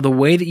 And so the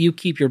way that you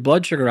keep your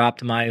blood sugar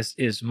optimized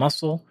is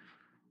muscle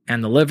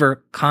and the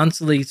liver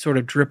constantly sort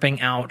of dripping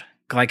out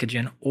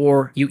glycogen,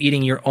 or you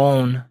eating your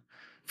own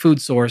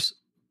food source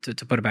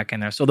to put it back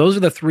in there. So those are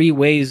the three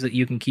ways that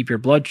you can keep your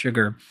blood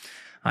sugar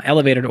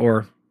elevated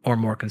or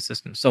more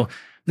consistent. So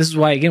this is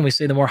why, again, we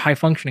say the more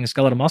high-functioning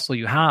skeletal muscle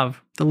you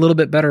have, the little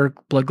bit better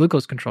blood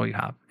glucose control you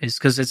have. Is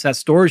because it's that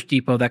storage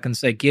depot that can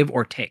say give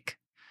or take.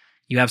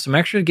 You have some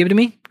extra, give it to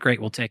me? Great,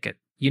 we'll take it.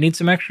 You need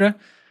some extra?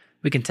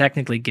 We can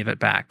technically give it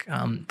back.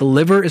 The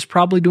liver is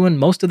probably doing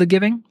most of the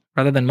giving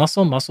rather than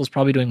muscle. Muscle is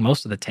probably doing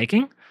most of the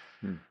taking.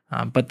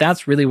 But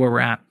that's really where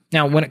we're at.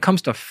 Now, when it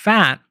comes to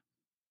fat,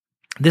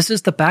 this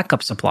is the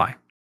backup supply.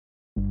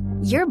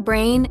 Your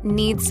brain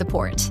needs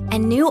support,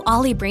 and new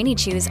Ollie Brainy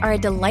Chews are a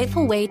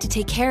delightful way to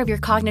take care of your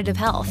cognitive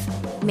health.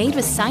 Made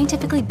with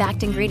scientifically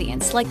backed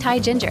ingredients like Thai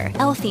ginger,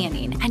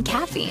 L-theanine, and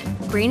caffeine,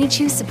 Brainy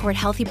Chews support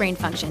healthy brain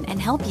function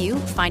and help you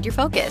find your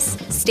focus,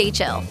 stay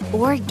chill,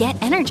 or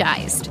get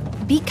energized.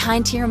 Be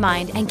kind to your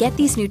mind and get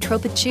these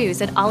nootropic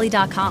chews at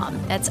ollie.com.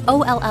 That's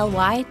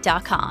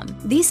OLLY.com.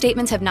 These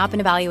statements have not been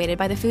evaluated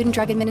by the Food and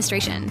Drug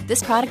Administration.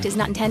 This product is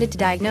not intended to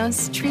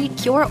diagnose, treat,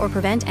 cure, or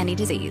prevent any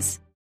disease.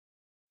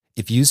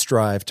 If you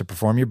strive to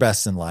perform your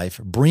best in life,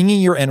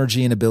 bringing your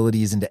energy and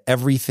abilities into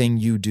everything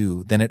you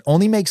do, then it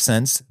only makes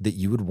sense that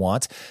you would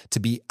want to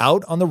be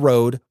out on the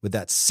road with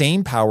that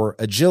same power,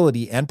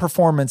 agility, and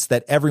performance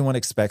that everyone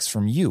expects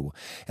from you.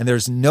 And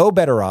there's no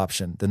better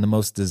option than the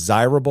most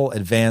desirable,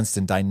 advanced,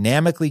 and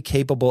dynamically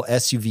capable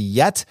SUV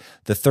yet,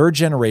 the third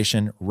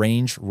generation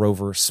Range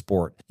Rover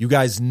Sport. You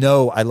guys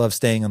know I love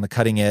staying on the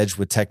cutting edge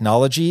with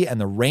technology,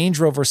 and the Range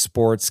Rover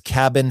Sport's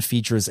cabin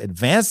features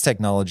advanced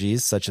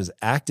technologies such as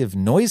active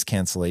noise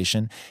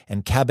cancellation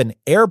and cabin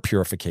air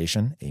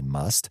purification, a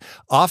must,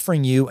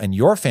 offering you and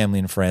your family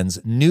and friends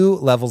new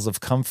levels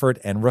of comfort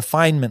and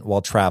refinement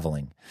while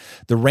traveling.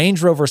 The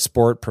Range Rover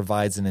Sport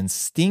provides an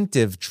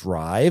instinctive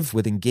drive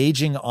with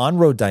engaging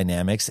on-road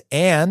dynamics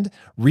and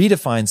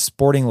redefines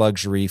sporting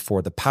luxury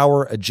for the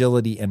power,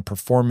 agility, and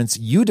performance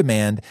you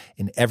demand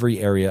in every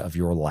area of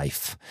your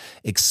life.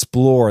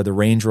 Explore the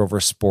Range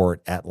Rover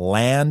Sport at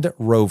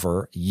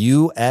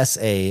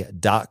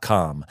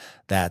LandRoverUSA.com.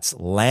 That's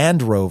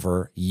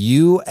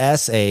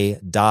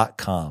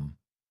LandRoverUSA.com.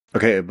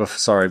 Okay,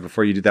 sorry,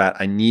 before you do that,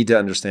 I need to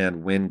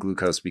understand when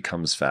glucose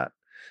becomes fat.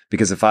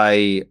 Because if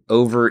I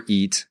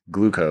overeat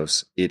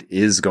glucose, it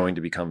is going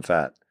to become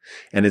fat.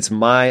 And it's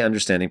my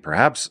understanding,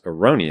 perhaps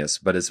erroneous,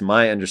 but it's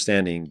my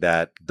understanding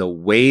that the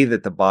way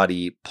that the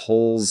body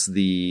pulls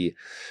the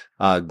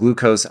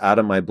glucose out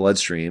of my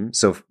bloodstream,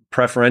 so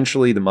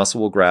preferentially the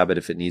muscle will grab it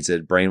if it needs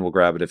it, brain will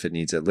grab it if it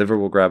needs it, liver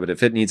will grab it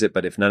if it needs it,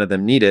 but if none of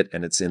them need it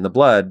and it's in the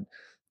blood's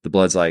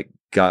like,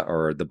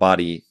 the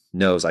body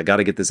knows, I got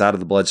to get this out of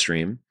the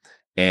bloodstream,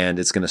 and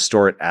it's going to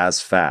store it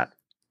as fat.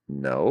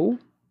 No?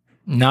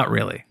 Not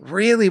really.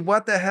 Really?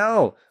 What the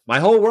hell? My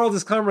whole world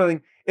is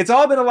crumbling. It's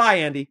all been a lie,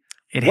 Andy.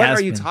 What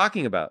are you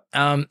talking about?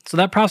 So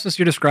that process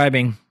you're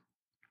describing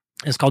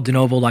is called de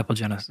novo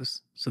lipogenesis.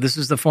 So this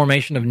is the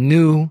formation of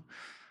new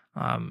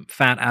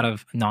fat out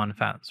of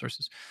non-fat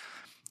sources.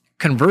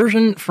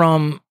 Conversion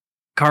from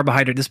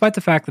carbohydrate, despite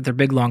the fact that they're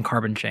big, long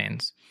carbon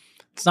chains,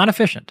 it's not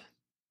efficient.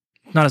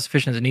 It's not as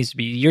efficient as it needs to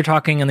be. You're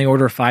talking in the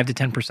order of 5 to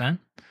 10%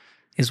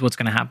 is what's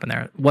going to happen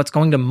there. What's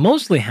going to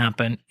mostly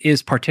happen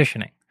is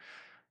partitioning.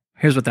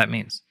 Here's what that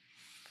means.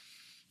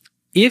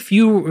 If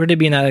you were to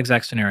be in that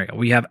exact scenario,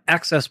 where you have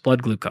excess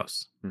blood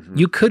glucose,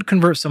 you could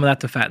convert some of that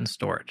to fat and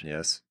store it.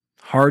 Yes.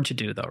 Hard to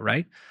do, though,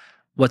 right?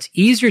 What's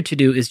easier to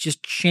do is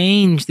just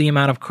change the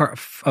amount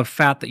of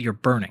fat that you're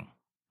burning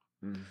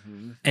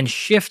and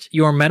shift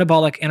your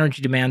metabolic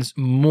energy demands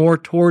more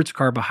towards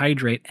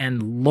carbohydrate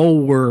and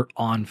lower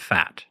on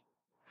fat.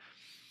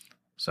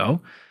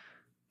 So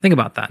think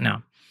about that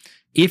now.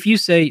 If you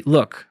say,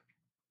 look,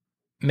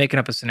 making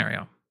up a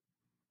scenario,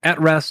 at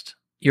rest,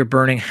 you're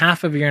burning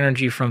half of your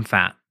energy from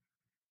fat.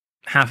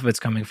 Half of it's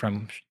coming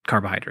from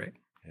carbohydrate.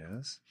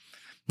 Yes.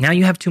 Now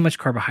you have too much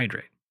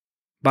carbohydrate.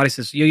 Body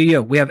says,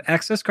 yo, we have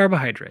excess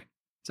carbohydrate.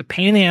 It's a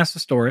pain in the ass to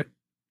store it.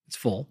 It's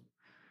full.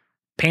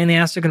 Pain in the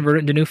ass to convert it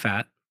into new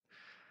fat.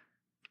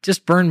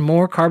 Just burn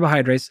more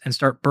carbohydrates and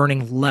start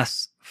burning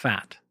less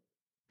fat.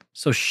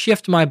 So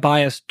shift my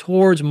bias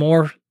towards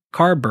more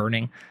carb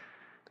burning.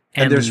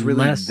 And there's really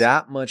less.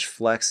 That much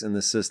flex in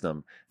the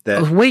system.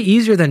 That it's way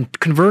easier than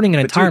converting an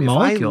entire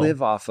molecule. If I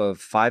live off of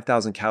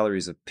 5,000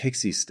 calories of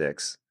pixie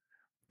sticks,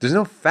 there's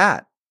no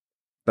fat.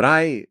 But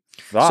I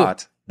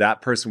thought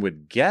that person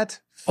would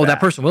get fat. Oh,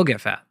 that person will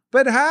get fat.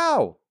 But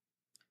how?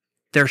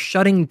 They're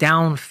shutting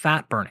down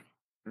fat burning.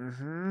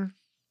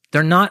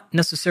 They're not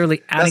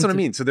necessarily adding. That's what I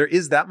mean. So there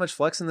is that much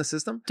flex in the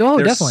system? Oh,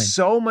 there's definitely.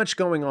 So much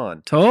going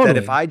on. Totally. That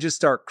if I just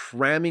start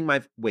cramming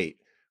my... Wait.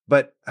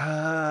 But...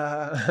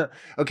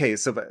 okay,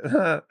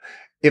 so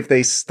if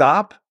they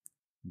stop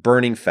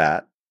burning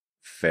fat,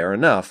 fair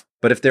enough.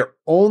 But if they're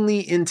only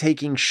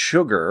intaking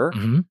sugar,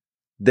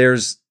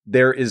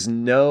 there is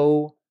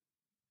no...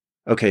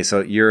 Okay, so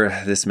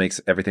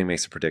everything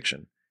makes a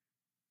prediction.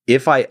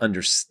 If I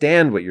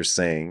understand what you're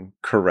saying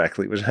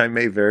correctly, which I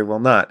may very well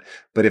not,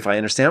 but if I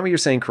understand what you're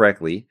saying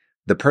correctly,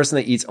 the person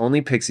that eats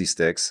only pixie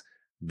sticks,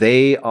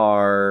 they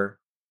are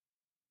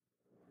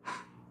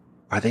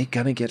they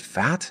going to get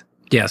fat?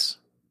 Yes.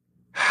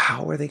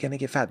 How are they going to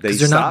get fat?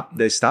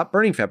 They stop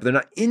burning fat, but they're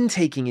not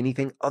intaking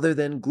anything other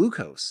than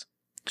glucose.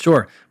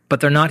 Sure,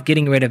 but they're not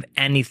getting rid of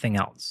anything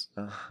else.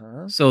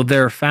 So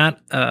their fat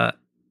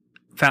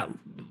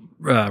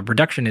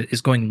reduction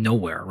is going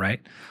nowhere, right?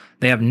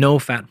 They have no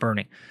fat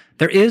burning.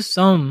 There is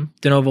some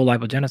de novo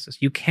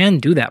lipogenesis. You can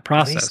do that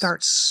process. Do they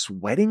start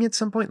sweating at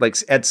some point? Like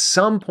at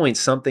some point,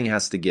 something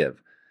has to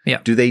give. Yeah.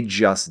 Do they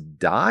just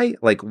die?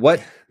 Like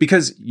what?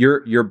 Because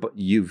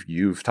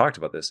you've talked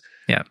about this.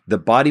 Yeah. The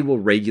body will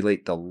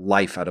regulate the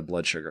life out of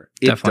blood sugar.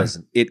 It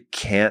doesn't. It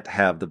can't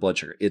have the blood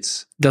sugar.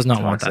 It's does not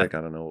toxic. want that.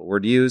 I don't know what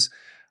word to use,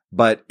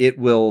 but it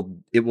will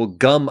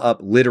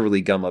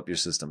literally gum up your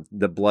system.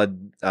 The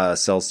blood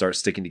cells start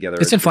sticking together.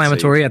 It's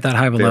inflammatory at that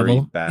high of a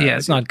level. Bad Yeah,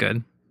 it's not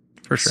good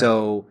for sure.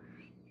 So,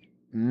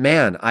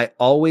 man, I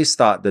always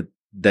thought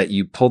that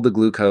you pulled the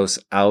glucose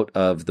out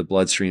of the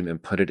bloodstream and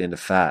put it into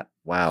fat.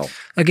 Wow.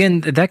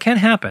 Again, that can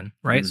happen,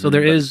 right? So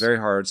it's very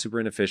hard,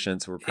 super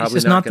inefficient. So we're probably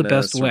not not the going to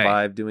best way.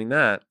 survive doing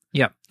that.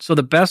 Yeah. So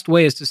the best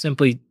way is to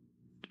simply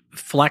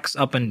flex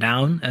up and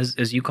down,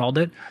 as you called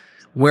it.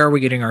 Where are we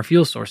getting our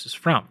fuel sources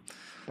from?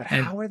 But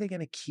how are they going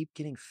to keep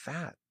getting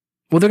fat?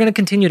 Well, they're going to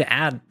continue to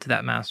add to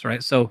that mass,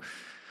 right? So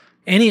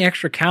any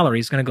extra calorie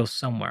is going to go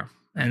somewhere.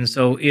 And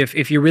so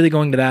if you're really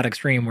going to that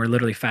extreme where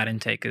literally fat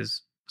intake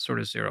is sort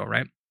of zero,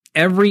 right?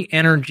 Every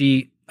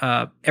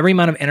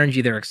amount of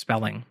energy they're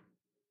expelling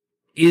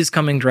is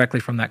coming directly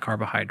from that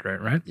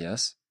carbohydrate, right?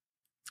 Yes.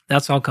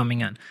 That's all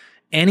coming in.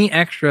 Any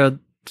extra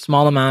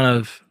small amount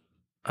of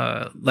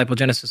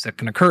lipogenesis that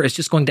can occur is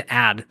just going to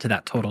add to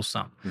that total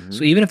sum.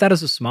 So even if that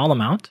is a small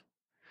amount,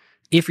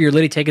 if you're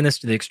literally taking this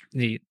to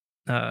the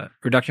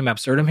reduction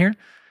absurdum here,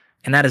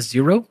 and that is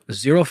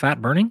zero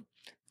fat burning,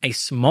 a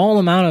small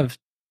amount of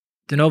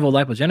de novo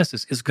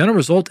lipogenesis is going to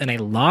result in a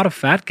lot of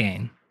fat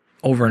gain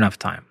over enough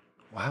time.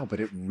 Wow, but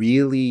it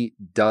really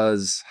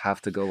does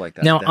have to go like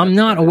that. Now, I'm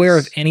not aware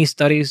of any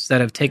studies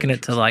that have taken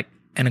it to like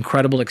an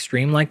incredible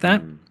extreme like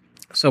that.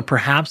 So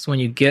perhaps when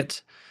you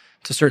get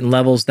to certain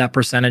levels, that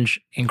percentage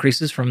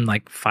increases from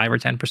like 5 or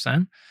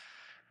 10%.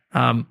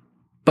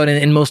 But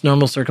in most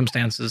normal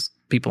circumstances,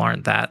 people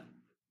aren't that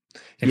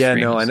Yeah,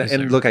 extreme no,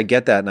 necessarily. and look, I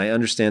get that, and I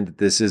understand that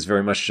this is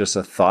very much just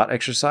a thought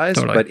exercise,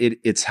 Totally. but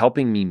it's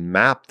helping me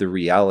map the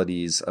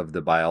realities of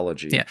the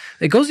biology. Yeah,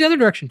 it goes the other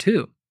direction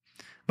too.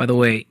 By the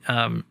way,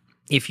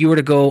 if you were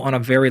to go on a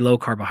very low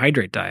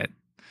carbohydrate diet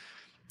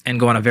and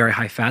go on a very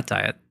high fat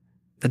diet,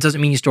 that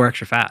doesn't mean you store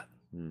extra fat,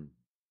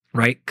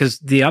 right? Because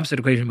the opposite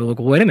equation would be like,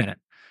 well, wait a minute.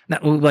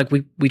 That, like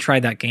we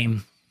tried that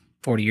game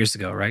 40 years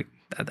ago, right?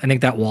 I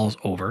think that wall's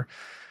over.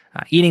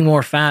 Eating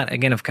more fat,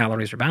 again, if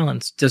calories are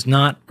balanced, does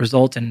not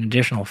result in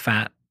additional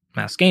fat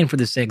mass gain for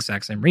the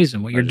exact same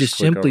reason. What you're just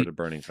click simply over to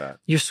burning fat.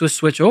 You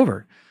switch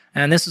over,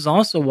 and this is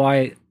also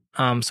why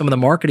some of the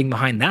marketing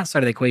behind that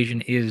side of the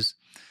equation is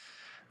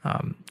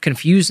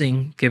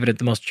confusing. Give it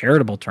the most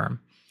charitable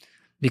term,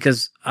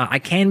 because I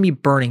can be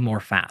burning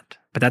more fat,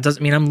 but that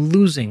doesn't mean I'm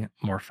losing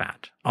more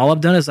fat. All I've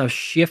done is I've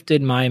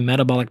shifted my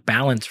metabolic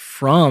balance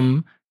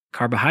from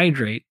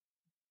carbohydrate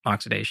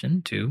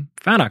oxidation to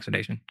fat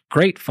oxidation.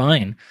 Great,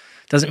 fine.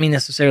 Doesn't mean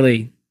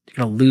necessarily you're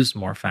going to lose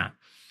more fat.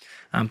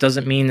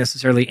 Doesn't mean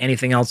necessarily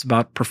anything else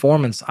about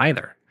performance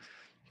either.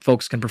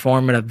 Folks can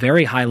perform at a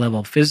very high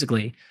level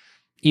physically,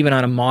 even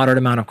on a moderate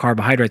amount of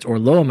carbohydrates or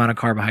low amount of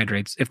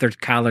carbohydrates if their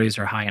calories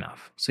are high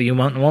enough. So you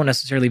won't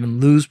necessarily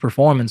even lose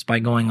performance by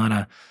going on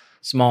a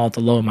small to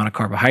low amount of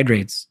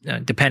carbohydrates,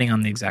 depending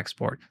on the exact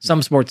sport.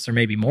 Some sports there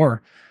may be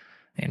more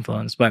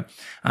influence, but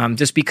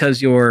just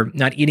because you're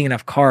not eating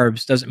enough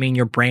carbs doesn't mean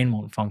your brain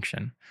won't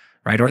function,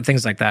 right? Or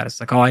things like that. It's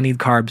like, oh, I need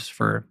carbs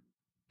for,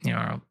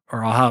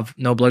 or I'll have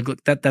no blood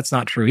glucose. That's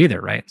not true either,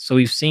 right? So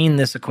we've seen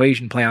this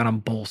equation play out on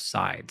both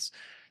sides.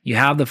 You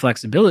have the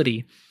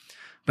flexibility,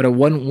 but it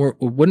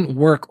wouldn't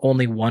work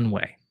only one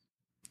way,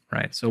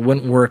 right? So it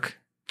wouldn't work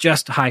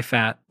just high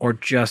fat or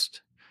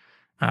just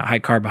high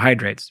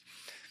carbohydrates.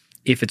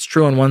 If it's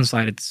true on one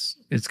side, it's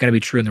going to be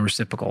true in the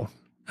reciprocal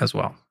as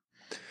well.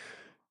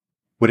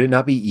 Would it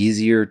not be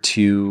easier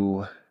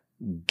to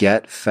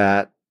get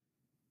fat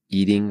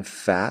eating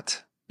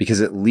fat? Because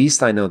at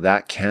least I know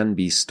that can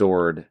be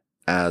stored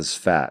as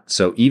fat.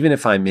 So even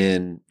if I'm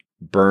in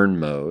burn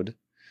mode,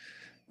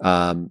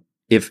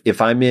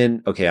 if I'm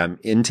I'm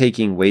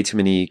intaking way too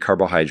many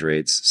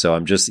carbohydrates, so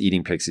I'm just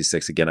eating Pixie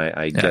Sticks. Again,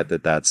 I get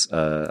that that's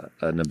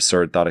an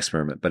absurd thought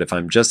experiment. But if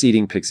I'm just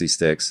eating Pixie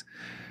Sticks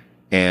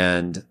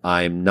and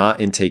I'm not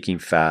intaking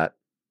fat,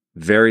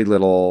 very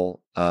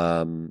little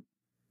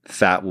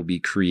fat will be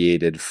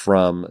created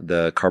from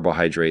the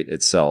carbohydrate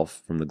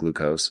itself, from the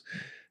glucose,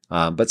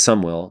 but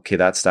some will. Okay,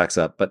 that stacks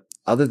up. But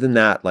other than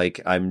that, like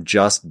I'm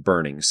just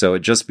burning. So it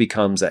just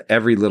becomes that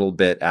every little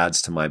bit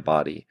adds to my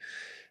body.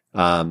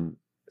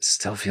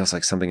 Still feels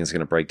like something is going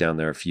to break down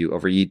there if you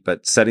overeat.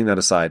 But setting that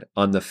aside,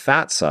 on the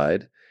fat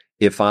side,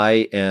 if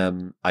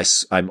I'm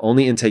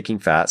only intaking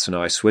fat, so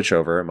now I switch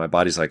over and my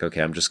body's like,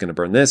 okay, I'm just going to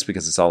burn this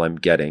because it's all I'm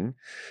getting.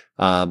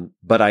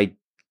 But I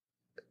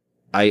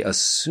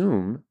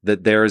assume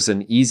that there's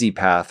an easy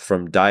path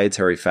from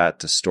dietary fat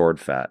to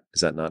stored fat.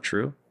 Is that not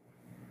true?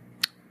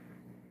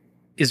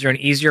 Is there an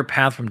easier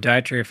path from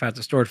dietary fat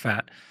to stored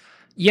fat?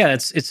 Yeah,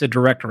 it's a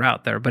direct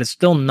route there, but it's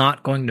still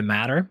not going to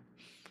matter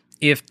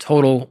if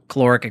total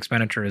caloric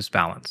expenditure is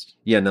balanced.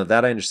 Yeah, no,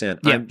 that I understand.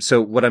 Yeah.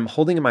 So what I'm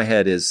holding in my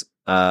head is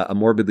a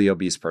morbidly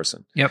obese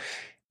person. Yep.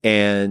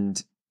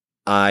 And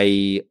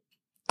I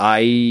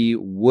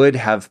would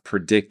have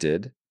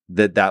predicted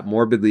that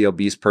morbidly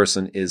obese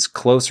person is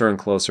closer and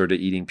closer to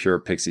eating pure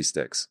Pixie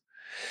Sticks.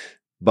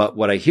 But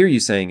what I hear you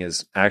saying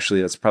is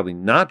actually that's probably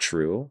not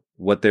true.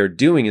 What they're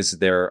doing is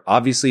they're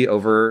obviously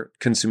over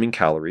consuming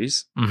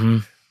calories,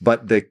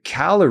 but the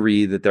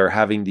calorie that they're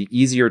having the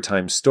easier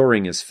time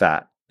storing is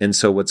fat. And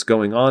so what's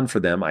going on for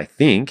them, I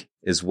think,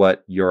 is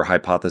what your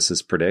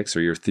hypothesis predicts,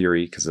 or your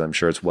theory, because I'm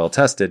sure it's well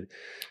tested,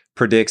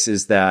 predicts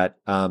is that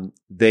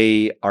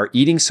they are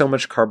eating so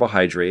much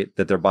carbohydrate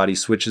that their body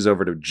switches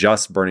over to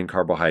just burning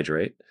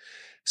carbohydrate.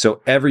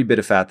 So every bit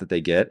of fat that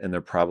they get, and they're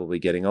probably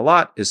getting a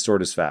lot, is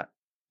stored as fat.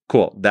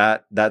 Cool.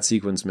 That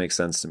sequence makes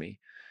sense to me.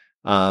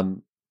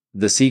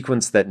 the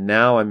sequence that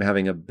now I'm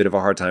having a bit of a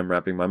hard time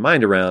wrapping my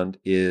mind around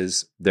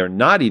is they're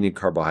not eating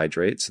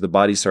carbohydrates. So the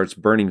body starts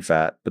burning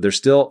fat, but they're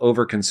still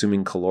over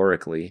consuming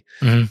calorically.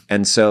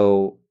 And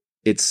so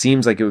it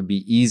seems like it would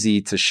be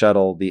easy to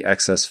shuttle the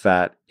excess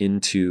fat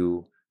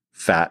into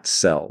fat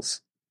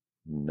cells.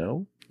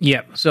 No?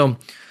 Yeah. So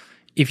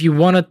if you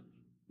want to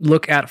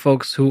look at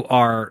folks who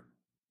are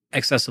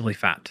excessively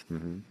fat,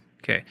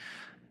 okay,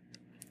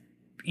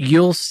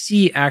 you'll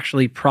see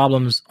actually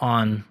problems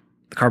on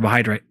the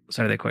carbohydrate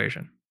side of the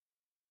equation.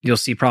 You'll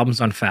see problems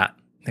on fat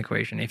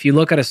equation. If you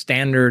look at a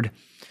standard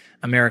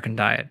American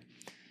diet,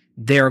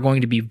 they are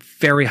going to be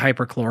very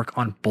hypercaloric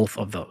on both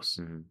of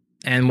those.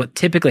 And what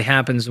typically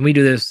happens, and we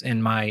do this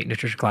in my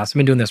nutrition class, I've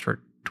been doing this for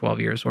 12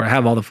 years, where I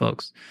have all the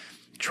folks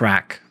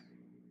track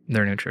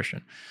their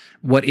nutrition.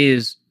 What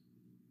is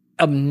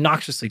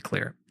obnoxiously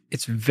clear,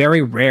 it's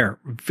very rare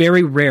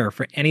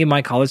for any of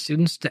my college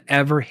students to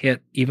ever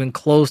hit even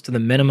close to the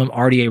minimum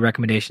RDA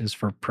recommendations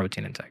for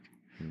protein intake.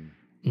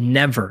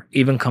 Never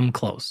even come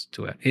close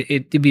to it.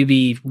 It would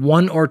be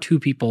 1 or 2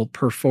 people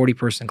per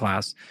 40-person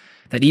class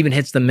that even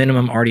hits the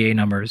minimum RDA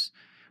numbers,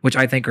 which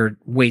I think are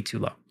way too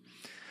low.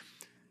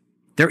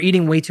 They're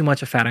eating way too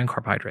much of fat and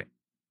carbohydrate.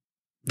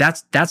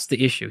 That's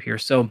the issue here.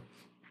 So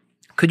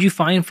could you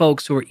find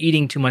folks who are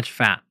eating too much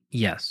fat?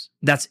 Yes.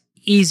 That's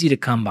easy to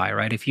come by,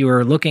 right? If you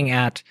are looking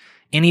at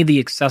any of the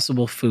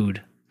accessible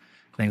food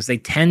things, they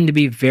tend to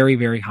be very,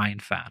 very high in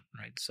fat,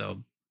 right?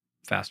 So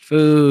fast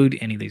food,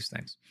 any of these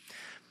things.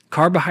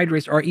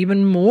 Carbohydrates are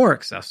even more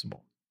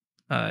accessible.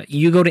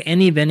 You go to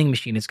any vending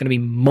machine, it's going to be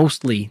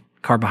mostly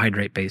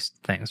carbohydrate-based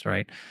things,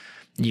 right?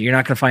 You're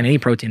not going to find any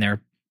protein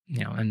there,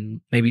 and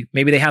maybe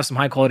they have some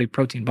high-quality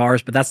protein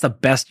bars, but that's the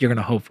best you're going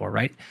to hope for,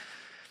 right?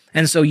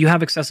 And so you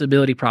have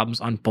accessibility problems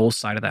on both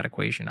sides of that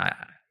equation.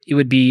 It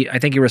would be, I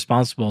think,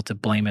 irresponsible to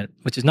blame it,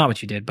 which is not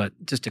what you did, but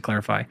just to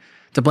clarify,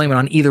 to blame it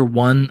on either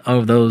one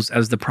of those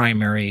as the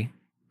primary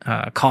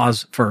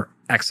cause for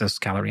excess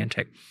calorie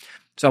intake.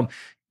 So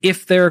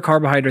if their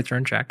carbohydrates are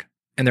in check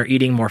and they're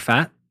eating more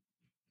fat,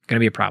 going to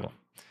be a problem.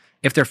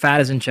 If their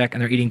fat is in check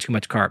and they're eating too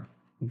much carb,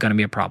 going to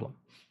be a problem.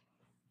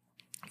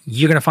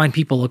 You're going to find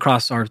people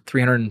across our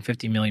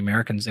 350 million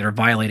Americans that are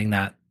violating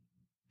that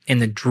in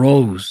the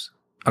droves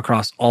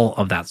across all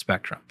of that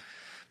spectrum.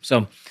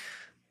 So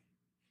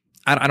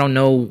I don't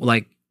know,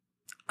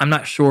 I'm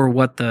not sure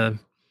what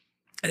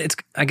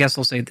I guess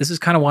I'll say, this is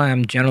kind of why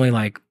I'm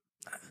generally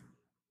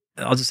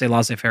I'll just say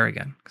laissez-faire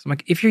again. Because I'm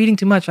like, if you're eating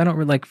too much, I don't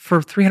really,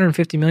 for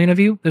 350 million of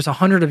you, there's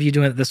 100 of you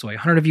doing it this way,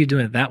 100 of you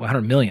doing it that way,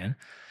 100 million.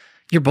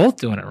 You're both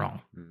doing it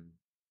wrong.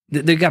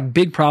 They've got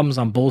big problems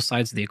on both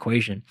sides of the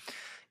equation.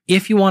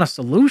 If you want a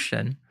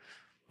solution,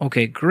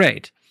 okay,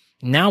 great.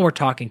 Now we're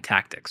talking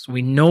tactics.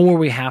 We know where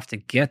we have to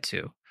get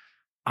to.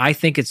 I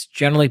think it's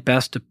generally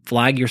best to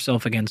flag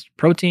yourself against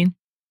protein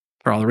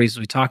for all the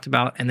reasons we talked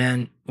about. And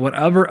then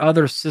whatever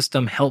other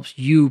system helps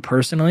you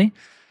personally,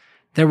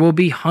 there will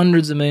be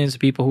hundreds of millions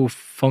of people who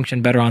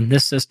function better on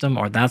this system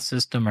or that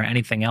system or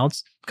anything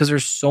else because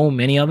there's so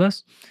many of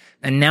us.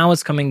 And now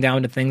it's coming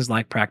down to things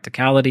like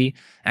practicality,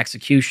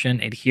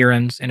 execution,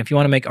 adherence. And if you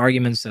want to make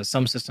arguments that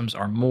some systems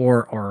are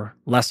more or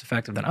less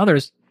effective than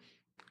others,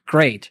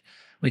 great,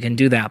 we can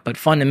do that. But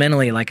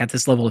fundamentally, at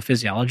this level of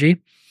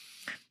physiology,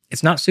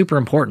 it's not super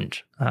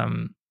important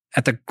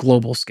at the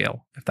global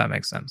scale, if that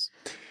makes sense.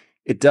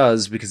 It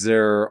does, because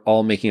they're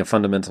all making a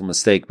fundamental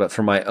mistake. But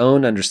for my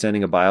own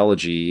understanding of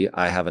biology,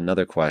 I have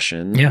another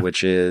question,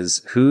 which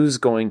is who's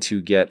going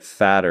to get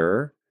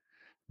fatter?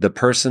 The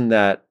person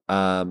that,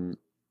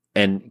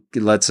 and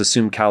let's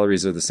assume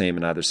calories are the same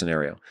in either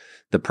scenario.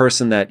 The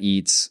person that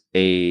eats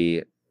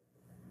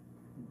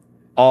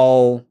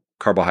all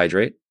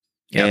carbohydrate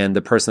and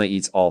the person that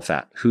eats all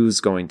fat, who's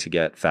going to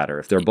get fatter?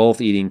 If they're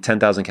both eating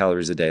 10,000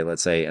 calories a day,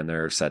 let's say, and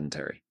they're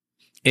sedentary.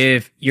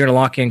 If you're going to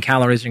lock in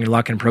calories and you're going to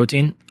lock in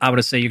protein, I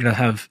would say you're going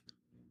to have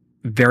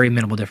very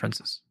minimal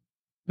differences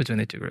between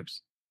the two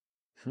groups.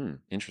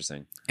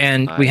 Interesting.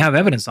 And we have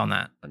evidence on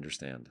that.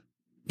 Understand.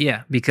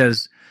 Yeah,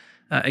 because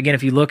again,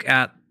 if you look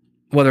at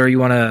whether you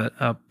want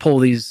to pull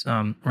these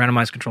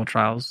randomized controlled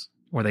trials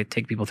where they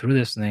take people through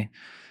this and they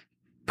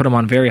put them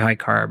on very high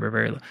carb or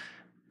very low,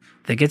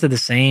 they get to the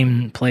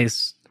same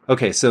place.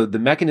 Okay, so the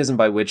mechanism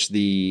by which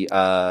the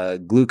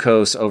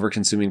glucose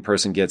over-consuming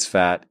person gets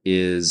fat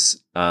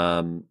is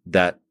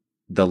that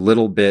the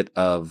little bit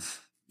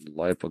of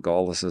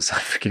lipolysis, I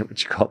forget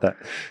what you call that,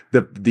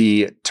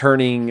 the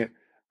turning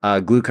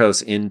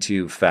glucose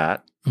into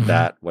fat,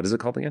 that, what is it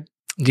called again?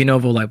 De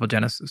novo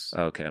lipogenesis.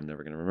 Okay, I'm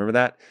never going to remember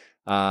that.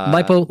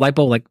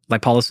 Lipo, like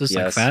lipolysis, yes.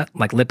 Like fat,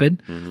 like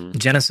lipid.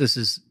 Genesis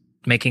is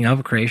making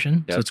of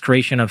creation. Yep. So it's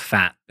creation of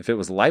fat. If it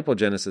was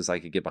lipogenesis, I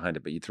could get behind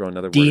it, but you throw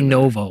another word. De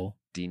novo.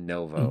 De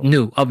novo.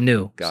 New.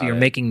 Got so you're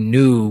making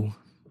new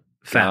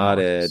fat. Got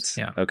molecules. It.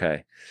 Yeah.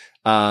 Okay.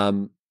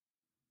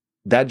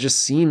 That just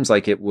seems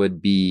like it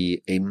would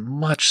be a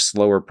much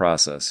slower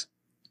process.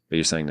 But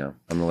you're saying no.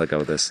 I'm going to let go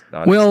of this. The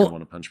audience don't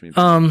want to punch me.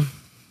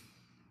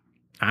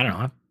 I don't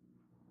know.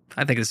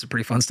 I think this is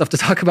pretty fun stuff to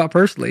talk about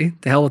personally.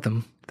 To hell with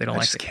them. They don't I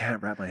like just it.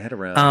 can't wrap my head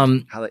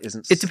around how that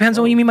isn't. It depends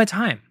slow. on what you mean by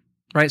time,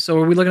 right? So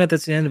are we looking at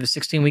this at the end of a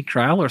 16-week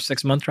trial or a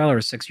 6-month trial or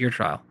a 6-year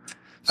trial?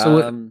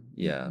 So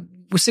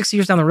with 6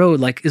 years down the road,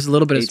 like is a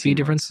little bit of speed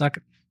difference not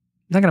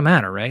going to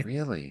matter, right?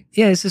 Really?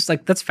 Yeah, it's just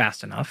like that's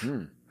fast enough.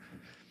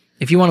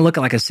 If you want to look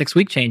at like a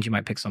 6-week change, you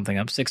might pick something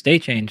up. 6-day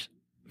change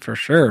for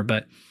sure,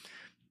 but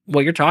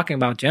what you're talking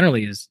about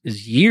generally is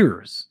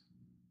years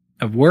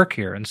of work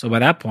here. And so by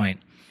that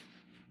point,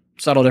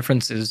 subtle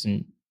differences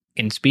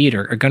in speed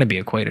are going to be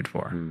equated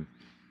for.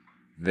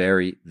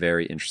 Very,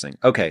 very interesting.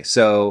 Okay,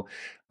 so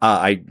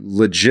I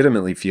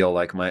legitimately feel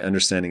like my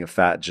understanding of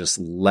fat just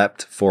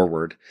leapt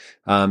forward.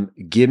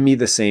 Give me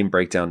the same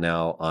breakdown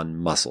now on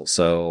muscle.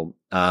 So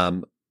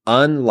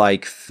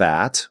unlike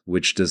fat,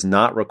 which does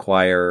not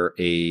require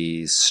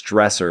a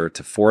stressor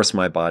to force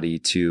my body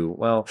to,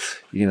 well,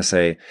 you're going to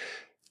say,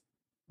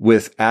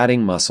 with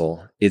adding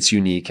muscle, it's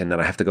unique in that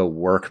I have to go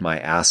work my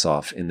ass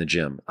off in the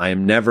gym. I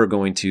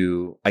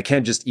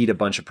can't just eat a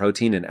bunch of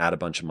protein and add a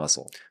bunch of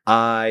muscle.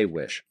 I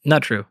wish.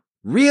 Not true.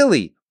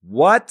 Really?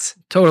 What?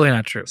 Totally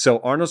not true. So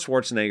Arnold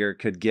Schwarzenegger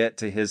could get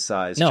to his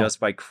size just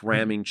by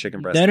cramming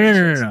chicken breast.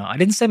 No. I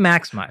didn't say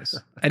maximize.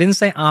 I didn't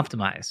say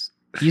optimize.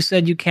 You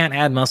said you can't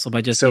add muscle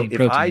by just eating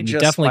protein. So if I you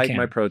just definitely spike can.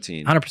 my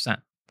protein.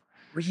 100%.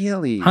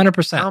 Really?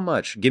 100%. How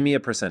much? Give me a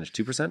percentage.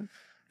 2%?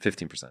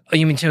 15%. Oh,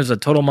 you mean in terms of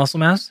total muscle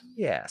mass?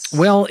 Yes.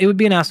 Well, it would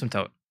be an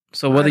asymptote.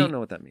 So whether I don't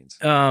know what that means.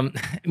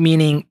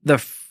 Meaning the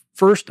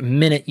first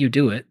minute you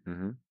do it,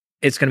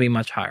 it's going to be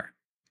much higher.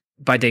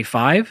 By day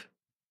 5,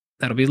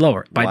 that'll be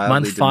lower. By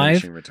month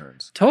 5,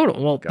 returns.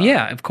 Total. Well,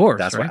 yeah, of course.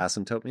 That's right? what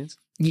asymptote means?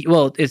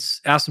 Well, it's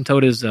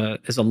asymptote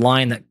is a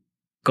line that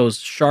goes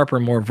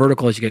sharper, more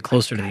vertical as you get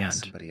closer to the end.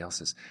 Somebody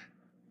else's.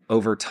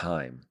 Over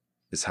time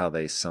is how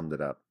they summed it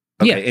up.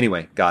 Okay,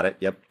 anyway, got it.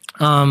 Yep.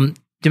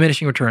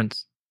 Diminishing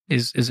returns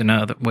is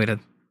another way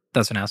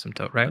that's an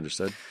asymptote, right?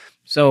 Understood.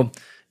 So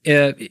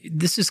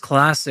this is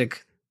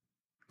classic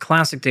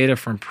data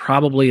from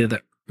probably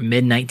the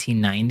mid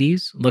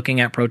 1990s, looking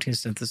at protein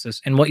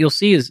synthesis. And what you'll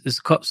see is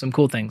some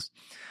cool things.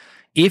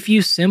 If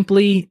you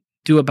simply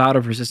do a bout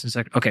of resistance,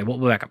 okay, we'll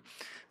back up.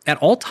 At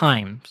all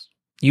times,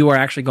 you are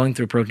actually going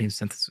through protein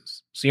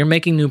synthesis. So you're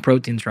making new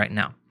proteins right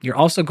now. You're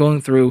also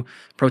going through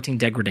protein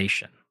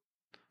degradation.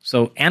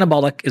 So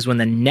anabolic is when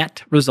the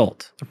net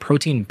result, the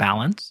protein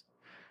balance,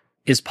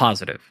 is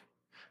positive.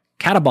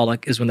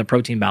 Catabolic is when the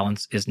protein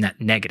balance is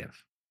net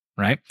negative,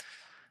 right?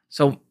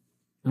 So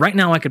right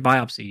now I could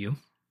biopsy you.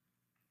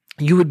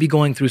 You would be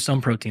going through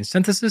some protein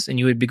synthesis and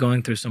you would be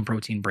going through some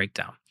protein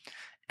breakdown.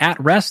 At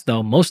rest,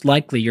 though, most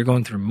likely you're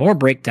going through more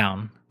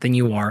breakdown than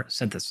you are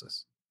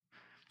synthesis.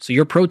 So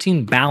your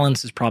protein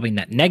balance is probably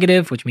net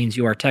negative, which means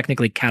you are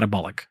technically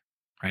catabolic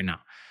right now.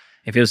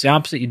 If it was the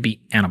opposite, you'd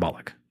be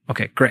anabolic.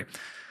 Okay, great.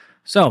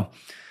 So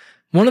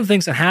one of the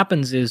things that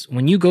happens is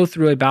when you go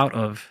through a bout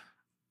of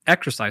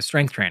exercise,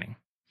 strength training,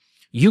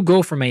 you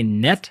go from a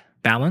net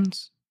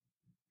balance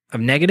of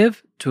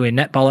negative to a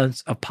net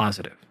balance of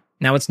positive.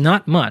 Now, it's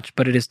not much,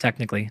 but it is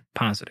technically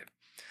positive.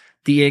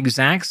 The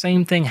exact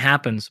same thing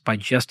happens by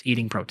just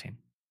eating protein.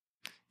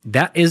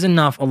 That is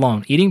enough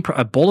alone. Eating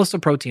a bolus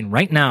of protein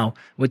right now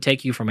would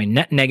take you from a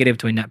net negative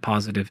to a net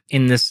positive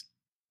in this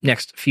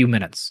next few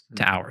minutes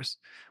to hours,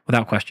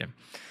 without question.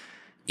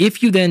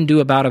 If you then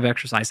do a bout of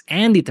exercise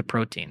and eat the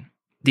protein,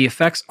 the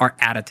effects are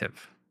additive.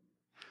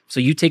 So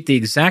you take the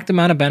exact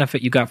amount of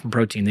benefit you got from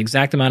protein, the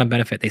exact amount of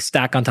benefit, they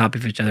stack on top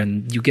of each other,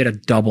 and you get a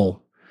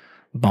double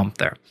bump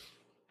there.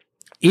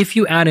 If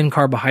you add in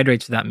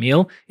carbohydrates to that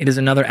meal, it is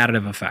another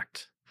additive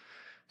effect.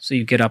 So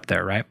you get up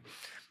there, right?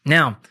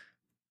 Now,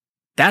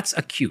 that's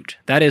acute.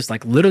 That is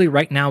like literally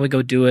right now we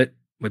go do it,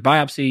 we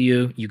biopsy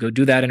you, you go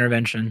do that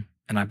intervention,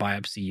 and I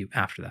biopsy you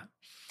after that.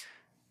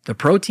 The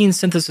protein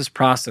synthesis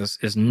process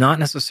is not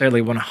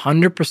necessarily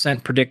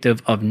 100%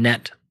 predictive of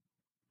net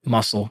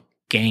muscle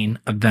gain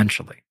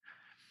eventually,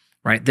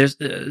 right?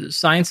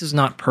 Science is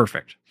not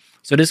perfect.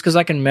 So just because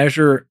I can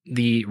measure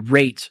the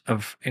rate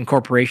of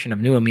incorporation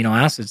of new amino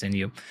acids in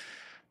you,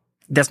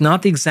 that's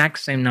not the exact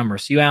same number.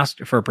 So you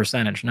asked for a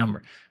percentage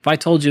number. If I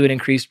told you it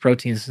increased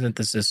protein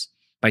synthesis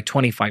by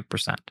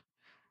 25%,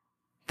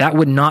 that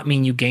would not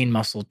mean you gain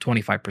muscle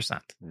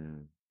 25%.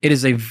 It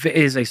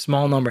is a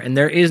small number, and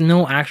there is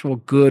no actual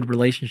good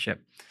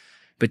relationship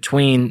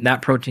between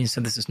that protein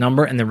synthesis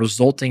number and the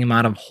resulting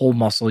amount of whole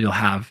muscle you'll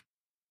have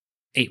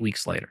 8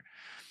 weeks later.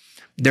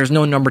 There's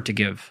no number to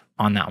give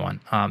on that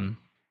one.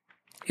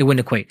 It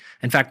wouldn't equate.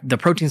 In fact, the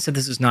protein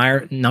synthesis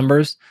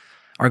numbers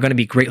are going to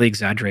be greatly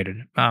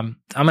exaggerated. I'm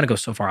going to go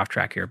so far off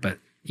track here, but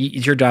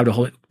it's your job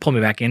to pull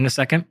me back in a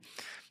second.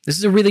 This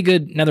is a really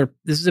good,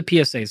 this is a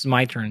PSA. It's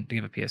my turn to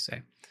give a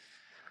PSA.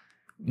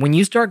 When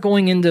you start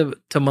going into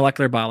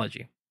molecular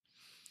biology,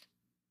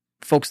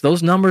 folks,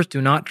 those numbers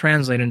do not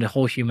translate into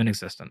whole human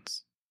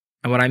existence.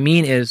 And what I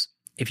mean is,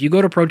 if you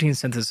go to protein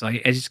synthesis, I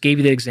just gave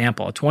you the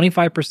example, a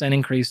 25%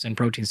 increase in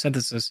protein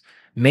synthesis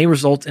may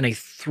result in a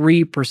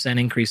 3%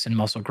 increase in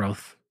muscle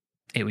growth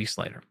 8 weeks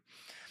later.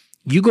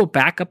 You go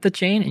back up the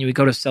chain and you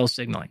go to cell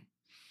signaling.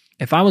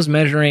 If I was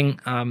measuring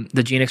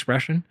the gene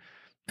expression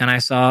and I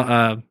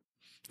saw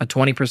a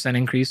 20%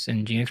 increase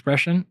in gene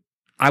expression,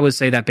 I would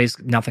say that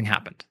basically nothing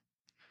happened.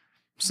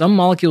 Some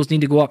molecules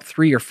need to go up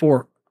 300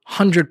 or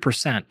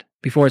 400%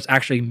 before it's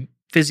actually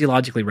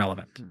physiologically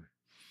relevant.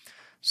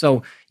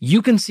 So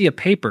you can see a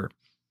paper,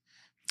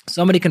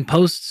 somebody can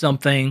post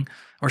something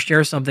or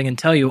share something and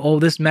tell you, oh,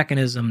 this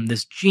mechanism,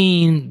 this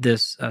gene,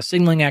 this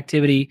signaling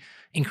activity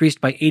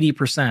increased by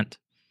 80%.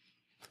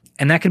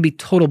 And that could be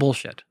total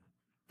bullshit.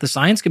 The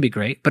science could be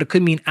great, but it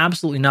could mean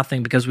absolutely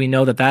nothing because we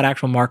know that that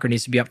actual marker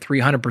needs to be up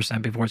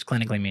 300% before it's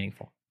clinically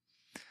meaningful.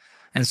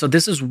 And so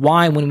this is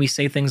why when we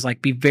say things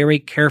like be very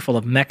careful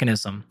of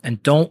mechanism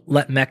and don't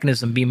let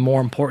mechanism be more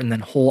important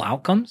than whole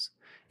outcomes,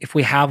 if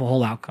we have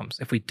whole outcomes.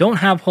 If we don't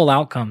have whole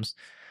outcomes,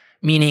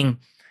 meaning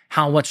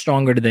how much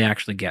stronger do they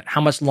actually get? How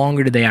much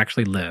longer do they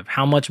actually live?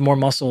 How much more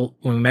muscle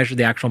when we measure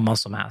the actual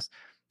muscle mass?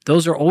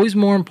 Those are always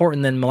more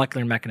important than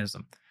molecular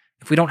mechanism.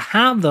 If we don't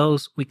have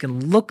those, we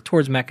can look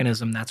towards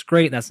mechanism. That's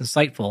great. That's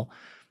insightful.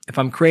 If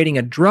I'm creating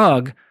a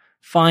drug,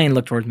 fine,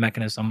 look towards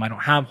mechanism. I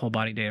don't have whole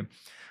body data.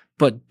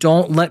 But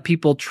don't let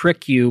people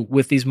trick you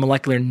with these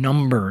molecular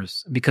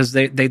numbers because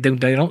they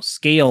don't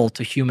scale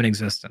to human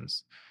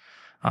existence.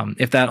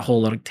 If that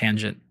whole little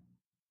tangent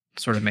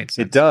sort of made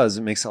sense. It does.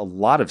 It makes a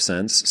lot of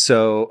sense.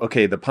 So,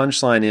 okay, the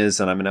punchline is,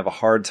 and I'm going to have a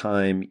hard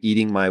time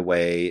eating my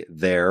way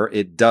there.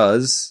 It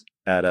does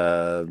at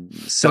a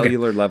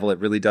cellular level. It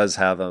really does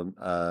have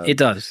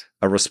a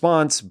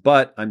response,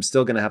 but I'm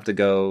still going to have to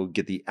go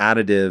get the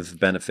additive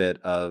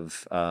benefit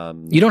of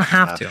you don't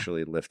have to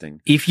actually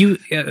lifting. If you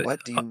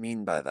what do you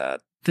mean by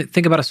that?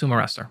 Think about a sumo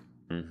wrestler.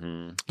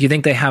 Mm-hmm. Do you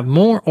think they have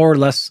more or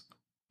less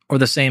or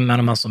the same amount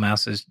of muscle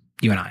mass as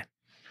you and I?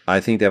 I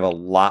think they have a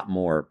lot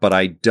more, but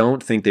I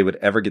don't think they would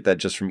ever get that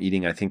just from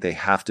eating. I think they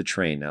have to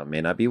train. Now, it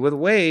may not be with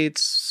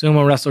weights.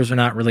 Sumo wrestlers are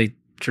not really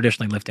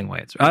traditionally lifting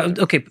weights.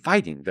 Okay,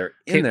 fighting. They're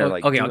in there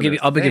like. Okay, I'll give you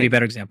a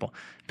better example.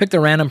 Pick the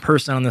random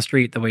person on the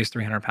street that weighs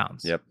 300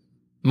 pounds. Yep.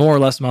 More or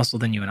less muscle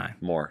than you and I.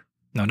 More.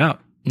 No doubt.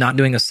 Not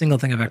doing a single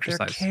thing of But exercise.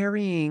 they're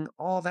carrying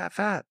all that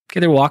fat. Okay,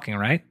 they're walking,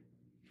 right?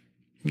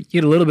 You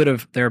get a little bit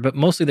of there, but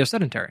mostly they're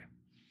sedentary.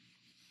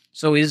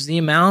 So is the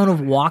amount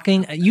of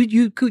walking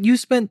you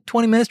spent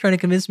 20 minutes trying to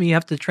convince me you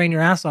have to train your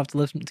ass off to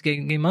lift to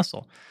gain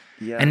muscle.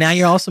 Yes. And now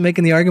you're also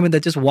making the argument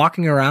that just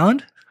walking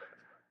around,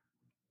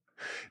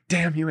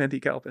 damn you, Andy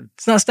Galpin.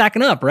 It's not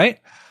stacking up,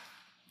 right?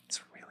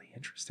 It's really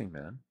interesting,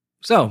 man.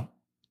 So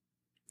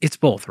it's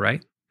both,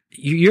 right?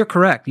 You're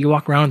correct. You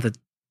walk around with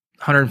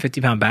a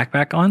 150-pound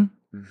backpack on,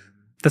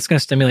 that's going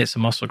to stimulate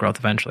some muscle growth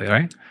eventually,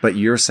 right? But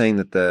you're saying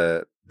that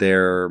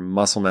their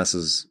muscle mass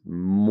is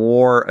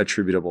more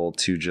attributable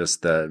to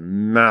just the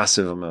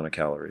massive amount of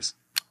calories.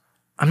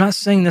 I'm not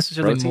saying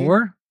necessarily Protein?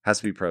 more. Has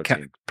to be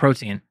protein.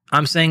 Protein.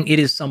 I'm saying it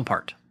is some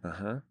part.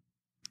 Uh-huh.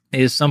 It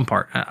is some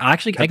part. Have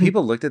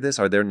people looked at this?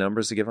 Are there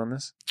numbers to give on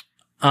this?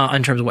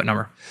 In terms of what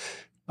number?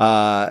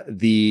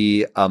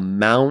 The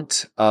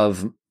amount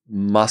of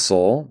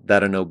muscle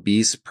that an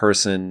obese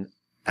person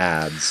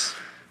adds.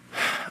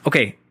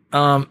 Okay.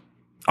 All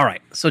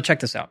right. So check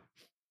this out.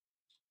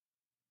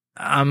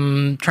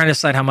 I'm trying to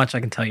decide how much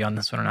I can tell you on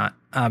this one or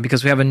not,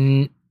 because we have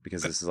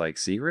because this is like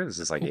secret? Is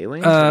this like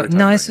aliens?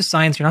 No, it's just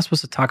science. You're not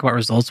supposed to talk about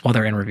results while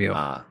they're in review.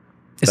 I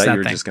thought you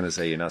were just going to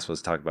say you're not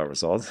supposed to talk about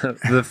results.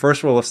 The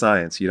first rule of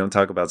science, you don't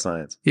talk about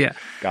science. Yeah.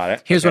 Got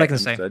it. Here's what I can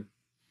say.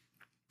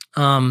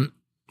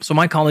 So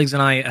my colleagues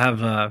and I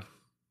have,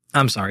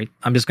 I'm sorry,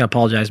 I'm just going to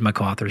apologize to my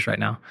co-authors right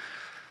now.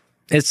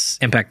 It's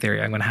impact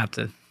theory. I'm going to have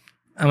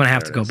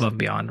to go above and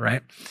beyond,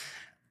 right?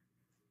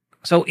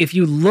 So if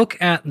you look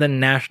at the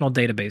national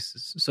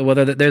databases, so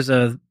whether there's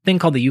a thing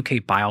called the UK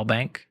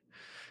Biobank,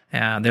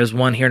 there's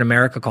one here in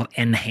America called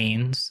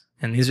NHANES,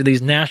 and these are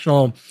these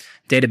national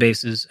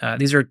databases.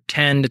 These are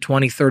 10 to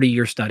 20,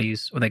 30-year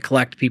studies where they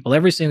collect people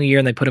every single year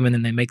and they put them in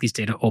and they make these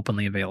data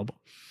openly available.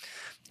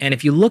 And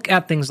if you look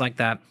at things like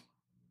that,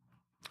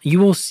 you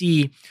will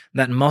see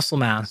that muscle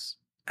mass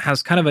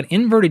has kind of an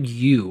inverted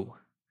U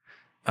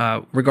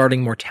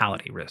regarding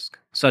mortality risk,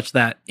 such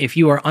that if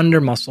you are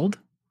under-muscled,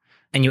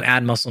 and you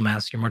add muscle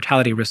mass, your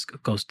mortality risk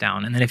goes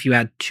down. And then if you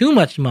add too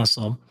much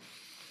muscle,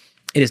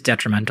 it is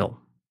detrimental.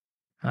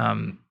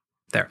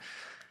 There.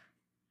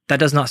 That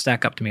does not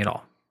stack up to me at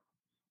all.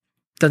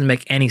 Doesn't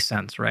make any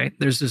sense, right?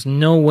 There's just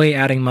no way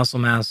adding muscle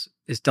mass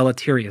is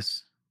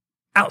deleterious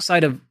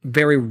outside of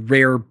very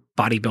rare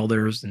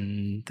bodybuilders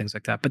and things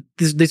like that. But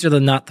these are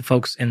not the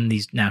folks in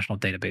these national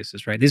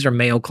databases, right? These are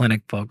Mayo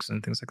Clinic folks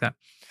and things like that.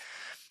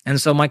 And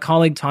so my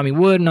colleague Tommy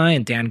Wood and I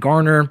and Dan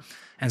Garner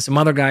and some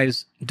other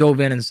guys dove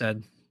in and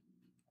said,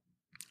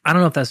 I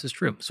don't know if this is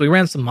true. So we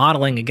ran some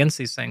modeling against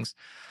these things.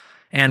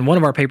 And one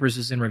of our papers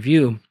is in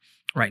review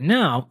right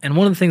now. And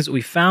one of the things that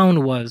we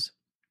found was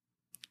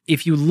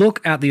if you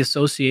look at the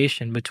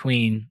association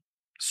between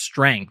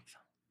strength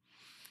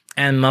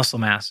and muscle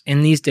mass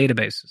in these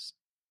databases,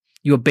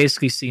 you will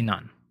basically see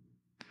none.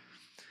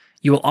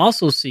 You will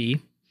also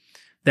see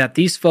that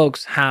these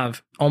folks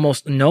have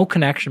almost no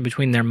connection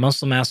between their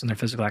muscle mass and their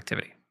physical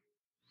activity.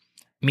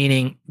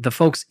 Meaning the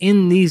folks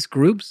in these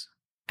groups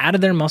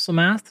added their muscle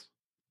mass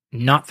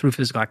not through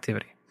physical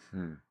activity,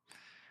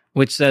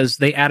 which says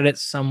they added it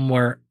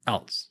somewhere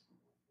else.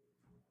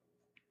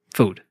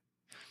 Food.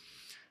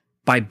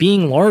 By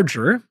being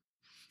larger,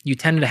 you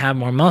tended to have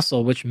more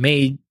muscle, which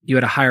made you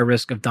at a higher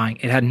risk of dying.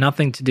 It had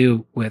nothing to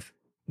do with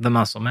the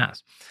muscle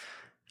mass.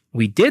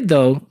 We did,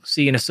 though,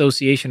 see an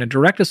association, a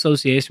direct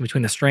association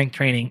between the strength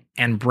training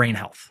and brain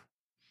health,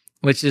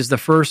 which is the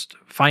first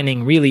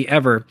finding really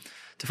ever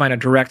to find a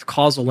direct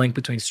causal link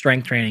between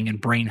strength training and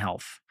brain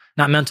health,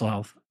 not mental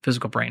health,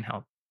 physical brain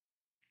health.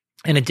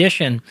 In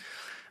addition,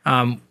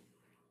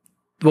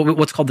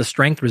 what's called the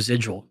strength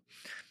residual.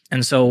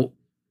 And so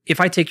if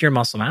I take your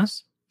muscle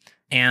mass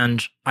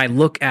and I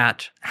look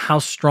at how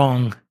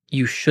strong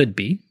you should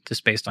be,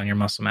 just based on your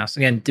muscle mass,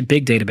 again, the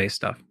big database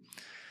stuff,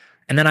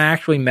 and then I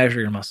actually measure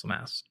your muscle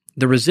mass.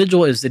 The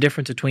residual is the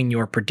difference between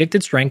your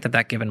predicted strength at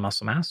that given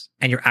muscle mass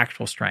and your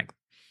actual strength.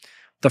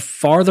 The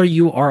farther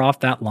you are off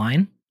that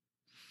line,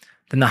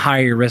 then the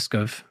higher your risk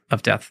of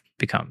death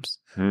becomes.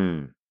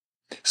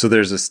 So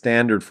there's a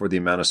standard for the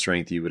amount of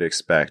strength you would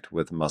expect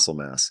with muscle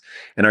mass.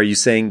 And are you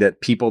saying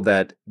that people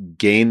that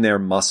gain their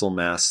muscle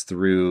mass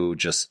through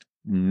just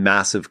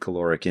massive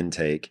caloric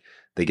intake,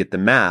 they get the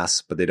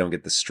mass, but they don't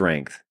get the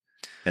strength?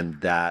 And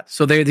that...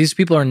 So these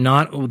people are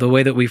not, the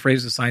way that we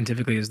phrase it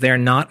scientifically is they're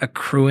not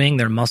accruing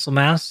their muscle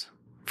mass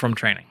from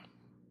training.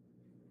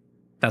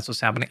 That's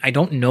what's happening. I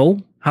don't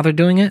know how they're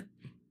doing it,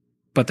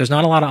 but there's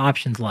not a lot of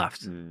options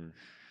left.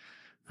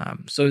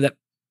 So that,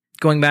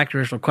 going back to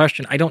your initial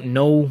question, I don't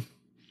know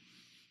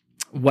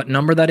what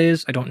number that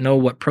is. I don't know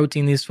what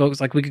protein these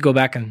folks, like we could go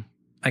back and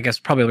I guess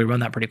probably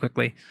run that pretty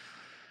quickly.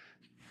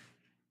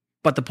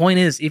 But the point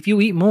is, if you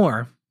eat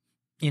more,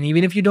 and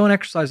even if you don't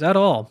exercise at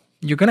all,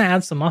 you're going to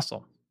add some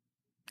muscle.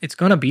 It's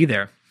going to be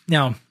there.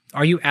 Now,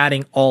 are you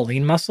adding all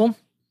lean muscle?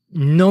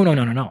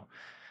 No.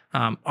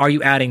 Are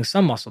you adding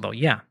some muscle though?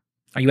 Yeah.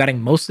 Are you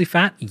adding mostly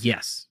fat?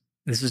 Yes.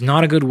 This is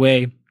not a good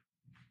way.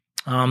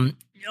 A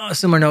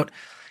similar note,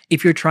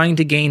 if you're trying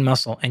to gain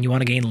muscle and you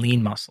want to gain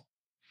lean muscle,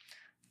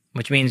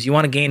 which means you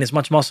want to gain as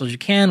much muscle as you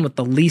can with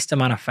the least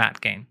amount of fat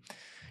gain.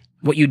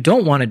 What you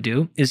don't want to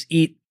do is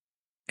eat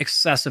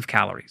excessive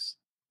calories.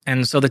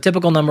 And so the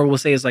typical number we'll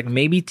say is like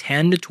maybe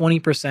 10 to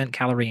 20%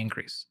 calorie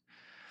increase.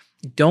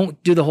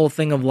 Don't do the whole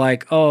thing of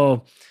like,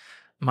 oh,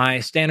 my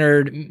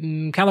standard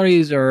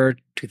calories are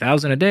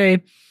 2,000 a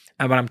day,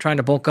 but I'm trying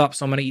to bulk up,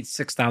 so I'm going to eat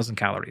 6,000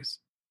 calories.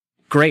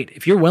 Great.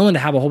 If you're willing to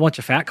have a whole bunch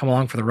of fat come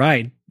along for the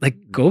ride,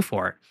 like go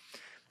for it.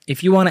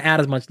 If you want to add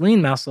as much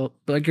lean muscle,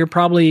 like you're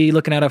probably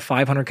looking at a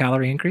 500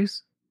 calorie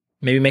increase,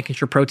 maybe making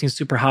sure protein's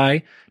super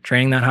high,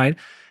 training that high.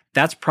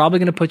 That's probably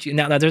going to put you,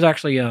 now there's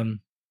actually a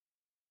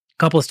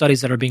couple of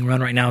studies that are being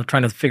run right now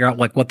trying to figure out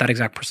like what that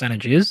exact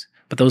percentage is,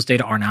 but those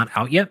data are not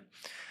out yet.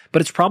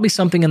 But it's probably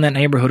something in that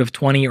neighborhood of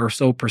 20 or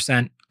so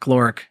percent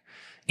caloric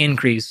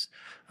increase,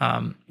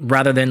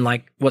 rather than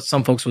like what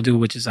some folks will do,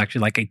 which is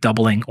actually like a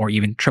doubling or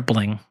even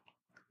tripling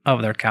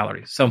of their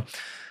calories. So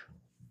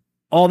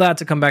all that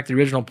to come back to the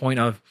original point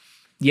of,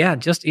 yeah,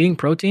 just eating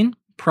protein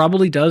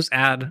probably does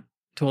add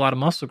to a lot of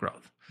muscle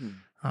growth.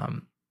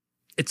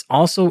 It's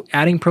also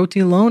adding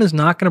protein alone is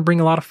not going to bring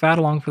a lot of fat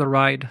along for the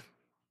ride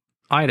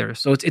either.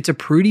 So it's a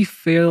pretty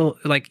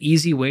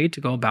easy way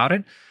to go about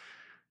it.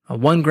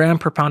 1 gram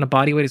per pound of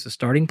body weight is a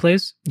starting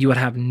place. You would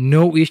have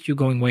no issue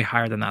going way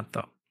higher than that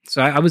though.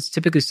 So I would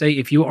typically say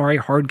if you are a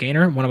hard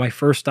gainer, one of my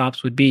first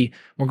stops would be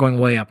we're going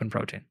way up in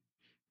protein.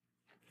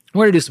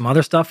 We're going to do some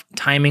other stuff,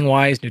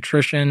 timing-wise,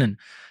 nutrition, and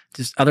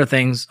just other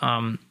things,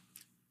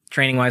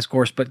 training-wise, of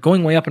course. But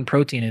going way up in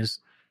protein is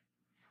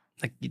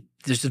like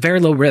there's a very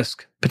low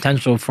risk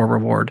potential for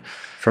reward.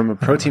 From a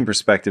protein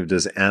perspective,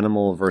 does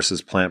animal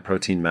versus plant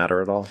protein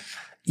matter at all?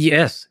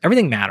 Yes,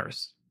 everything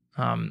matters.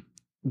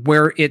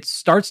 Where it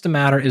starts to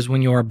matter is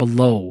when you're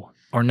below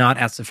or not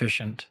at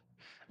sufficient.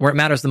 Where it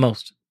matters the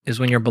most is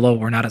when you're below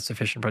or not at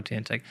sufficient protein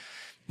intake.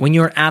 When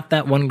you're at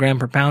that 1 gram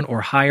per pound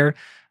or higher,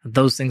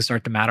 those things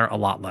start to matter a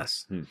lot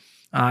less.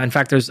 In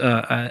fact, there's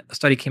a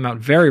study came out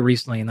very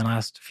recently in the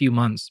last few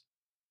months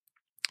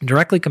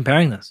directly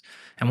comparing this.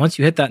 And once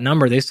you hit that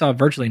number, they saw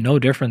virtually no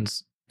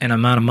difference in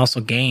amount of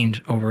muscle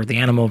gained over the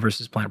animal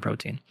versus plant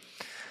protein,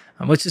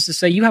 which is to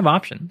say you have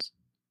options.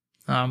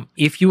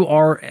 If you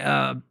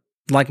are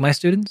like my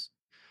students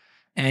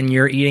and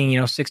you're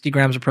eating 60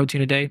 grams of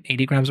protein a day,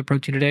 80 grams of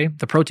protein a day,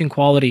 the protein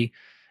quality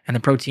and the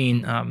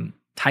protein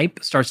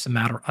type starts to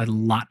matter a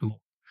lot more.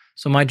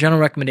 So my general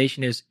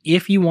recommendation is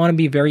if you want to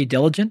be very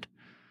diligent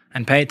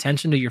and pay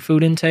attention to your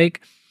food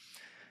intake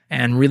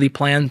and really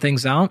plan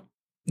things out,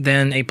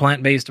 then a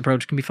plant-based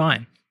approach can be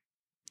fine.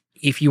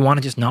 If you want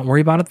to just not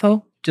worry about it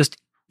though, just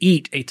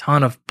eat a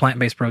ton of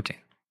plant-based protein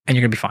and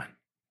you're going to be fine,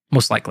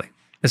 most likely,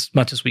 as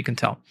much as we can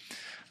tell.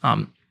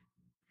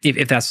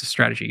 If that's the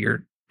strategy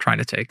you're trying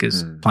to take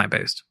is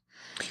plant-based.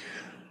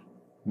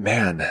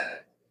 Man,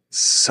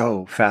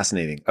 so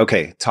fascinating.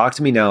 Okay, talk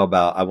to me now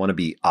about I want to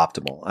be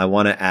optimal. I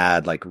want to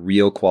add like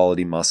real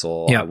quality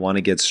muscle. Yeah. I want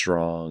to get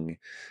strong.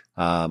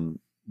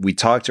 We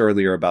talked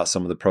earlier about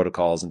some of the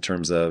protocols in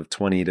terms of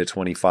 20 to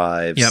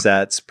 25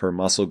 sets per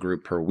muscle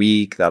group per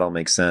week. That all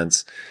makes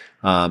sense.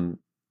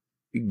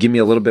 give me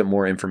a little bit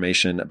more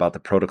information about the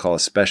protocol,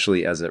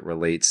 especially as it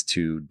relates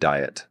to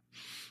diet.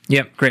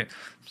 Yep, great.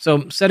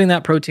 So setting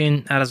that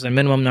protein as a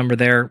minimum number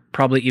there,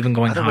 probably even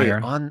going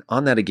higher.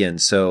 On that again,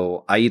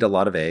 so I eat a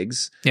lot of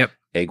eggs. Yep.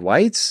 Egg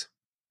whites,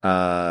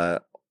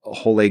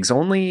 whole eggs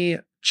only,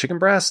 chicken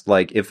breast.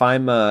 Like if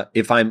I'm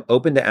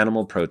open to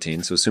animal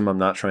protein, so assume I'm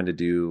not trying to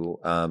do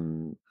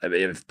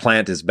if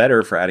plant is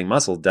better for adding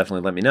muscle,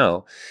 definitely let me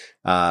know.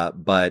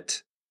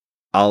 But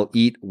I'll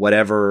eat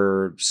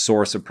whatever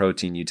source of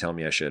protein you tell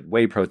me I should.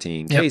 Whey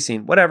protein,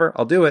 casein, whatever,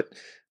 I'll do it.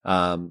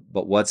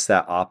 But what's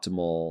that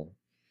optimal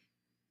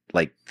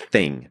like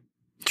thing?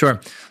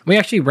 Sure. We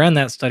actually ran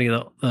that study,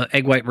 the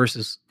egg white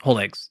versus whole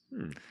eggs.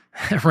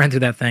 Ran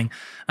through that thing.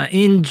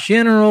 In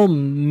general,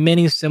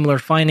 many similar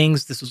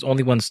findings. This was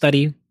only one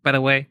study, by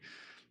the way.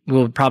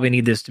 We'll probably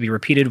need this to be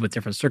repeated with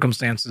different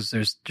circumstances.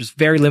 There's just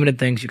very limited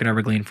things you can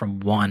ever glean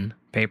from one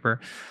paper.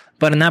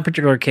 But in that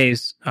particular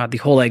case, the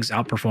whole eggs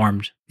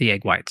outperformed the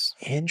egg whites.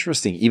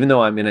 Interesting. Even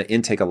though I'm going to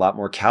intake a lot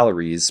more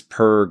calories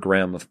per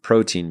gram of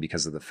protein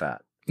because of the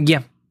fat.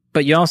 Yeah.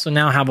 But you also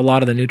now have a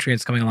lot of the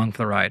nutrients coming along for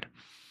the ride.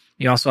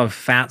 You also have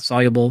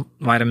fat-soluble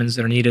vitamins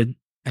that are needed,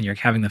 and you're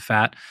having the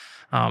fat.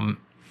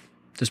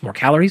 There's more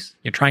calories.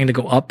 You're trying to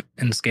go up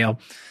in the scale.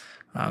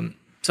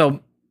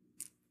 So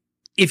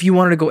if you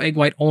wanted to go egg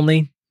white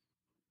only,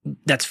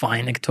 that's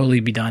fine. It could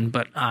totally be done.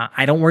 But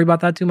I don't worry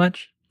about that too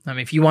much.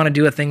 If you want to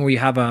do a thing where you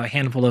have a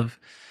handful of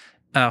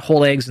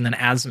whole eggs and then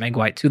add some egg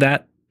white to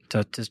that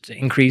to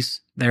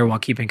increase there while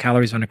keeping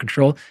calories under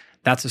control,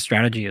 that's a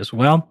strategy as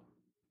well.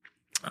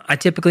 I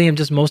typically am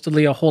just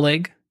mostly a whole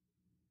egg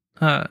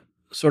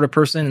sort of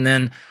person, and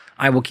then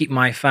I will keep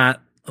my fat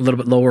a little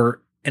bit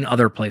lower in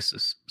other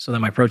places so that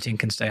my protein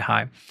can stay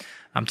high,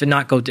 to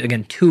not go,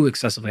 again, too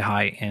excessively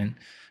high in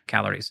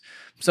calories.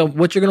 So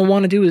what you're going to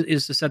want to do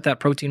is to set that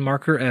protein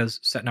marker as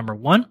set number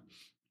 1.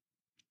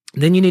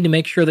 Then you need to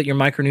make sure that your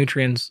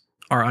micronutrients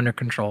are under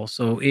control.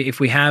 So if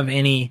we have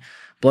any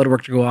blood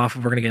work to go off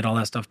of, we're going to get all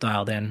that stuff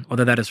dialed in,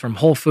 whether that is from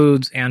whole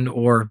foods and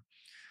or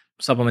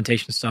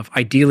supplementation stuff,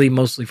 ideally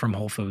mostly from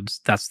whole foods.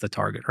 That's the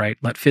target, right?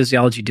 Let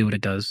physiology do what it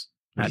does.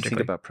 What do you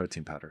think about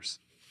protein powders?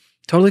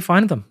 Totally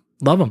fine with them.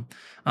 Love them.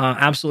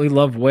 Absolutely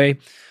love whey.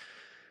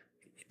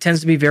 It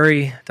tends to be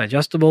very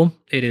digestible.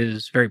 It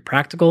is very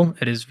practical.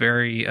 It is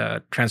very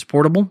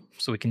transportable.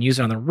 So we can use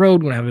it on the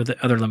road when we have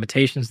other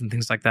limitations and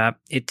things like that.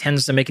 It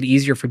tends to make it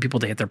easier for people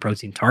to hit their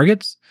protein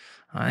targets.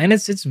 And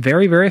it's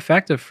very, very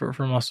effective for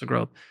muscle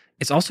growth.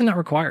 It's also not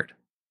required.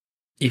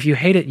 If you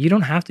hate it, you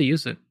don't have to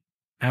use it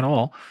at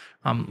all.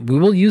 We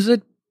will use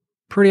it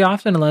pretty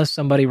often unless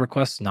somebody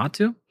requests not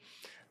to,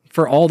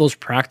 for all those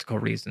practical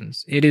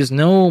reasons. It is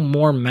no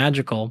more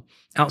magical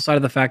outside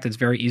of the fact that it's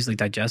very easily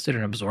digested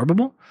and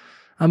absorbable.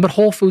 But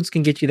whole foods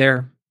can get you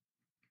there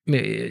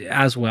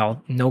as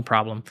well, no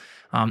problem.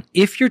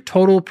 If your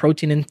total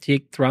protein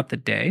intake throughout the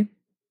day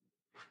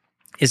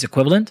is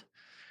equivalent,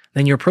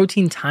 then your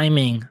protein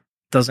timing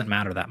doesn't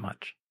matter that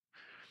much.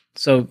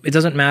 So it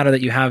doesn't matter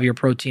that you have your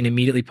protein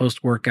immediately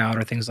post-workout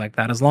or things like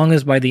that. As long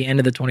as by the end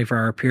of the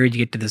 24-hour period, you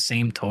get to the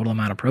same total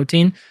amount of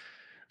protein,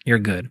 you're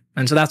good.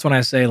 And so that's when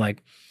I say,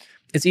 like,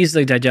 it's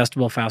easily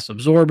digestible, fast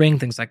absorbing,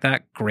 things like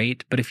that,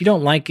 great. But if you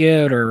don't like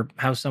it or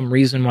have some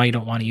reason why you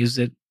don't want to use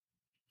it,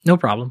 no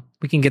problem.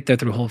 We can get there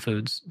through whole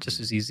foods just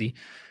as easy.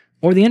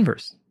 Or the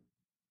inverse.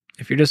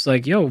 If you're just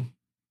like, yo,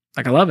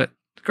 like, I love it,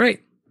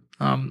 great.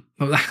 I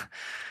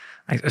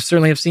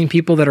certainly have seen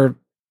people that are,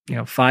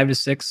 5 to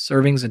 6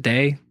 servings a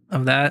day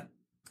of that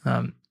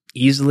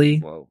easily.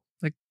 Whoa.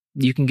 Like,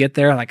 you can get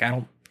there. Like, I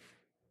don't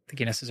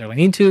think you necessarily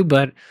need to,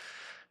 but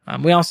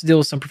we also deal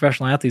with some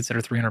professional athletes that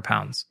are 300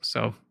 pounds.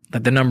 So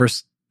that the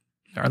numbers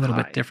are a little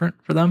bit different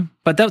for them.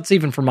 But that's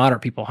even for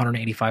moderate people,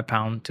 185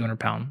 pound, 200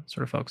 pound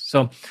sort of folks.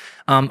 So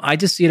I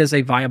just see it as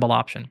a viable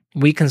option.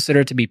 We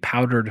consider it to be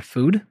powdered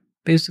food,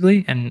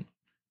 basically, and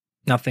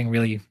nothing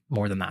really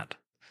more than that.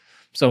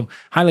 So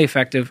highly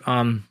effective.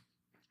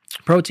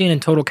 Protein and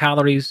total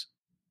calories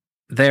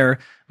there,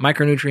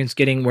 micronutrients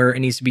getting where it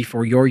needs to be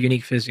for your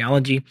unique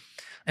physiology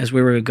as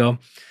where we would go.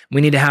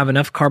 We need to have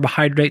enough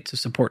carbohydrate to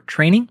support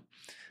training.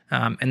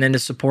 And then to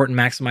support and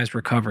maximize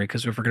recovery.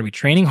 Because if we're going to be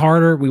training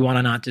harder, we want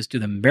to not just do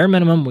the bare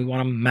minimum, we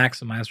want to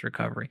maximize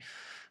recovery.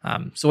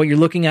 So what you're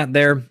looking at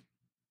there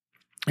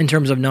in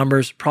terms of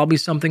numbers, probably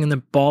something in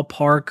the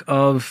ballpark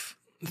of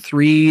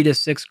 3 to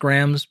 6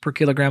 grams per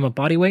kilogram of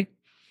body weight,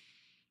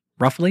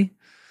 roughly.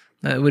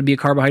 That would be a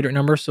carbohydrate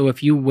number. So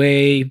if you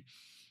weigh,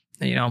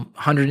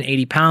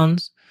 180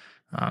 pounds,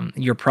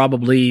 you're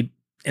probably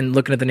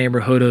looking at the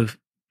neighborhood of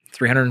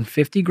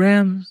 350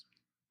 grams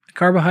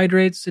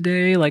carbohydrates a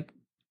day, like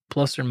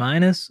plus or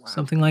minus,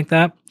 something like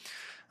that.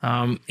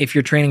 If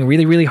you're training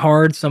really, really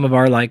hard, some of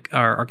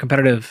our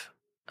competitive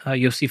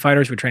UFC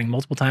fighters were training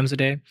multiple times a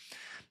day.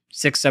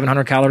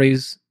 600-700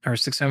 calories or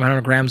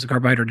 600-700 grams of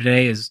carbohydrate a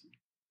day is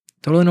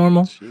totally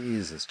normal.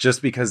 Jesus,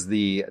 just because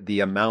the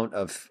amount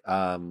of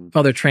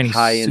they're training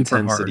high super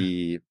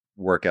intensity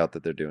workout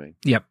that they're doing.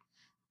 Yep.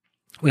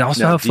 We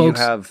also now, have folks.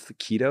 Do you have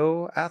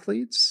keto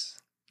athletes?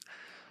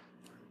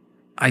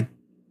 I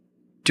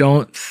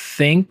don't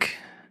think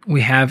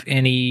we have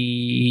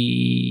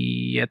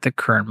any at the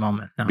current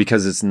moment. No.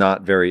 Because it's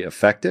not very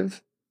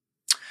effective?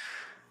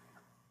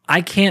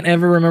 I can't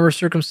ever remember a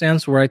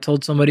circumstance where I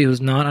told somebody who's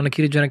not on a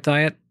ketogenic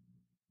diet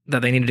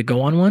that they needed to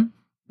go on one.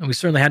 And we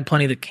certainly had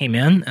plenty that came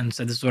in and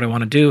said, this is what I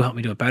want to do. Help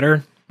me do it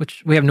better,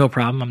 which we have no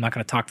problem. I'm not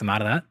going to talk them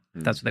out of that.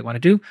 If that's what they want to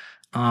do.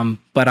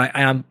 But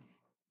I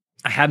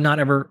have not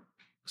ever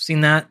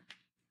seen that.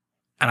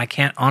 And I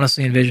can't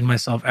honestly envision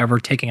myself ever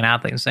taking an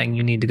athlete and saying,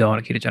 you need to go on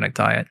a ketogenic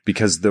diet.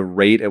 Because the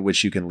rate at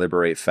which you can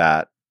liberate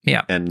fat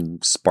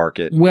and spark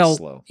it is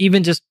slow.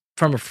 Even just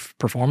from a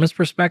performance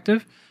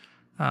perspective,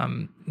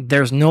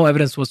 there's no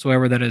evidence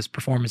whatsoever that is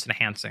performance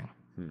enhancing.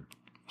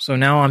 So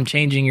now I'm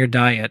changing your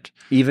diet.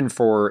 Even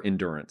for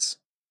endurance?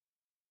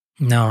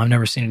 No, I've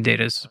never seen any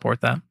data to support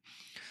that.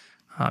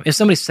 If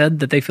somebody said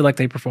that they feel like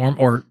they perform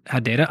or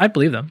had data, I'd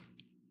believe them.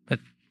 But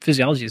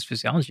physiology is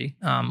physiology.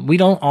 We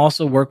don't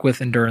also work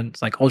with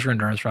endurance, like ultra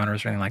endurance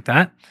runners or anything like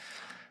that.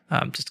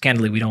 Just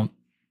candidly, we don't.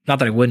 Not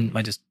that I wouldn't.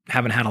 I just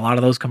haven't had a lot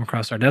of those come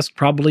across our desk.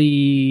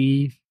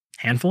 Probably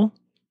handful,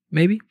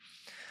 maybe.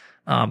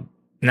 In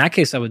that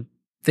case, I would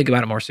think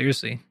about it more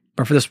seriously.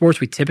 But for the sports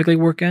we typically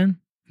work in,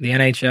 the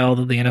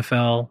NHL, the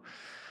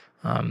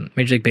NFL,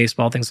 Major League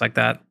Baseball, things like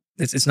that,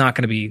 it's not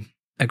going to be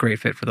a great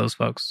fit for those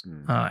folks.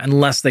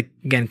 Unless they,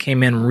 again,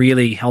 came in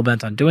really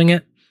hell-bent on doing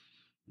it,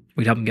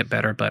 we'd help them get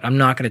better. But I'm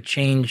not going to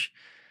change.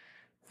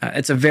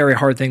 It's a very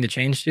hard thing to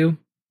change to.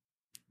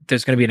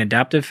 There's going to be an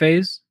adaptive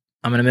phase.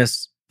 I'm going to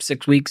miss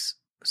 6 weeks,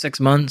 6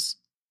 months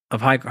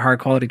of high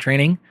quality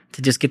training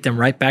to just get them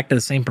right back to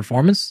the same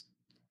performance.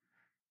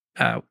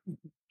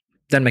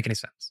 Doesn't make any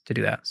sense to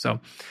do that. So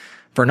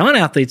for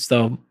non-athletes,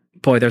 though,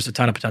 boy, there's a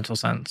ton of potential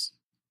sense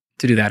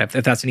to do that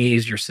if that's an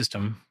easier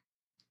system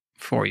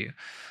for you.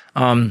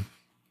 On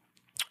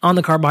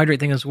the carbohydrate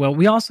thing as well,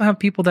 we also have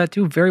people that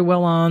do very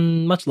well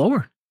on much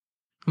lower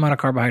amount of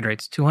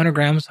carbohydrates, 200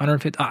 grams,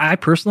 150. I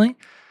personally,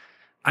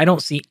 I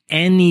don't see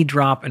any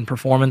drop in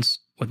performance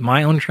with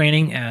my own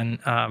training and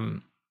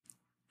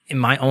in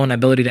my own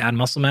ability to add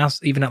muscle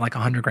mass, even at like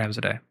 100 grams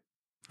a day.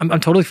 I'm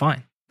totally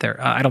fine there.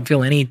 I don't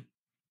feel any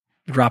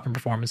drop in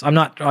performance. I'm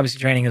not obviously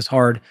training as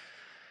hard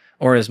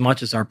or as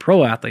much as our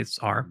pro athletes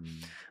are,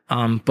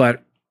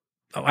 but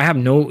I have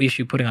no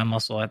issue putting on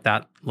muscle at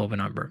that low of a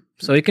number.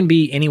 So it can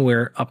be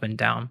anywhere up and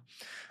down.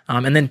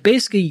 And then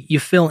basically you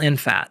fill in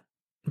fat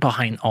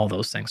behind all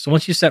those things. So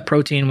once you set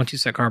protein, once you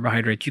set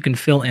carbohydrates, you can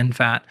fill in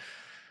fat.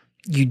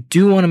 You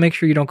do want to make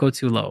sure you don't go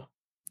too low.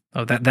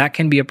 That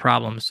can be a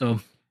problem. So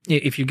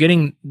if you're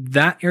getting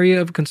that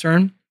area of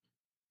concern,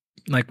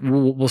 like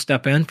we'll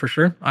step in for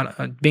sure.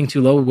 Being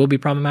too low will be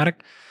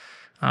problematic.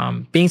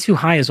 Being too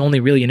high is only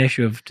really an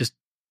issue of just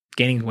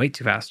gaining weight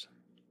too fast.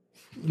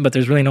 But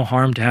there's really no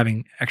harm to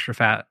having extra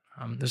fat.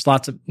 There's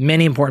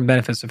many important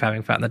benefits of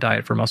having fat in the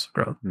diet for muscle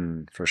growth.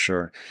 For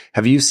sure.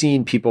 Have you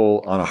seen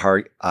people on a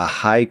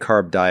high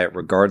carb diet,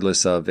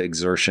 regardless of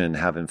exertion,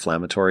 have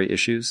inflammatory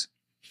issues?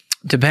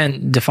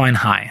 Define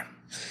high.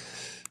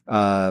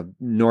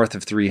 North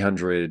of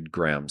 300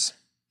 grams.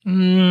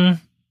 Not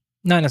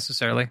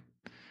necessarily.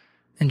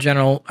 In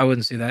general, I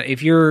wouldn't see that.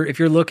 If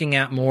you're looking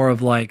at more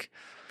of like,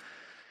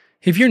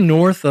 if you're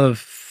north of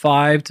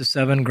 5 to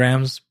 7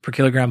 grams per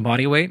kilogram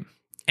body weight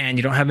and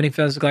you don't have any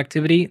physical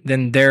activity,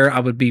 then there I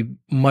would be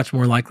much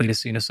more likely to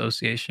see an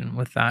association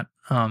with that.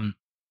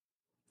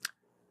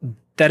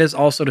 That is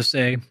also to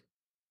say,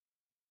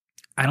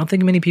 I don't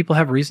think many people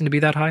have reason to be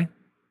that high.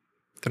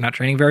 They're not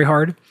training very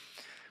hard.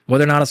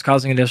 Whether or not it's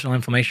causing additional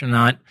inflammation or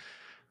not,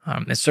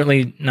 it's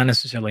certainly not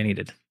necessarily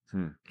needed.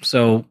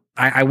 So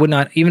I would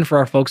not, even for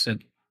our folks that,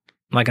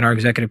 like in our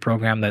executive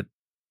program that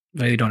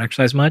really don't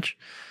exercise much,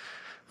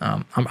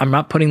 I'm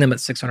not putting them at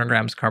 600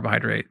 grams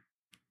carbohydrate.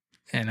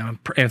 And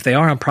if they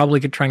are, I'm probably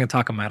trying to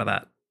talk them out of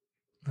that.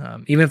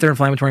 Even if their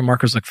inflammatory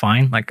markers look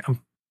fine, like I'm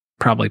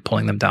probably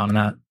pulling them down on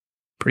that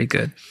pretty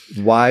good.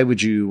 Why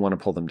would you want to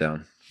pull them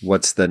down?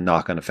 What's the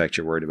knock-on effect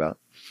you're worried about?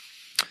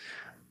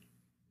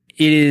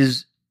 It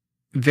is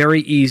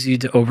very easy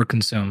to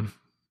overconsume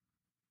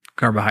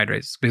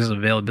carbohydrates because of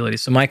availability.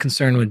 So my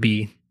concern would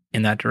be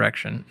in that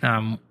direction.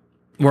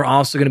 We're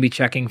also going to be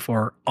checking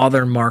for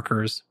other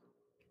markers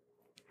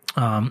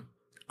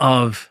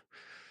of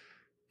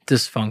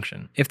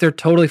dysfunction. If they're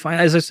totally fine,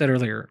 as I said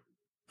earlier,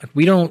 like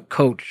we don't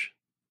coach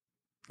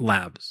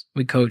labs.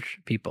 We coach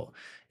people.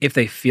 If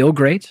they feel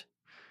great,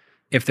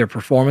 if their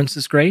performance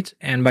is great,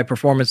 and by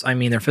performance, I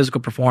mean their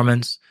physical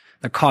performance,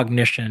 their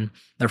cognition,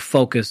 their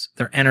focus,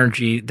 their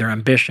energy, their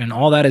ambition,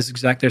 all that is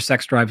exact. Their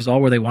sex drive is all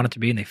where they want it to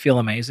be, and they feel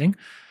amazing.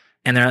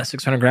 And they're at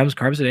 600 grams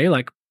carbs a day,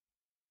 like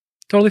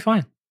totally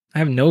fine. I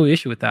have no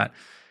issue with that.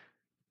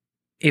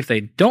 If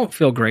they don't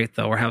feel great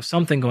though, or have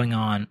something going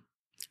on,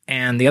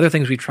 and the other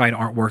things we tried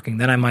aren't working,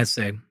 then I might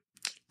say,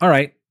 all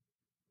right,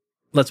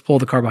 let's pull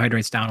the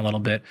carbohydrates down a little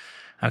bit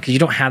because you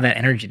don't have that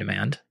energy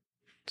demand.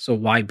 So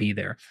why be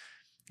there?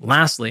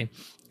 Lastly,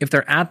 if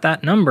they're at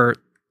that number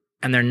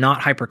and they're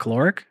not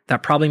hypercaloric,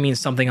 that probably means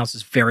something else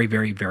is very,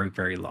 very, very,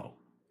 very low.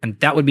 And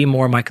that would be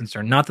more my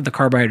concern. Not that the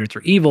carbohydrates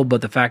are evil,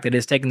 but the fact that it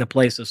is taking the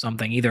place of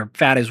something. Either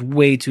fat is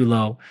way too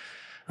low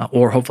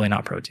or hopefully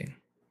not protein.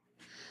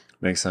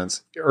 Makes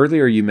sense.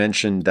 Earlier, you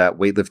mentioned that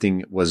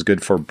weightlifting was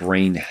good for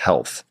brain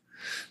health.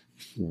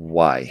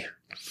 Why?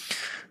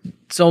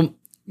 So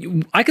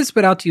I could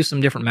spit out to you some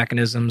different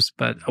mechanisms,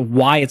 but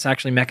why it's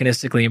actually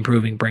mechanistically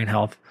improving brain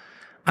health,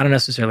 I don't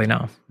necessarily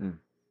know.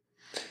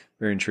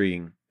 Very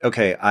intriguing.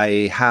 Okay,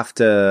 I have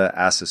to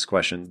ask this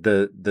question.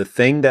 The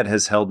thing that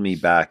has held me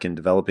back in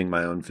developing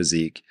my own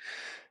physique,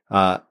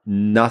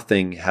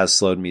 nothing has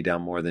slowed me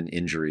down more than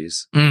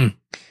injuries.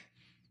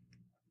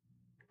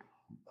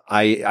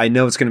 I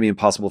know it's going to be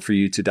impossible for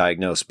you to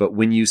diagnose, but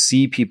when you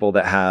see people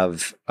that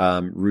have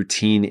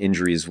routine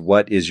injuries,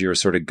 what is your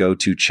sort of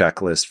go-to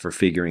checklist for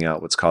figuring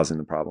out what's causing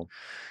the problem?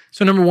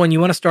 So number one, you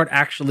want to start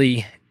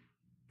actually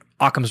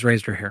Occam's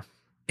razor here.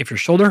 If your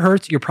shoulder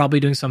hurts, you're probably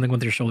doing something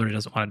with your shoulder it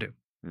doesn't want to do.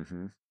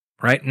 Mm-hmm.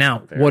 Right?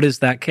 Now, what is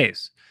that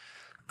case?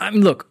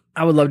 Look,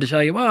 I would love to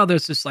tell you, well,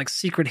 there's this like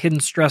secret hidden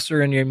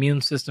stressor in your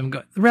immune system.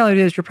 The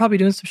reality is you're probably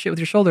doing some shit with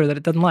your shoulder that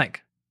it doesn't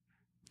like.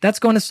 That's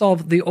going to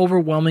solve the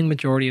overwhelming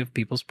majority of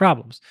people's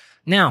problems.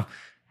 Now,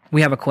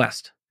 we have a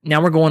quest.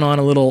 Now we're going on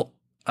a little,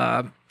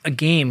 a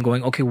game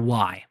going, okay,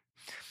 why?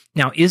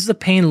 Now, is the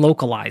pain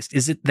localized?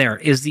 Is it there?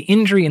 Is the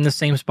injury in the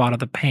same spot of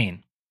the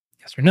pain?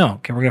 Yes or no?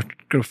 Okay, we're going to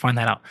go find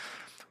that out.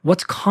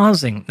 What's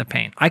causing the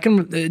pain? I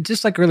can,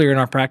 just like earlier in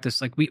our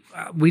practice, like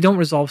we don't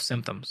resolve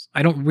symptoms.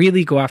 I don't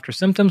really go after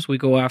symptoms. We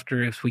go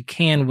after, if we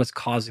can, what's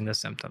causing the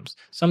symptoms.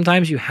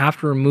 Sometimes you have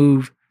to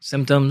remove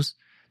symptoms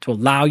to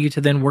allow you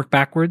to then work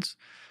backwards.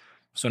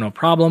 So no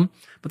problem.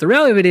 But the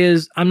reality of it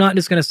is, I'm not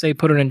just going to say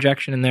put an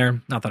injection in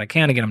there. Not that I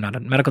can. Again, I'm not a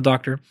medical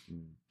doctor.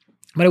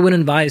 But I would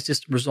advise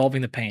just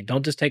resolving the pain.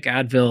 Don't just take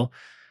Advil,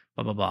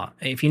 blah, blah, blah.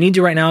 If you need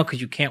to right now because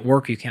you can't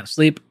work, you can't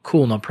sleep,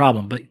 cool, no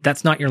problem. But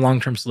that's not your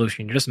long-term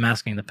solution. You're just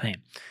masking the pain.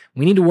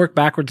 We need to work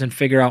backwards and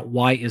figure out,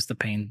 why is the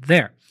pain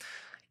there?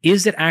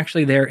 Is it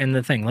actually there in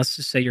the thing? Let's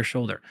just say your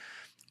shoulder.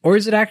 Or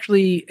is it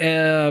actually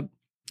an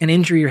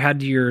injury you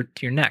had to your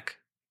neck?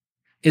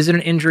 Is it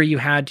an injury you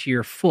had to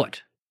your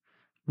foot?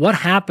 What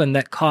happened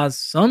that caused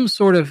some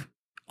sort of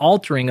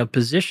altering of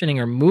positioning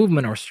or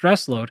movement or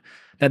stress load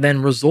that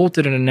then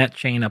resulted in a net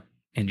chain up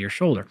into your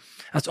shoulder?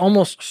 That's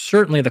almost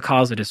certainly the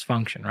cause of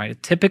dysfunction, right?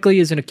 It typically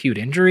is an acute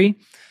injury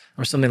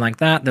or something like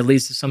that that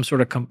leads to some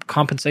sort of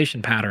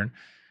compensation pattern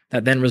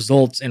that then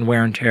results in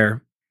wear and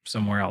tear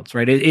somewhere else,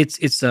 right?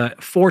 It's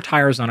 4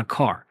 tires on a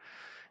car.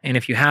 And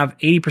if you have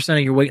 80%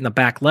 of your weight in the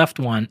back left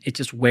one, it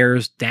just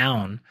wears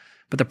down.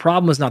 But the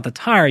problem is not the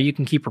tire. You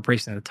can keep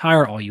replacing the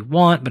tire all you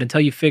want, but until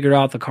you figure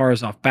out the car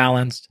is off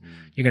balanced,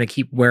 you're going to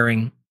keep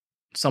wearing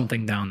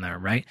something down there,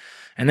 right?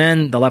 And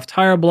then the left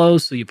tire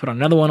blows, so you put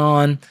another one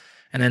on,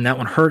 and then that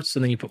one hurts, so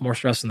then you put more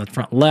stress on the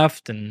front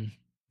left, and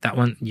that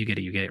one, you get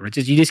it, right?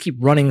 You just keep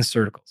running in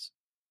circles.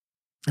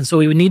 And so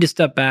we would need to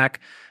step back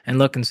and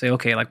look and say,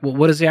 okay, like, well,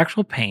 what is the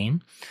actual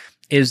pain?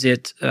 Is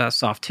it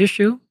soft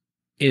tissue?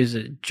 Is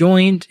it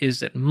joint?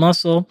 Is it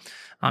muscle?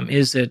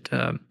 Is it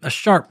a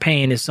sharp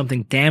pain? Is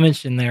something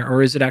damaged in there?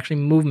 Or is it actually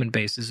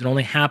movement-based? Is it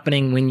only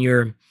happening when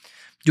you're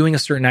doing a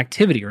certain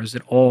activity, or is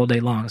it all day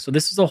long? So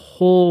this is a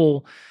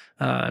whole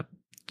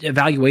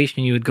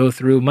evaluation you would go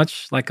through,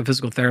 much like a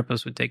physical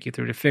therapist would take you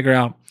through, to figure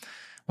out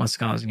what's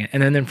causing it.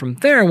 And then from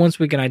there, once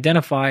we can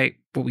identify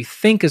what we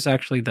think is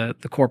actually the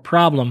core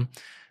problem,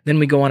 then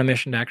we go on a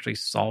mission to actually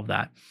solve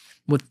that.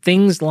 With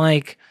things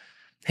like,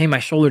 hey, my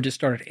shoulder just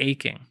started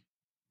aching.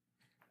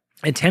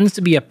 It tends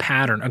to be a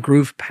pattern, a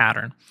groove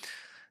pattern.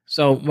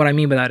 So what I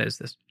mean by that is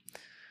this.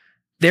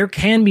 There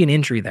can be an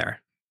injury there.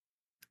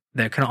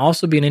 There can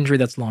also be an injury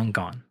that's long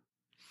gone.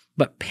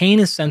 But pain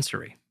is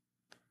sensory.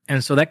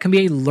 And so that can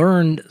be a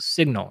learned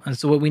signal. And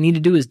so what we need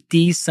to do is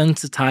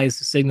desensitize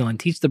the signal and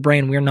teach the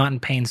brain we're not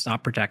in pain,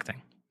 stop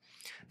protecting.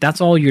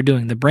 That's all you're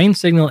doing. The brain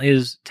signal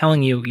is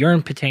telling you you're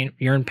in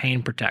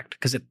pain, protect,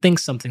 because it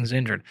thinks something's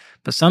injured.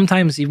 But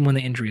sometimes even when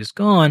the injury is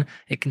gone,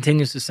 it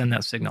continues to send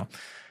that signal.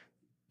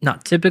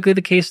 Not typically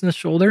the case in the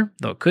shoulder,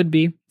 though it could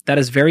be. That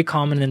is very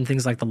common in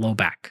things like the low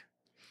back.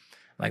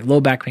 Like low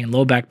back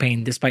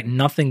pain, despite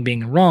nothing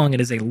being wrong,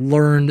 it is a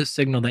learned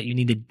signal that you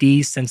need to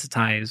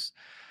desensitize.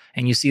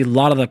 And you see a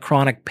lot of the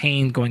chronic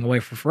pain going away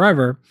for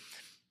forever.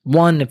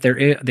 One, if they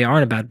are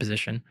in a bad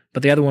position,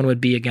 but the other one would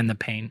be, again, the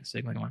pain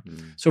signaling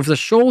one. So for the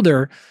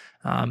shoulder,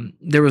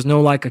 there was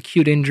no like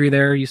acute injury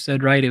there, you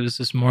said, right? It was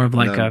just more of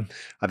like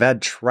I've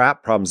had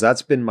trap problems.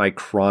 That's been my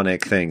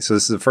chronic thing. So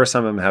this is the first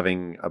time I'm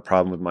having a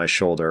problem with my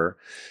shoulder.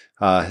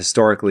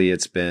 Historically,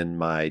 it's been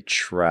my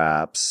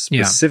traps,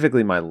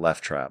 specifically my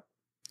left trap.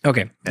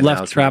 Okay, and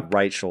left trap,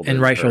 right shoulder, and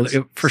right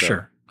shoulder for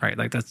sure. Right,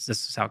 like this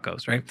is how it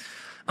goes, right?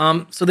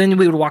 So then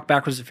we would walk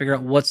backwards to figure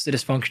out what's the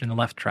dysfunction in the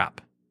left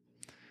trap.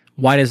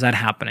 Why is that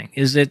happening?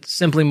 Is it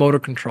simply motor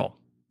control?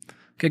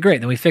 Okay,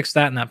 great. Then we fix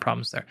that and that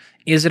problem's there.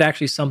 Is it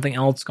actually something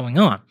else going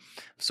on?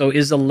 So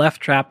is the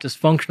left trap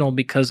dysfunctional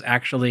because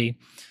actually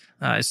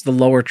It's the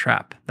lower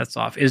trap that's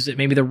off. Is it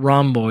maybe the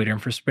rhomboid or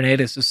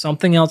infraspinatus? Is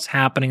something else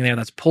happening there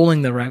that's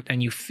pulling the right,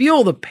 and you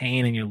feel the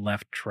pain in your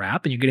left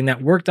trap, and you're getting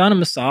that worked on and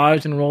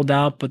massaged and rolled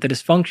out, but the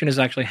dysfunction is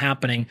actually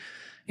happening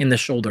in the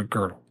shoulder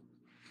girdle.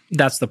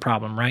 That's the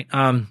problem, right?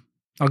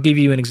 I'll give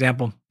you an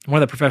example.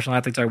 One of the professional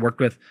athletes I worked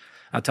with,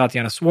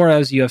 Tatiana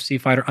Suarez,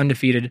 UFC fighter,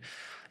 undefeated,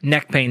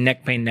 neck pain,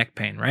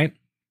 right?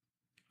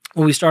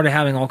 Well, we started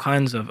having all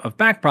kinds of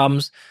back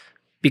problems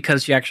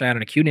because she actually had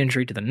an acute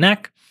injury to the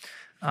neck.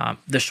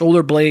 The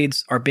shoulder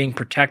blades are being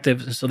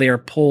protective, and so they are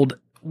pulled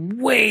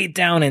way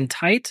down and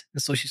tight.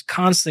 And so she's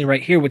constantly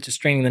right here, which is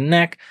straining the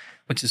neck,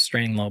 which is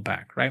straining low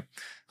back, right?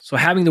 So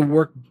having to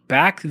work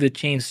back through the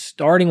chain,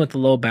 starting with the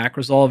low back,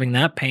 resolving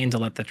that pain to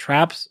let the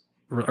traps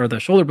or the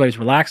shoulder blades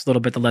relax a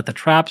little bit, to let the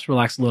traps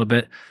relax a little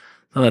bit,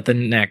 to let the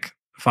neck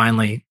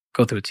finally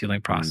go through its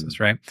healing process,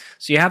 right?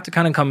 So you have to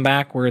kind of come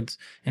backwards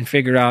and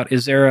figure out,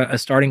 is there a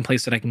starting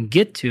place that I can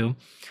get to?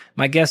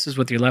 My guess is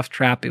with your left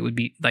trap, it would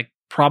be like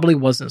probably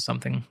wasn't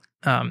something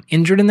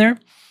injured in there,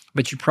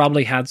 but you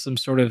probably had some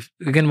sort of,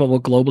 again, what we'll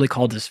globally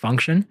call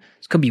dysfunction.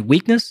 This could be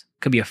weakness,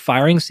 could be a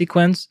firing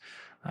sequence.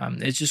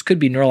 It just could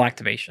be neural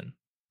activation,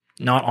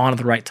 not on at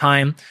the right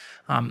time.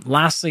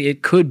 Lastly,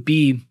 it could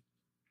be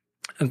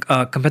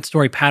a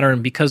compensatory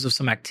pattern because of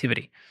some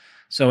activity.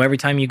 So every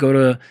time you go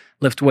to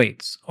lift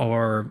weights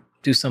or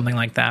do something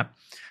like that,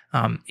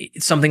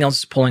 something else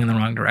is pulling in the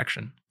wrong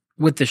direction.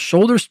 With the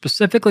shoulder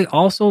specifically,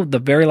 also, the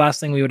very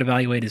last thing we would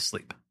evaluate is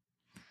sleep.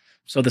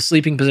 So the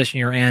sleeping position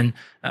you're in,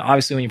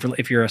 obviously,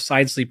 if you're a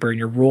side sleeper and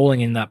you're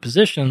rolling in that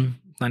position,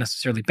 not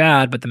necessarily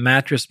bad, but the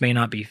mattress may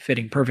not be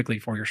fitting perfectly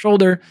for your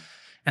shoulder,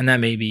 and that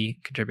may be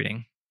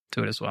contributing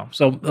to it as well.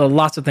 So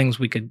lots of things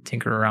we could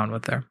tinker around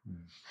with there.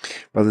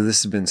 Brother,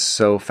 this has been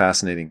so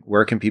fascinating.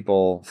 Where can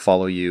people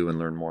follow you and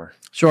learn more?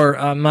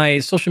 Sure. My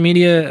social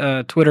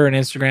media, Twitter and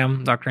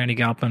Instagram, Dr. Andy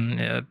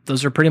Galpin,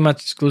 those are pretty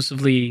much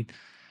exclusively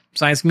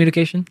science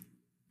communication.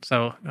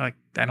 So I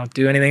don't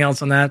do anything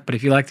else on that. But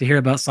if you like to hear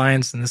about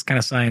science and this kind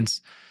of science,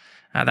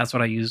 that's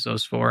what I use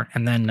those for.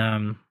 And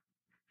then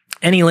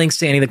any links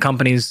to any of the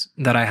companies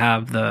that I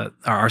have,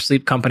 our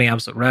sleep company,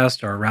 Absolute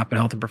Rest, or Rapid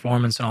Health and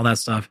Performance, and all that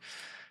stuff,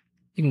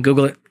 you can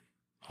Google it.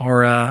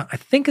 Or I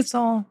think it's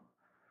all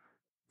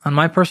on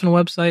my personal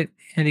website,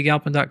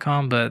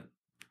 andygalpin.com, but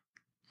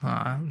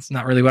it's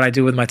not really what I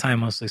do with my time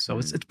mostly. So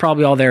it's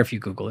probably all there if you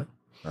Google it.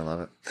 I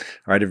love it. All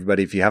right,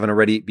 everybody. If you haven't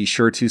already, be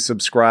sure to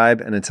subscribe.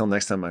 And until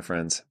next time, my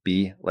friends,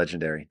 be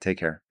legendary. Take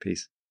care.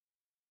 Peace.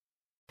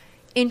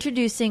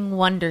 Introducing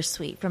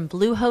Wondersuite from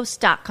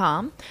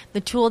Bluehost.com, the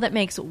tool that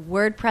makes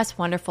WordPress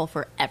wonderful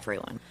for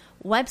everyone.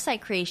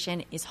 Website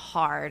creation is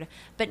hard,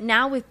 but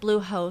now with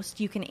Bluehost,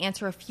 you can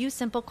answer a few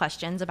simple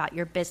questions about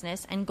your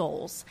business and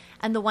goals,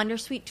 and the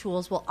Wondersuite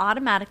tools will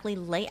automatically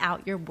lay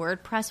out your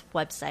WordPress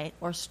website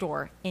or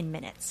store in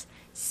minutes.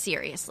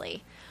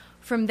 Seriously.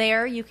 From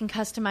there, you can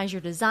customize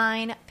your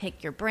design,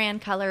 pick your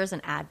brand colors,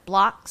 and add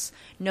blocks.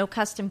 No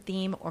custom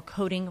theme or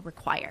coding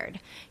required.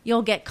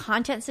 You'll get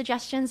content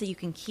suggestions that you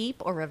can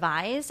keep or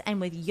revise, and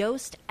with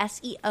Yoast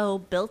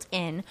SEO built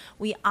in,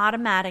 we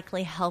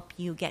automatically help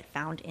you get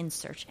found in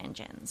search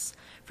engines.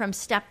 From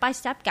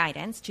step-by-step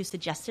guidance to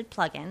suggested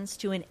plugins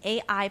to an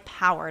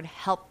AI-powered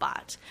help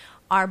bot,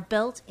 our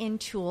built-in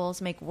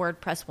tools make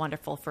WordPress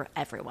wonderful for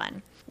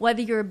everyone.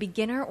 Whether you're a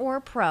beginner or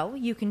a pro,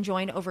 you can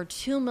join over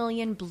 2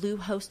 million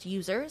Bluehost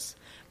users.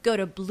 Go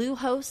to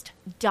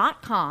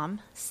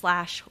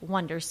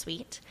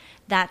bluehost.com/wondersuite.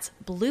 That's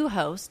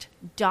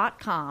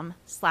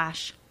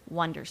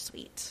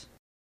bluehost.com/wondersuite.